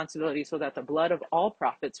greater responsibility, so that the blood of all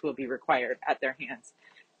prophets will be required at their hands.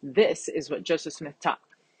 This is what Joseph Smith taught.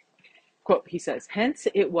 Quote, he says, hence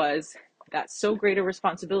it was that so great a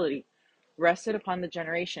responsibility rested upon the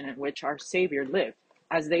generation in which our Savior lived,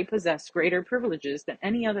 as they possessed greater privileges than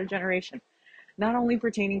any other generation, not only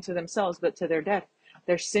pertaining to themselves, but to their death.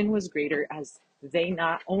 Their sin was greater, as they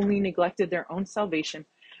not only neglected their own salvation,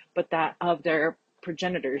 but that of their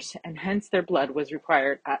progenitors, and hence their blood was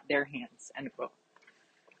required at their hands. End quote.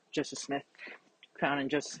 Joseph Smith, found in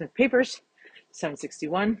Joseph Smith Papers,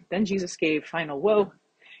 761. Then Jesus gave final woe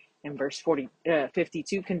in verse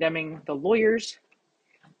 52, condemning the lawyers.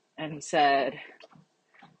 And he said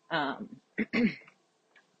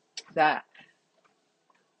that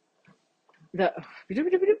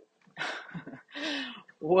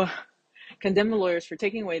condemn the lawyers for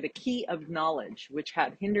taking away the key of knowledge, which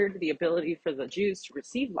had hindered the ability for the Jews to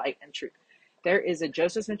receive light and truth. There is a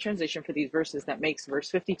Joseph Smith translation for these verses that makes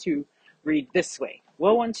verse 52 read this way.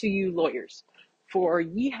 Woe unto you, lawyers, for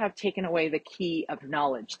ye have taken away the key of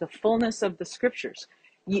knowledge, the fullness of the scriptures.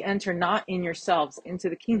 Ye enter not in yourselves into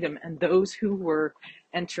the kingdom, and those who were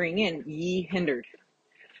entering in ye hindered.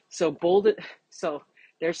 So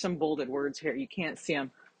there's some bolded words here. You can't see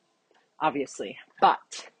them, obviously,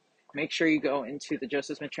 but make sure you go into the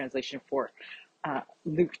Joseph Smith translation for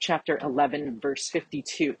Luke chapter 11, verse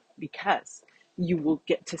 52, because you will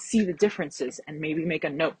get to see the differences and maybe make a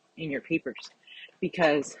note in your papers,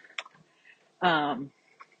 because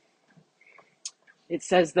it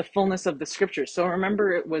says the fullness of the scriptures. So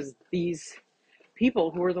remember, it was these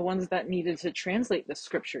people who were the ones that needed to translate the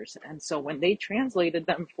scriptures. And so when they translated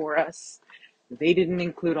them for us, they didn't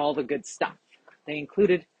include all the good stuff. They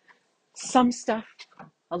included some stuff,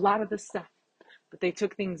 a lot of the stuff, but they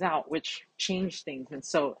took things out which changed things. And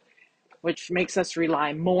so, which makes us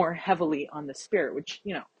rely more heavily on the Spirit, which,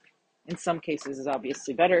 in some cases is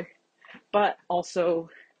obviously better, but also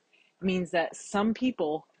means that some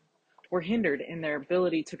people were hindered in their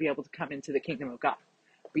ability to be able to come into the kingdom of God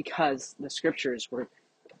because the scriptures were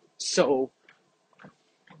so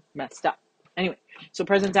messed up. Anyway, so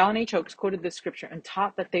President Dallin H. Oaks quoted this scripture and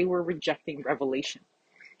taught that they were rejecting revelation,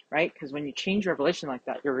 right? Because when you change revelation like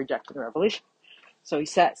that, you're rejecting revelation. So he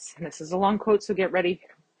says, and this is a long quote, so get ready.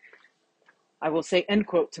 I will say end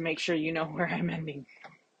quote to make sure you know where I'm ending.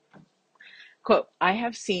 Quote, I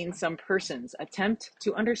have seen some persons attempt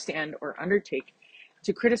to understand or undertake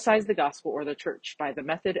to criticize the gospel or the church by the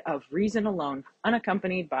method of reason alone,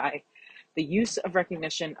 unaccompanied by the use of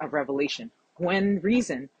recognition of revelation. When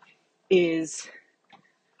reason is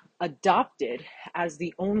adopted as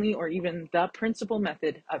the only or even the principal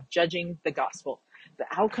method of judging the gospel, the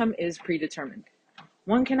outcome is predetermined.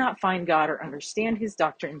 One cannot find God or understand his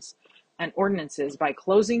doctrines and ordinances by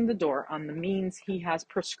closing the door on the means he has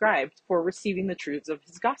prescribed for receiving the truths of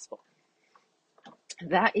his gospel.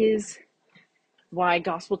 That is why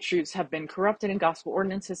gospel truths have been corrupted and gospel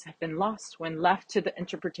ordinances have been lost when left to the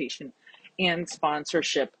interpretation and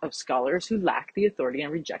sponsorship of scholars who lack the authority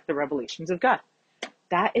and reject the revelations of God.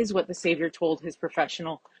 That is what the Savior told his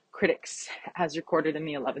professional critics, as recorded in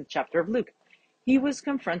the 11th chapter of Luke. He was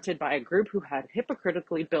confronted by a group who had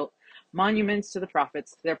hypocritically built monuments to the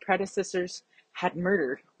prophets their predecessors had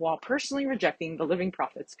murdered, while personally rejecting the living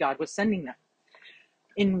prophets God was sending them.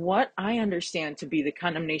 In what I understand to be the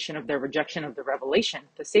condemnation of their rejection of the revelation,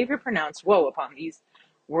 the Savior pronounced woe upon these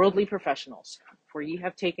worldly professionals, for ye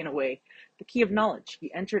have taken away the key of knowledge. You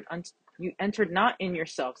entered not in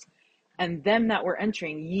yourselves, and them that were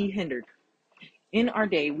entering ye hindered. In our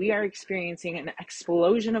day, we are experiencing an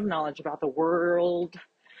explosion of knowledge about the world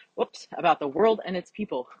and its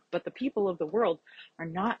people. But the people of the world are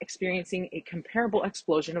not experiencing a comparable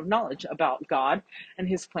explosion of knowledge about God and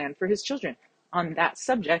his plan for his children. On that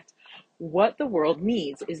subject, what the world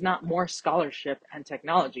needs is not more scholarship and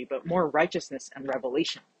technology, but more righteousness and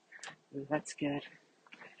revelation. Ooh, that's good.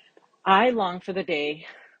 I long for the day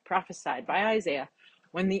prophesied by Isaiah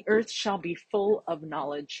when the earth shall be full of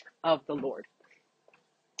knowledge of the Lord.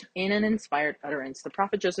 In an inspired utterance, the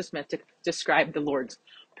prophet Joseph Smith described the Lord's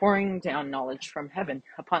pouring down knowledge from heaven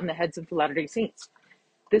upon the heads of the Latter-day Saints.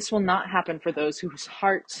 This will not happen for those whose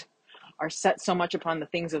hearts are set so much upon the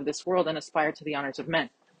things of this world and aspire to the honors of men.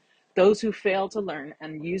 Those who fail to learn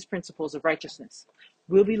and use principles of righteousness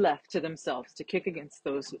will be left to themselves to kick against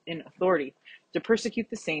those in authority, to persecute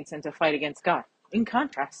the saints, and to fight against God. In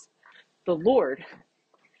contrast, the Lord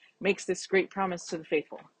makes this great promise to the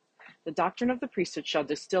faithful. The doctrine of the priesthood shall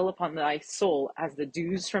distill upon thy soul as the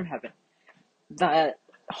dews from heaven. The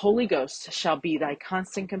Holy Ghost shall be thy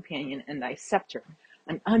constant companion and thy scepter,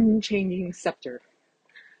 an unchanging scepter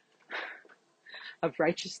of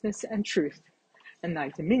righteousness and truth. And thy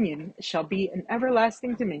dominion shall be an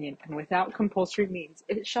everlasting dominion, and without compulsory means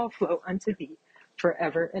it shall flow unto thee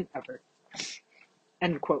forever and ever.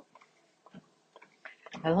 End quote.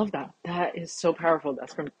 I love that. That is so powerful.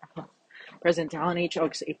 That's from President Alan H.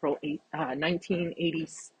 Oaks, April 8,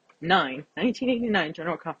 1989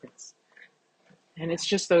 General Conference. And it's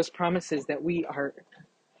just those promises that we are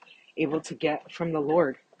able to get from the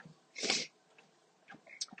Lord.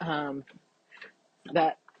 That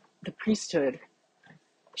the priesthood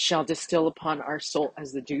shall distill upon our soul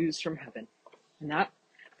as the dews from heaven. And that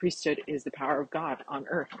priesthood is the power of God on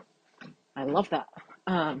earth. I love that.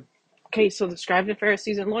 Okay, so the scribes and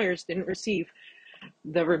Pharisees and lawyers didn't receive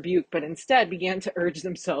the rebuke, but instead began to urge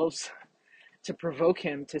themselves to provoke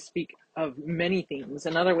him to speak of many things.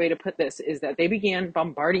 Another way to put this is that they began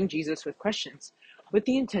bombarding Jesus with questions with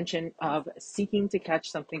the intention of seeking to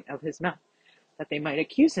catch something of his mouth, that they might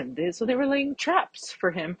accuse him. So they were laying traps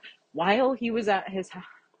for him while he was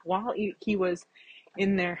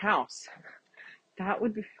in their house. That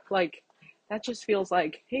would be like, that just feels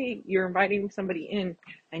like, hey, you're inviting somebody in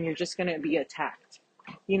and you're just going to be attacked,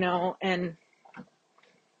 and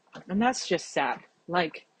that's just sad.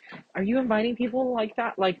 Like, are you inviting people like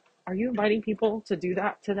that? Like, are you inviting people to do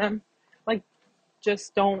that to them? Like,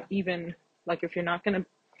 just don't even, like, if you're not going to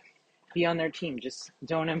be on their team, just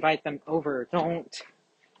don't invite them over.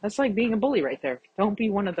 That's like being a bully right there. Don't be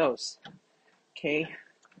one of those. Okay?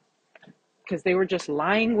 Because they were just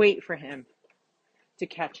lying wait for him to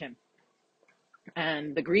catch him.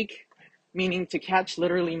 And the Greek meaning to catch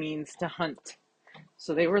literally means to hunt.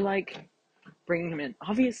 So they were like bringing him in.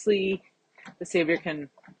 Obviously, the Savior can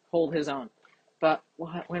hold his own. But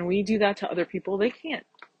when we do that to other people, they can't.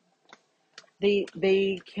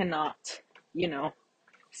 They cannot,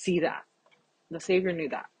 see that. The Savior knew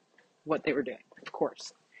that, what they were doing, of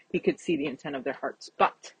course. He could see the intent of their hearts.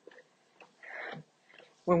 But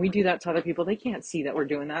when we do that to other people, they can't see that we're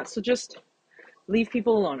doing that. So just leave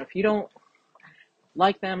people alone. If you don't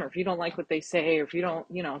like them, or if you don't like what they say, or if you don't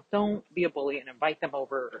be a bully and invite them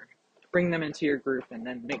over, or bring them into your group and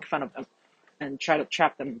then make fun of them and try to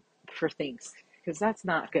trap them for things, because that's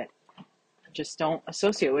not good. Just don't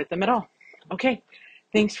associate with them at all. Okay,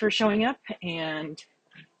 thanks for showing up, and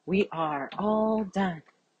we are all done.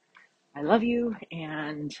 I love you,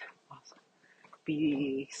 and I'll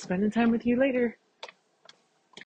be spending time with you later.